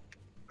dinosaur.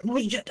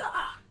 Vegeta!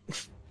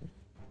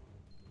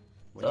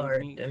 What do you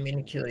Sorry, need? didn't mean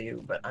to kill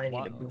you, but I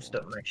need to Wow. boost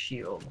up my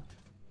shield.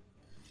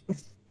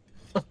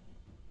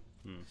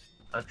 Hmm.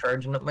 I'm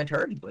charging up my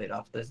charge blade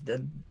off this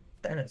dead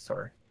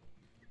dinosaur.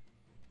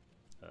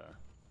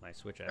 My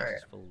switch axe Alright.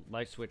 is full.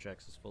 My switch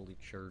axe is fully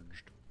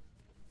charged.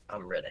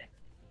 I'm ready.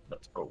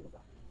 Let's go.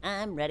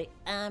 I'm ready.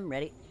 I'm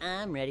ready.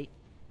 I'm ready.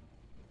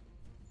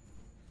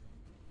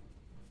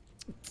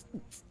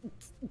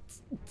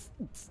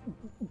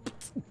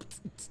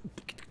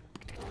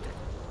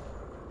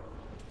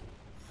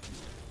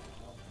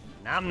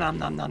 Nom nom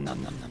nom nom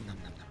nom nom nom nom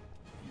nom.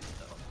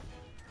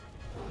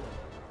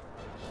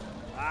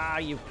 Ah,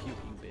 you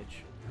puking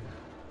bitch.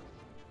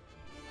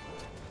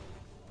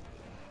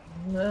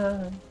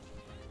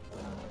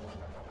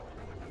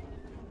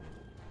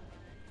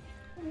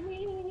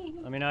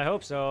 I mean, I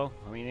hope so.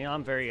 I mean,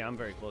 I'm very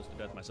close to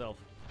death myself.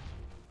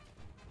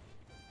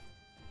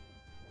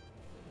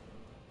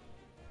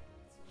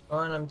 Come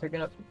on, I'm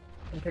picking up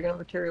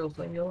materials,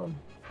 leave me alone.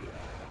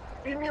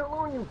 Leave me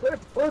alone, you fat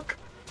fuck!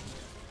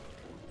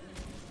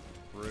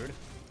 Rude.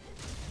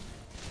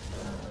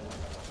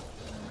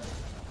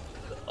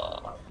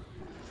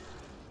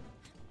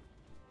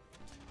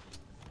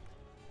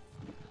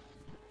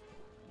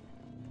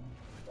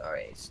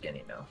 Alright,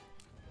 skinny now.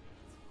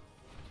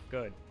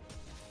 Good.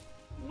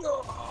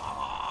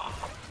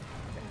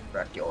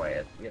 Wreck your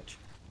ass, bitch.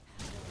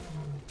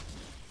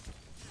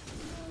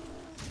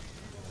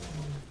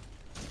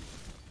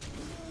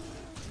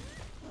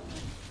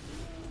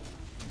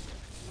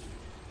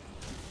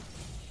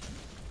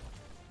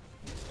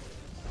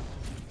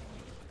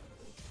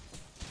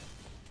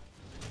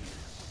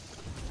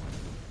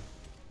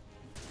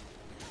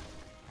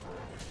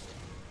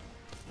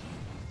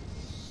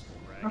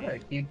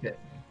 Alright, keep it.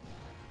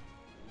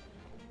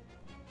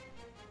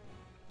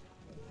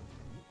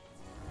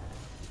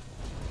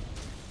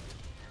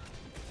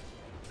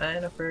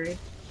 And a furry.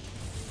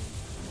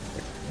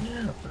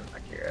 Yeah, put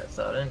back your ass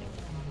out anyway.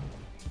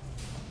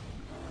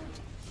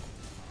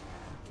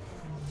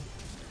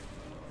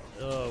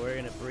 Oh, we're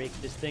gonna break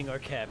this thing or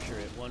capture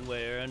it one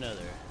way or another.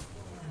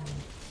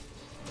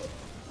 Don't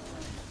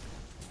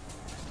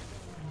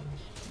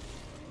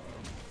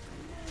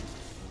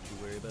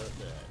you worry about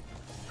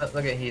that. Oh,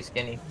 look at he's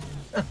skinny.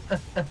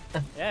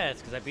 Yeah,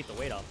 it's because I beat the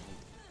weight off.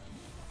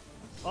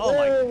 Oh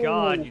my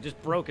god, you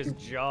just broke his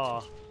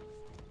jaw.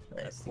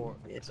 Nice.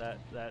 It's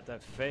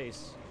that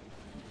face.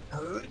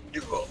 Oh,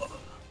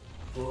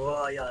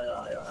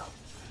 yeah.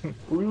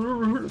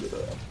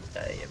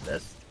 Yeah, you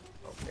missed.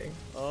 Okay.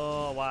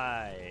 Oh,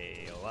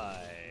 why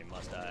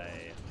must I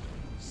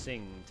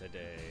sing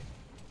today?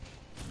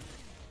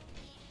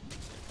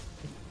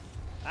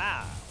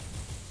 Ah!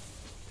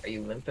 Are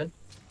you limping?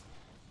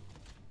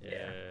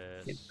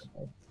 Yes.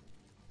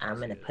 I'm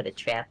gonna put a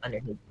trap under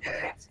his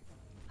ass.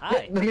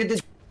 Hi! Look at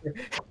this.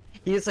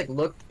 He just like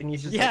looked and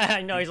he's just Yeah, like,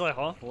 I know, he's like,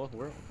 huh? Well,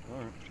 we're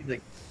alright. he's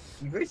like,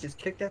 you guys just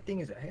kicked that thing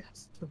in his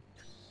ass.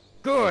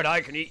 Good,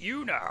 I can eat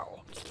you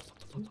now!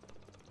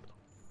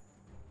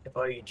 If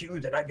I eat you,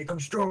 then I become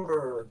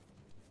stronger.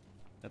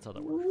 That's how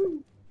that works.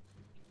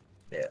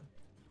 Yeah.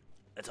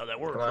 That's how that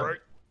works, Come on. right?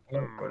 I'm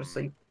gonna go to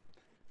sleep.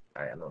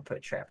 Alright, I'm gonna put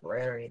a trap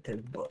right underneath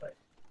his butt.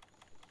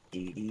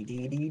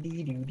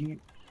 Dee.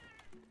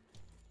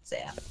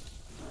 Zap.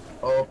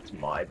 Oh,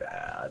 my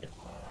bad.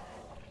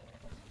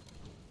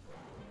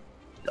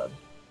 Done.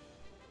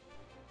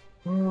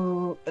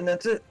 And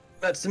that's it.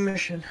 That's the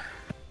mission.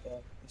 Yeah,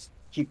 just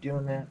keep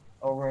doing that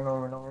over and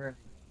over and over.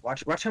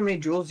 Watch how many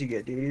jewels you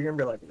get, dude. You're gonna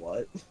be like,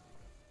 what?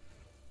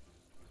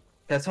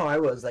 That's how I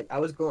was. Like, I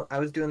was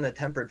doing the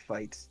tempered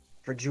fights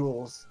for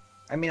jewels.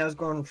 I mean, I was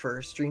going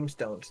for stream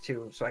stones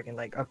too, so I can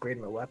like upgrade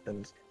my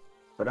weapons.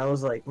 But I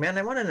was like, man,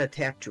 I want an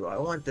attack jewel. I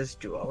want this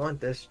jewel. I want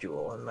this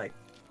jewel. And like,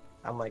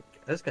 I'm like,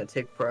 that's gonna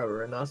take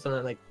forever. And all of a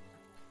sudden, like,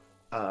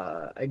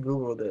 I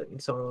googled it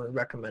and someone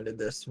recommended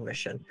this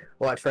mission.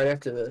 Watch right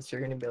after this,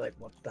 you're gonna be like,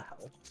 what the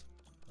hell?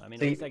 I mean,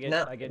 So at least you- I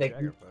get like,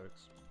 Jagger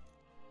parts.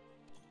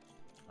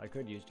 I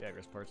could use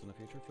Jagger's parts in the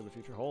future for the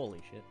future.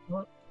 Holy shit.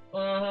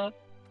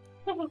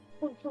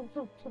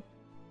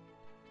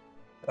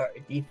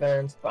 Alright,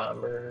 defense,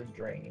 bomber,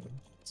 drain,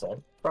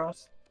 sun,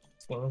 frost,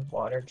 steam,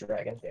 water,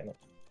 dragon, damn it.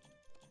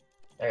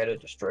 I got a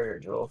destroyer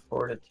jewel,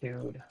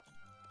 fortitude,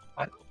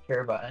 I don't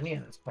care about any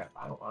of this crap.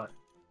 I want,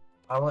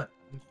 I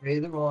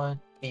either want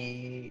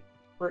the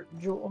crit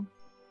jewel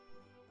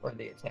or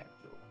the attack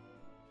jewel.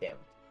 Damn.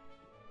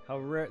 How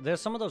rare?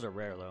 There's some of those are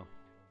rare though.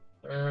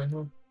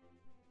 Mm-hmm.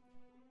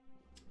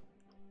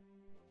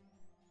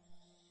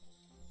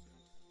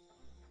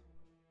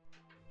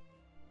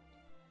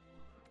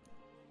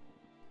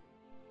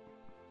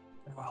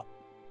 Well,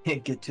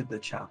 can't get to the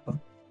chopper.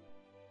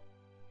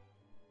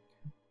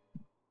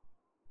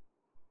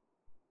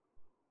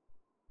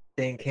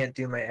 Dang, can't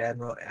do my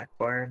Admiral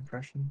Akbar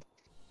impression.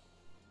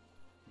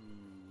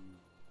 Hmm.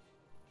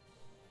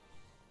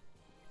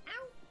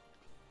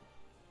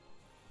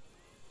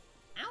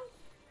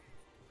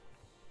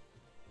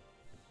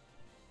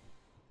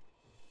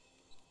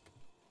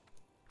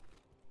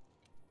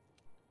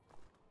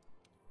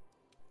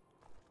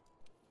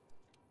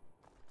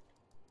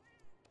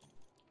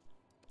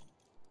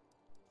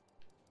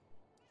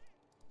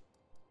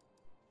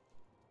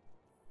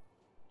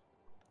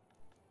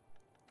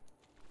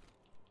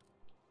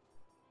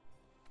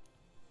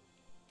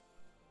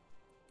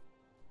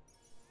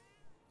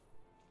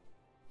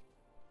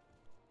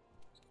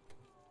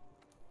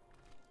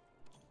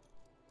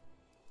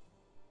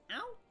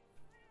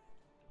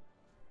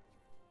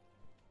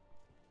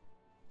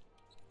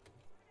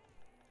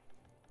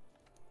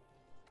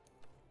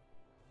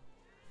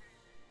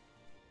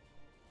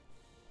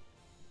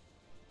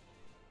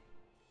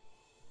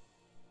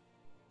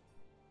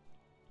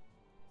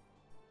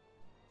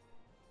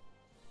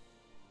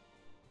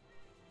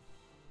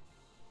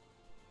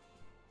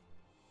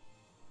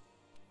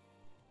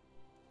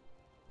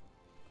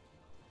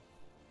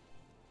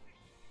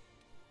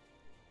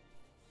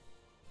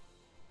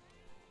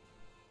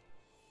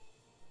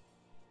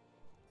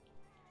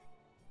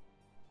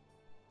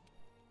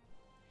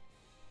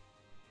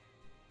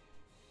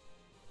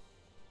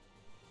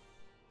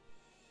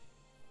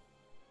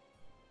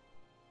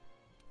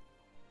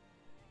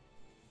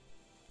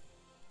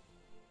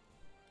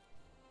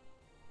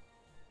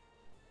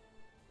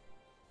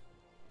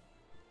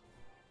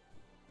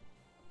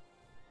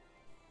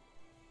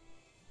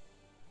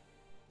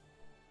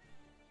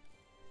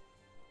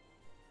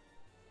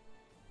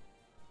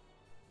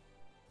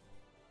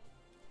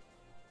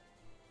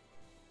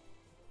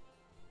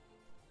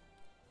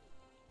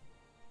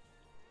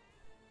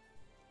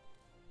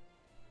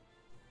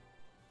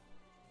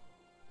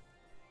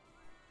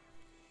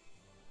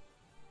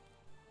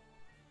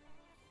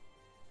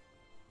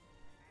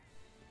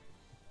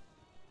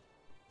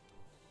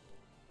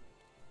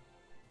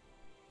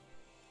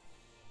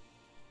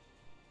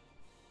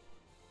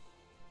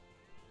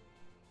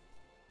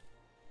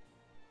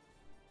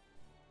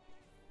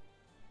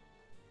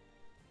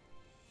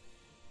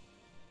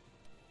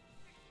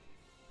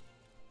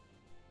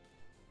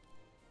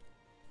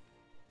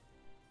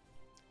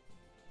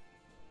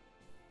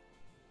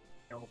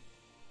 No.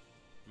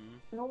 Hmm?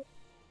 No.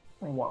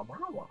 Wow, wow,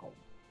 wow.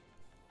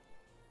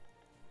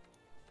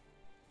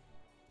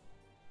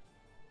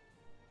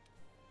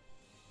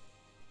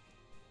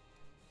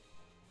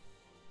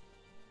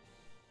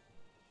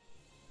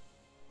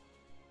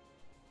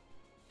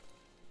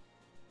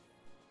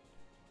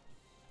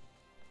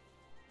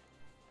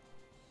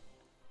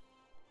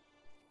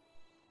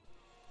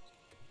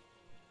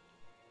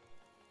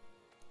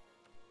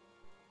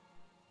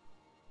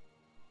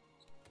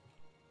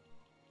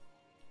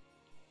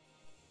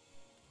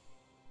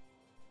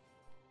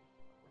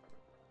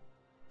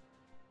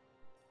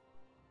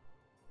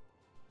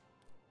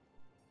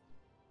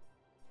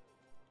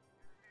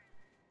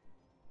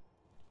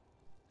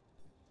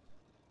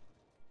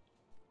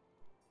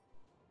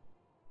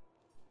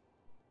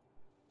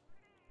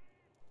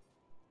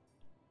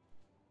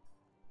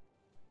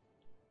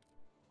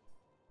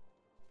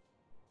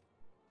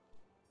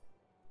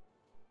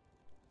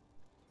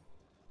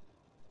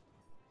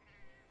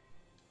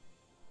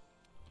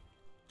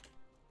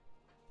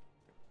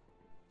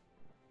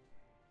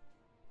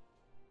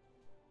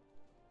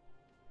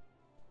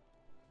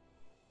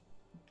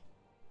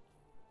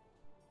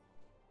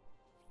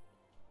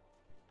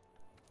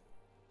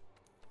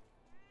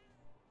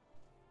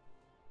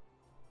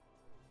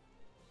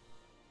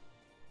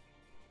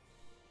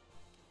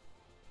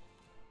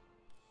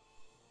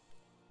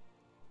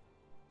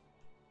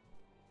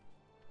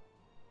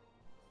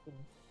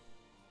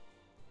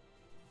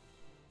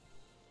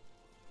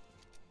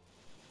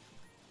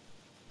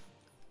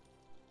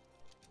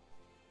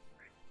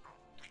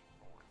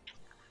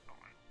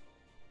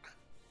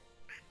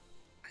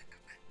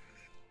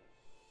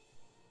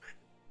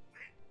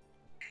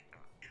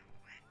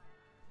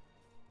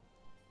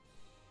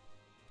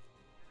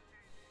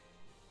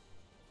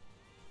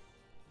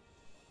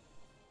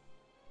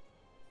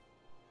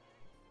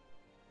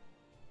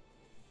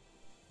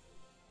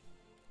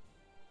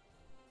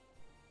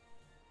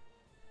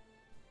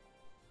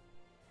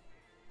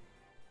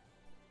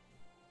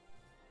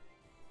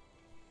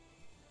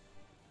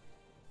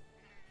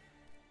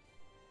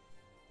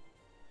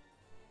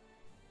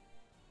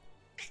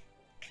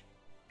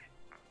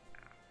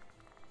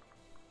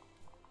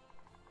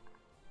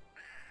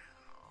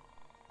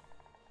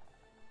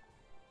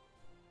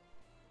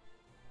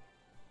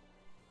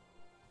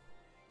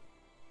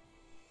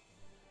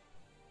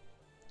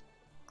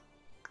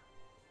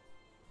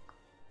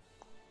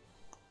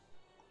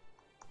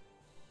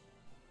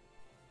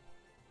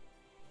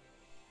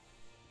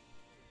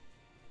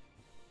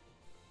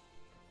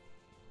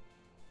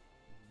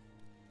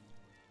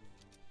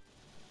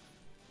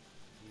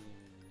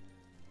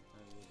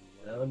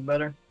 Feeling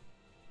better?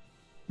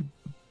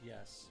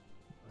 Yes.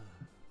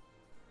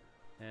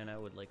 And I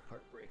would like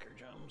Heartbreaker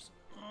gems.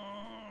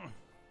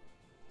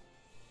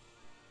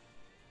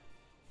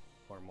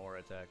 Or more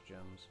attack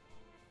gems.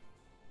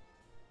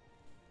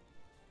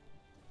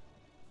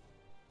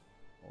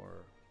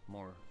 Or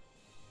more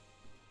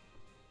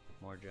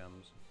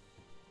gems.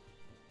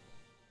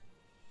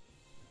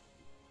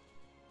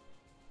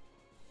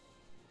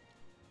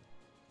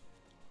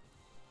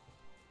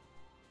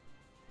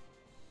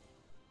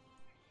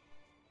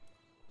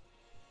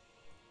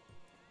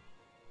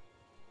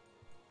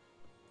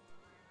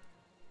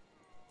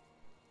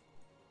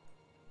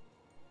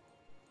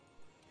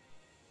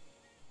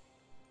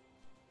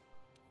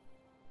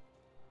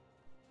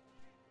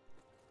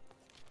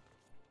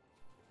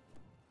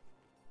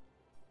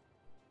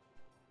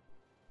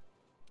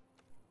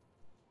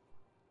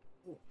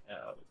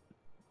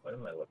 What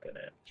am I looking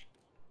at?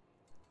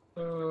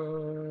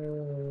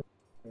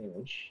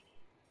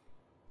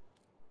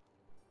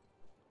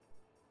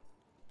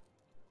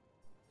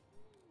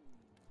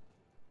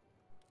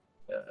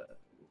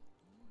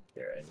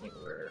 There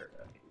anywhere?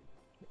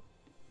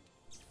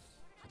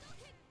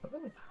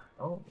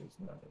 Oh, it's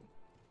not.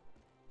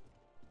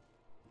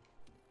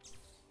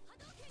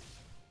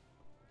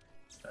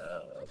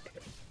 Okay.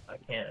 I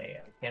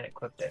can't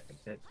equip that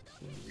because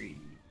it's 3,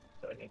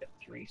 so I need a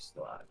 3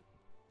 slot.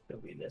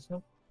 It'll be this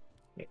one.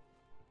 Yeah.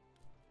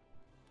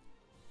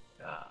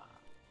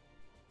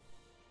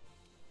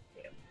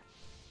 Yeah.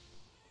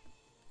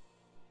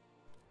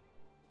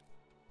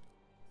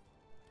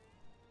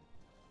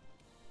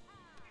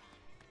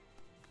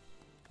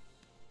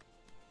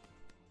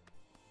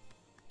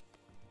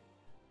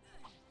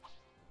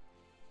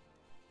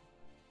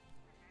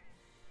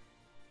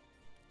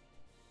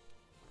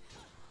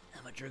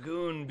 I'm a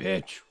dragoon,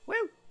 bitch. Woo!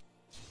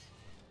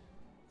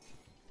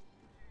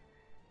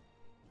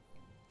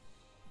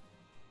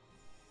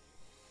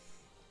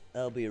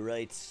 I'll be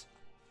right.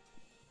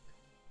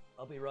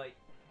 I'll be right.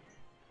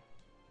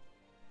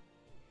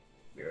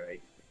 You're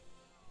right.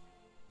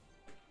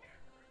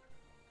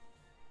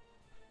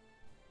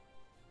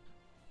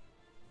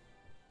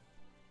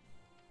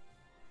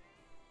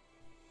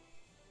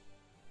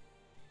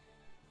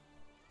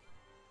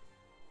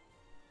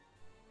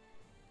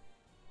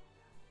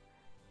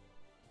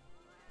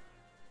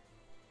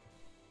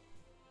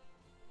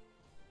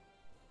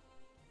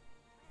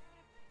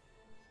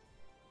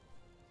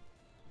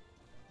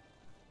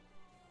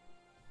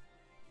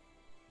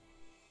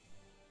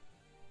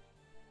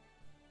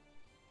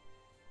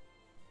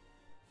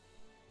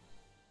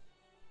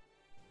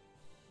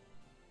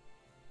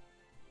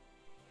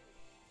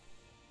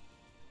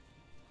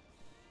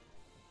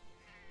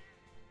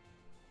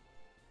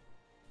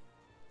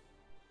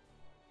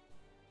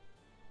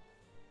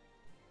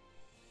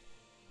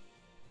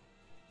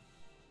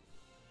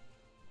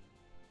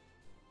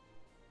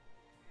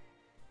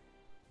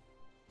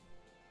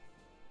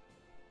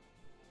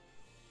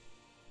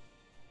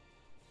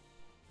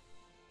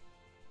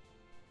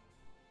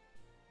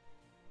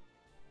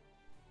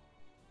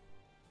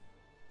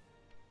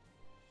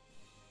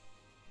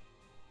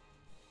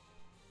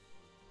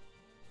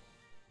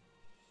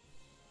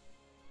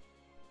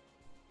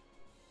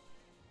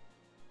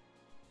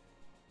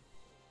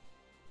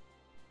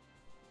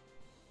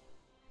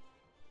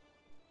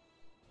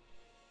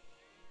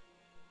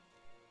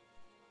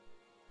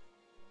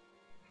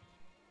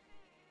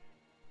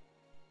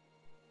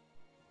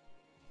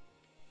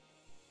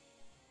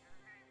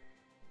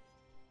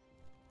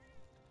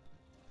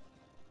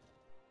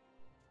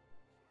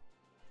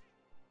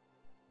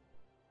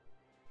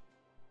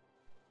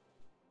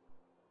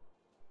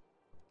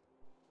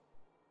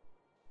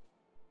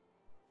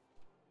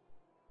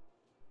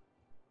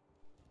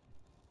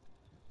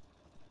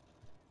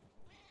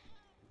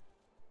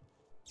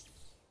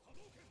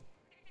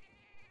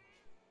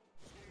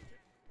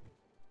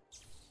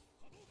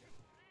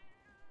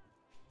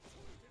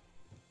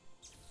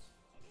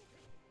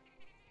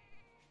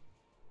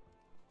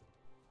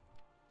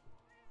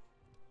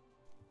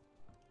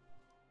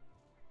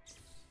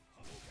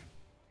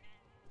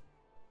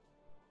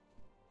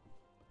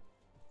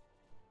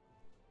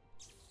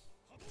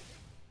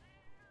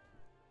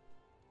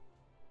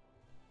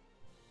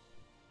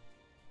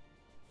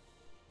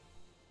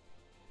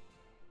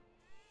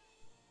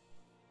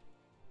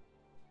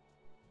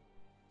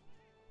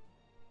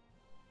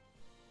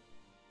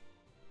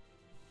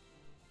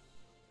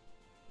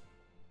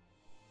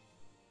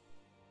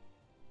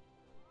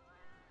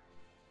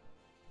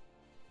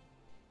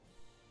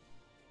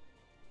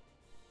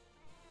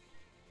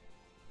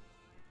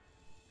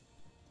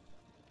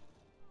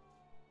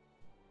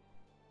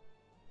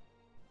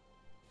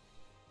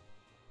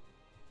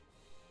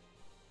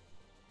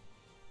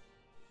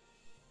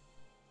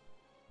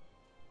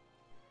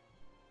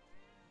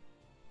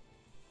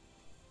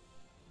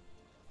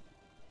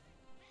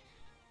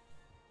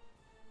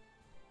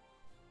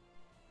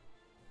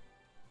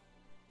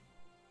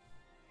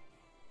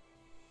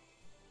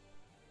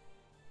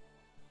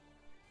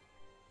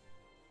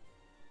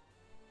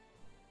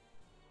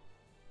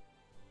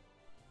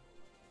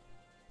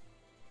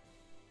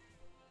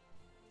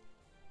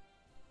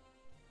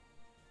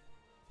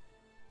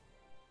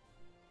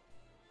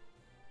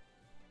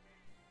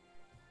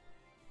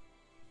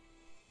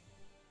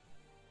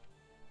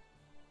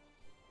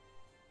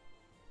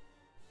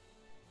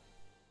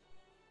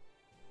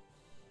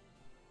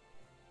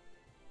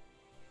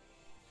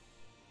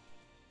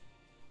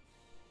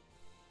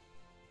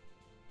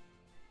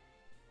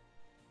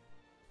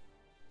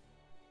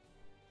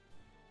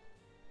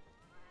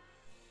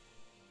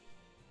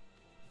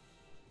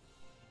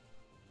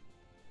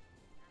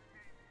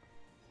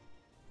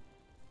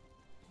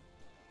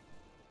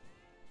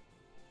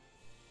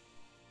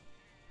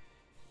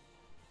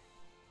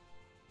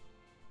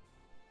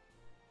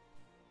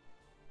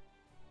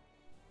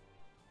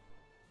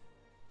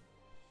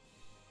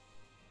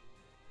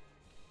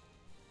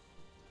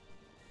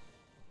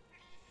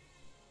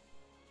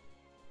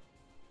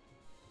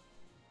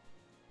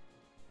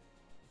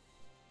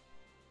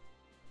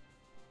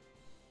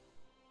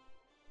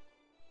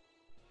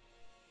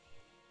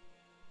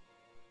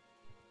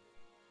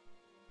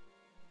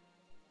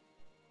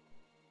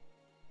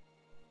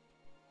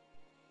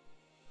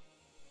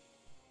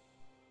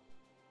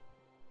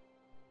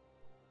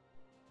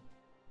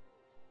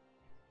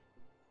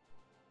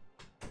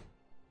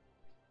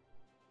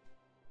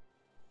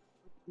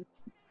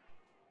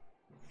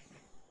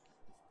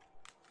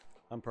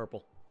 I'm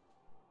purple.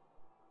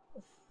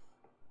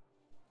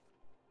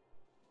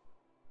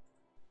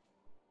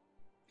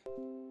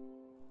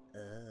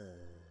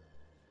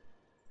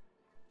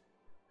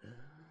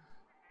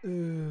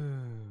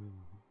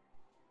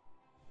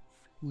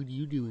 What are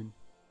you doing?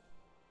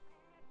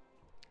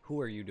 Who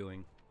are you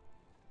doing?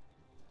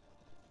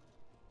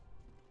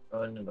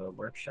 Go into the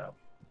workshop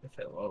if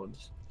it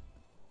loads.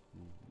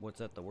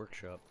 What's at the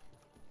workshop?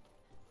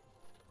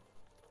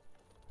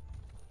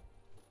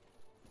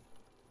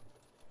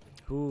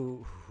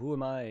 Who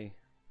am I?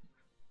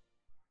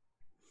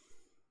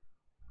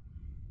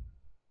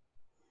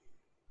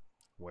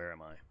 Where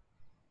am I?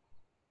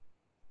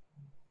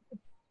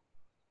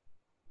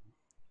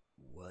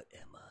 What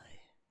am I?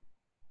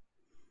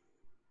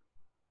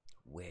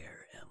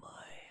 Where am I?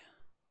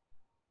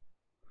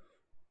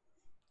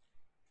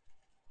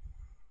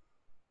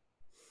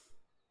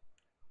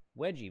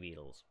 Wedgie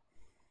beetles.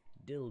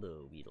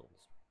 Dildo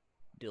beetles.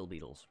 Dill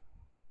beetles.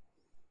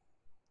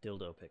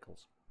 Dildo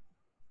pickles.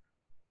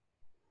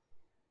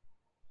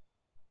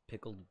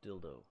 Pickled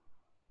dildo.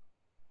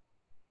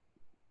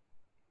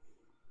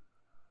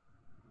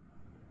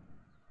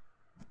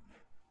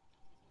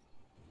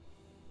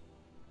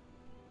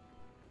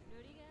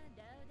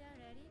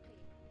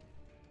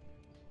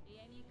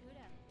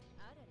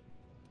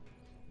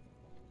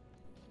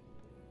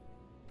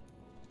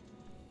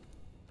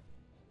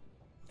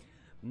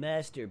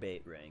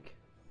 Masturbate rank.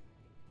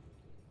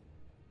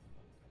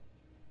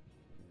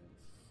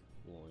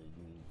 Boy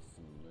needs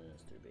some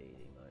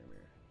masturbating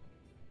armor.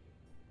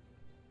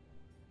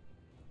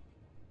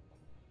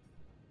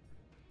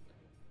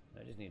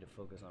 I just need to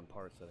focus on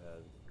parts that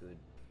have good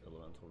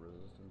elemental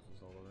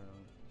resistances all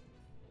around.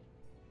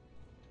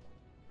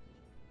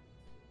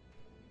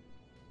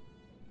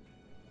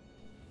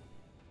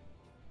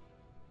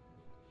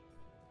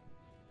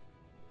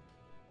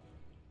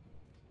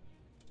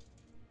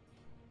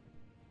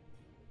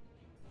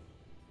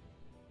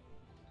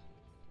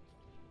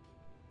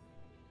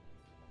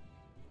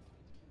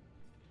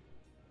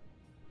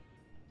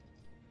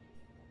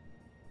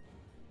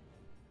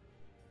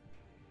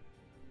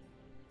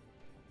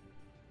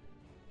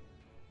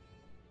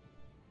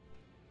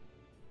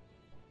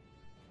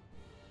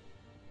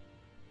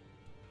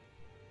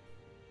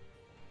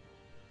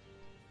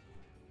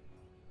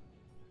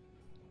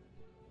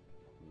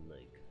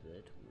 Like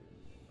that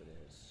one, but it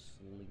has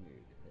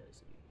slinger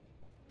capacity.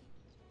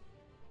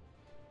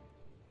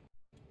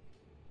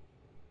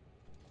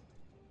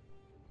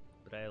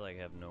 But I like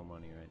have no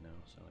money right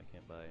now, so I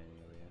can't buy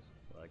any of these.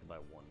 Well, I can buy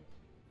one.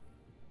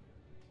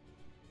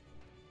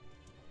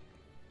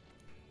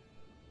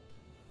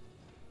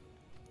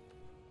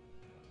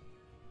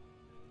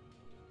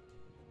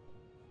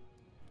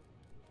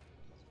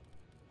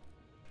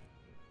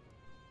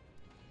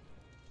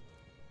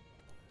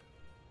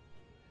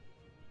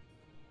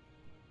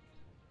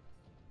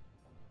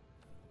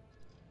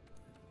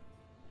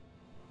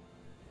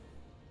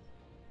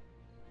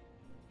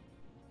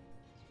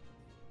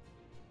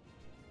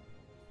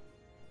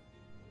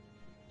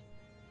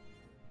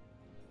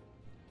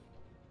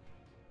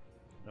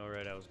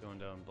 Alright, I was going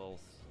down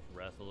both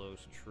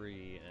Rathalos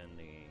Tree and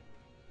the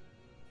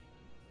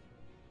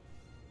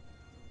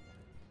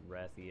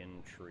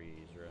Rathian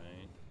trees,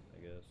 right?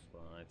 I guess.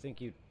 Well, I think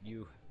you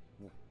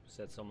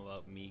said something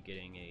about me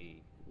getting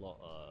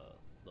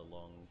the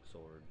long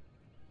sword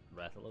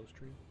Rathalos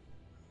tree.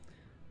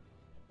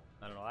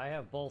 I don't know. I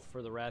have both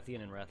for the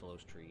Rathian and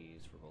Rathalos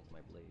trees for both my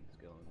blades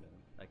going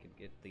down. I could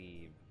get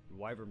the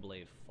Wyvern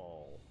Blade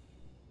Fall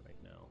right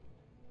now.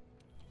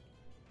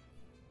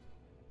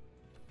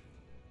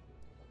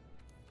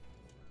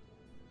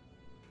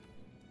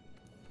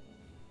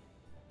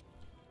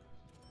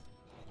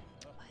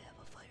 I have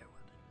a fire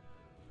weapon.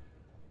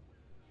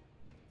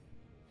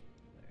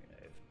 Alright,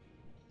 I have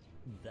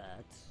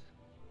that.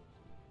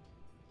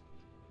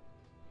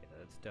 Yeah,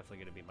 that's definitely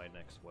going to be my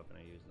next weapon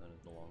I use then,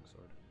 is the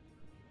longsword.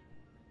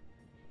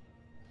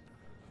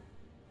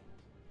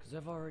 Because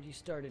I've already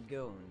started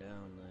going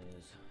down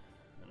these.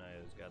 And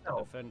I just got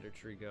the defender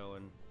tree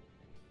going.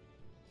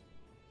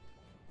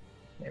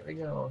 There we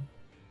go.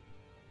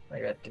 I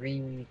got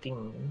 3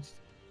 things.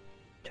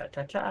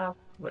 Cha-cha-cha.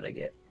 What'd I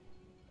get?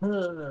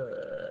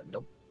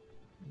 Nope.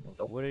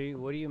 Nope. What are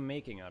you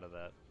making out of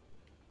that?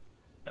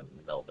 I'm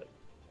melding.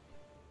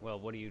 Well,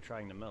 what are you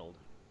trying to meld?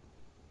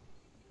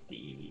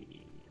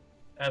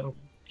 I'm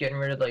getting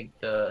rid of like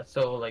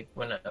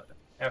when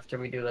after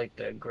we do like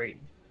the great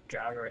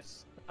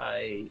joggers,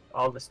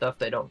 all the stuff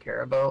they don't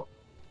care about.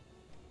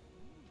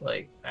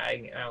 Like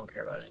I don't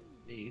care about any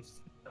of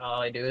these.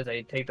 All I do is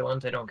I take the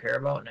ones I don't care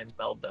about and I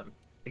meld them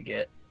to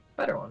get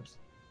better ones.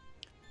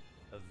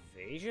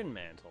 Evasion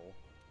mantle?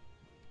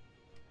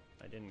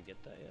 I didn't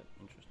get that yet.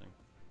 Interesting.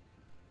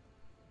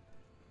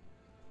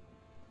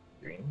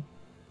 Green.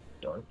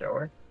 Stone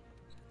thrower.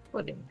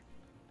 Pudding.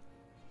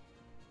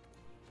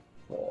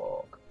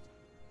 Fog.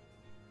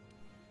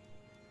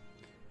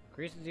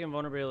 Increases the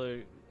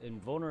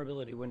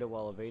invulnerability window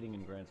while evading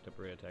and grants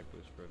temporary attack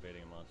boost for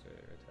evading a monster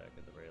attack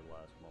at the very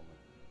last moment.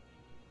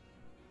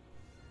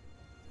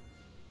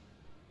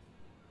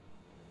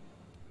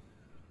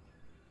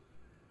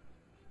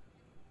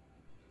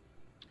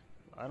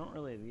 I don't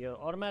really. The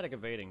automatic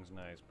evading's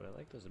nice, but I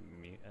like this.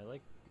 I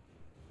like.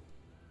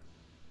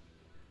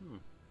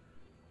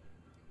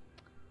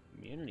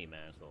 Immunity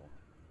mantle.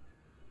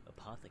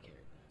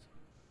 Apothecary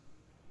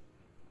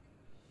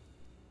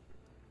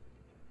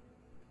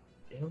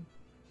mantle. Yeah.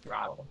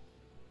 Throttle.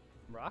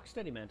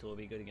 Rocksteady mantle would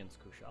be good against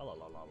Kushala,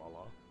 la la la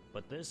la.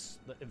 But the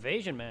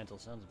evasion mantle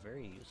sounds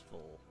very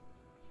useful.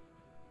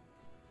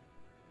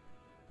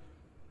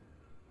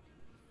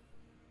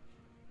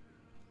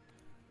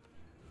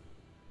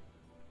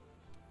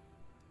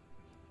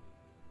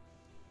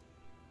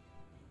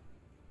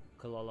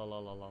 La la la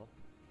la la.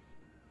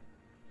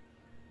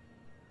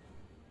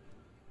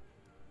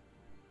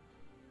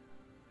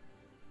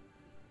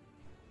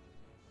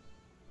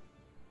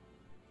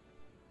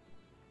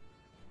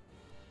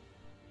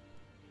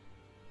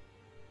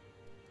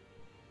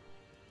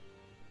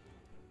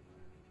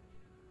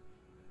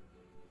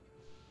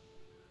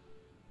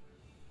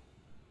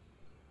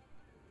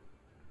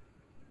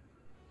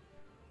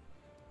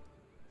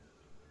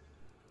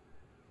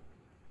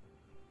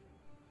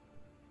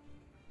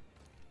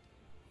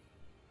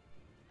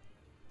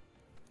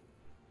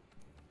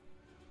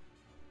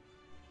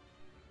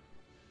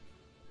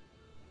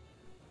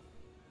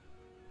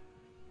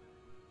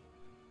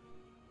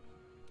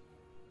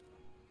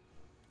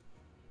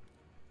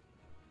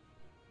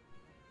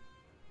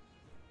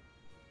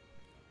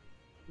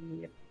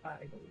 Yep, I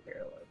don't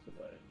care less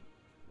about it.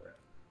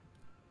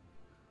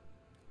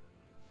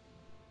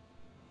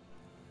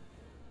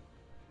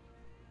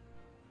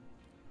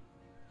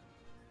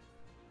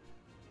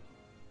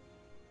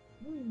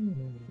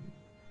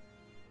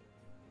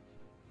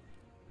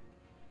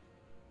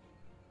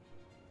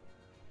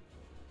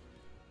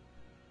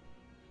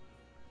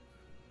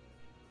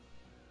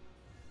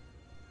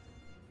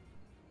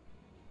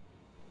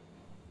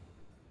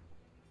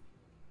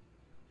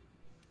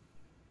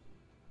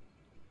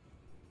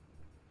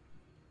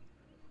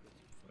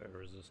 Fire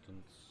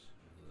resistance.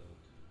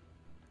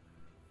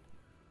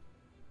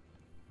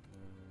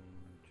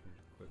 Change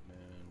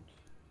equipment.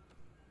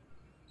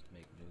 Let's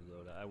make new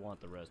load. I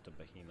want the rest of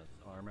Behemoth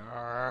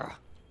armor.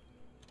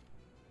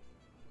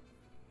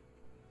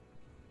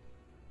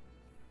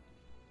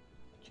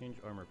 Change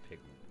armor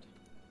pigment.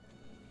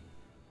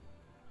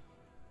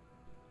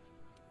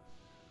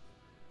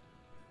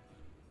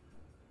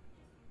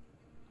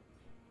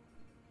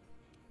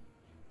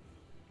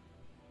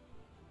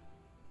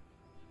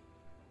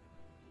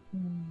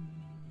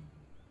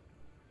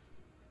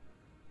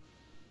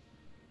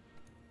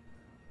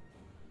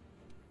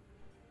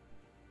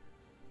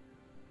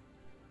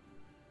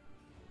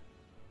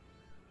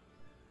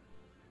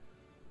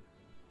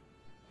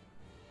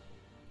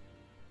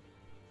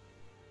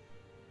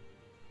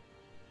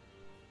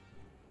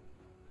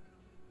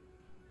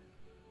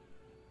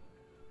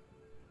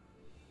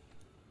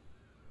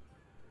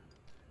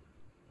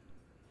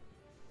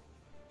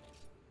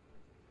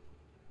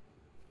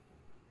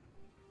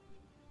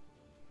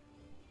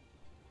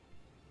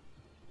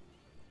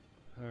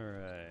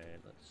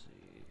 Alright, let's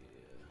see.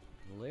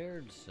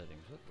 Layered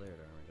settings. What layered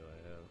armor do I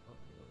have?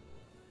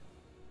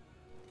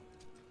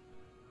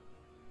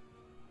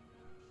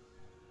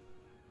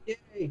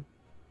 Yay!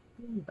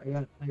 I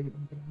got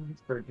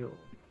expert jewel.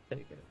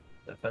 Take it.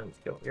 Defense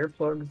skill.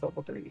 Earplugs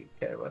level 3.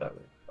 Okay,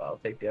 whatever. I'll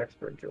take the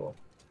expert jewel.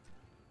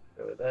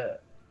 Go with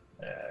that.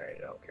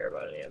 Alright, don't care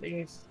about any of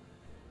these.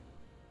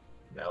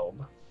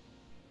 Melb.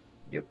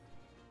 Yep.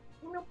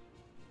 Nope.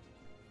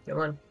 Come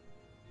on.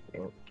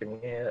 Give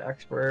me an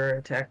expert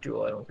attack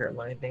jewel. I don't care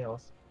about anything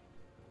else.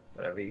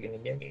 Whatever you're gonna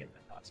give me, and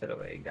then I'll set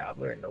away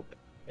gobbler. Nope.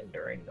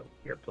 Enduring. Nope.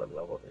 Earplug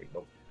level 3.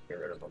 Nope. Get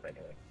rid of them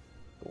anyway.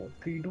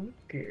 Okay, don't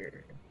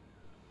care.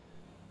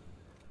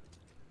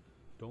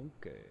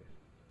 Donkey.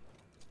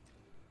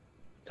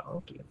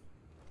 Donkey.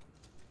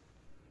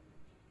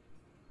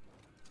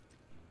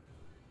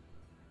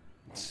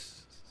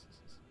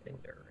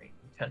 Enduring.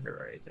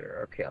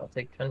 Tenderizer. Okay, I'll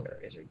take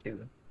Tenderizer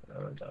too.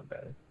 Oh, it's not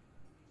bad.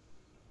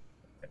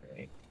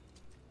 Alright.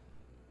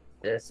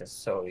 This is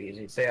so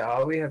easy. Say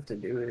all we have to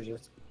do is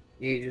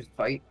you just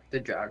fight the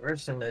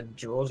joggers and the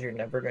jewels you're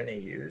never gonna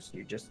use.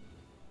 You just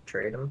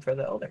trade them for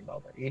the Elden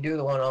Belter. You do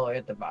the one all the way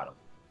at the bottom.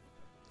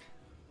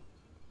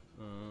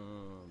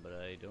 But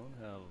I don't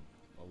have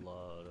a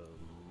lot of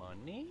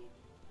money.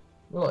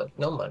 No,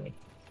 no money.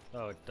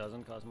 Oh, it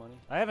doesn't cost money?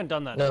 I haven't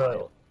done that.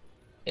 No.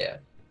 Yeah.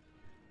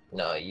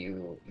 No,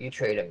 you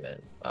trade them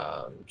in.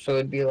 So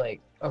it'd be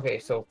like, okay,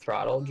 so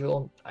throttle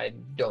jewel. I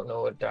don't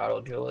know what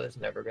throttle jewel is.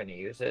 Never gonna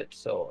use it.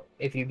 So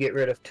if you get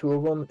rid of 2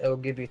 of them, it'll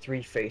give you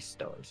 3 face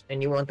stones.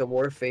 And you want the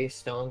war face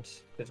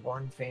stones because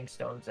 1 face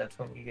stones. That's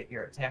when you get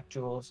your attack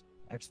jewels,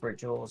 expert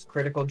jewels,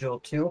 critical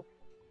jewel 2.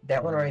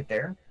 That one right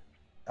there.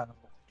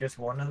 Just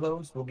 1 of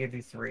those will give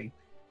you 3.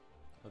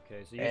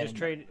 Okay, so you just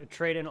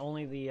trade in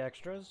only the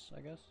extras,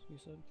 I guess you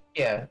said.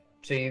 Yeah.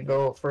 So you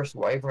go first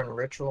Wyvern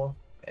Ritual,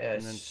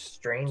 And then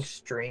Strange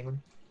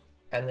Stream,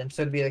 and then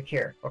so it'd be like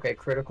here. Okay,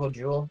 critical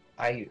jewel.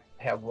 I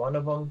have 1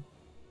 of them.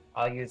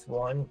 I'll use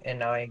 1, and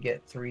now I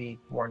get 3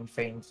 Worn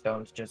Fame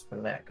stones just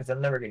from that because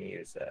I'm never gonna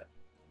use that.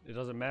 It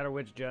doesn't matter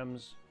which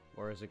gems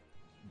or is it?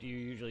 Do you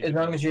usually? As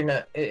long as you're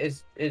not,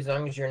 as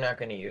long as you're not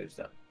going to use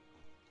them.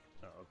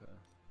 Oh, okay.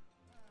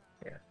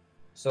 Yeah.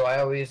 So I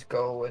always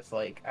go with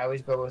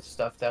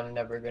stuff that I'm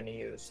never going to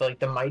use. So like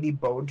the Mighty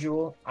Bow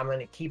Jewel, I'm going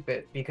to keep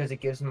it because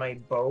it gives my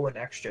bow an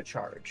extra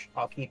charge.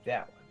 I'll keep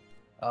that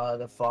one.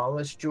 The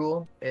Flawless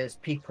Jewel is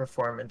peak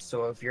performance,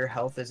 so if your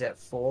health is at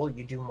full,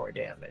 you do more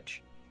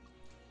damage.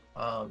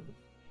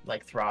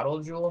 Like Throttle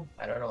Jewel,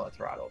 I don't know what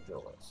Throttle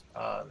Jewel is.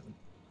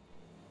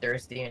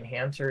 There's the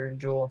Enhancer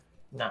Jewel,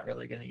 not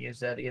really going to use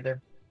that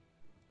either.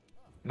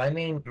 My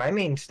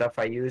main stuff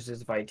I use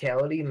is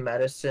Vitality,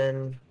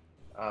 Medicine.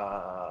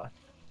 I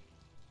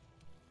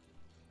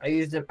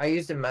use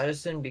the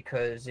Medicine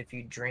because if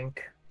you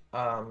drink,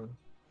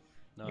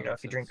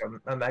 if you drink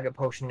a Mega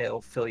Potion,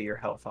 it'll fill your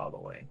health all the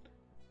way.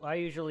 I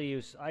either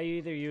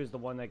use the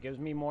one that gives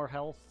me more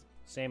health,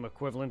 same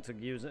equivalent to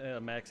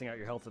maxing out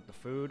your health with the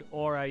food,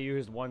 or I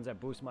use ones that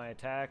boost my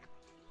attack.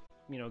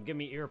 Give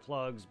me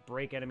earplugs,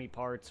 break enemy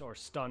parts, or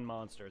stun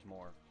monsters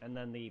more, and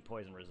then the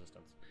poison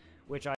resistance, which I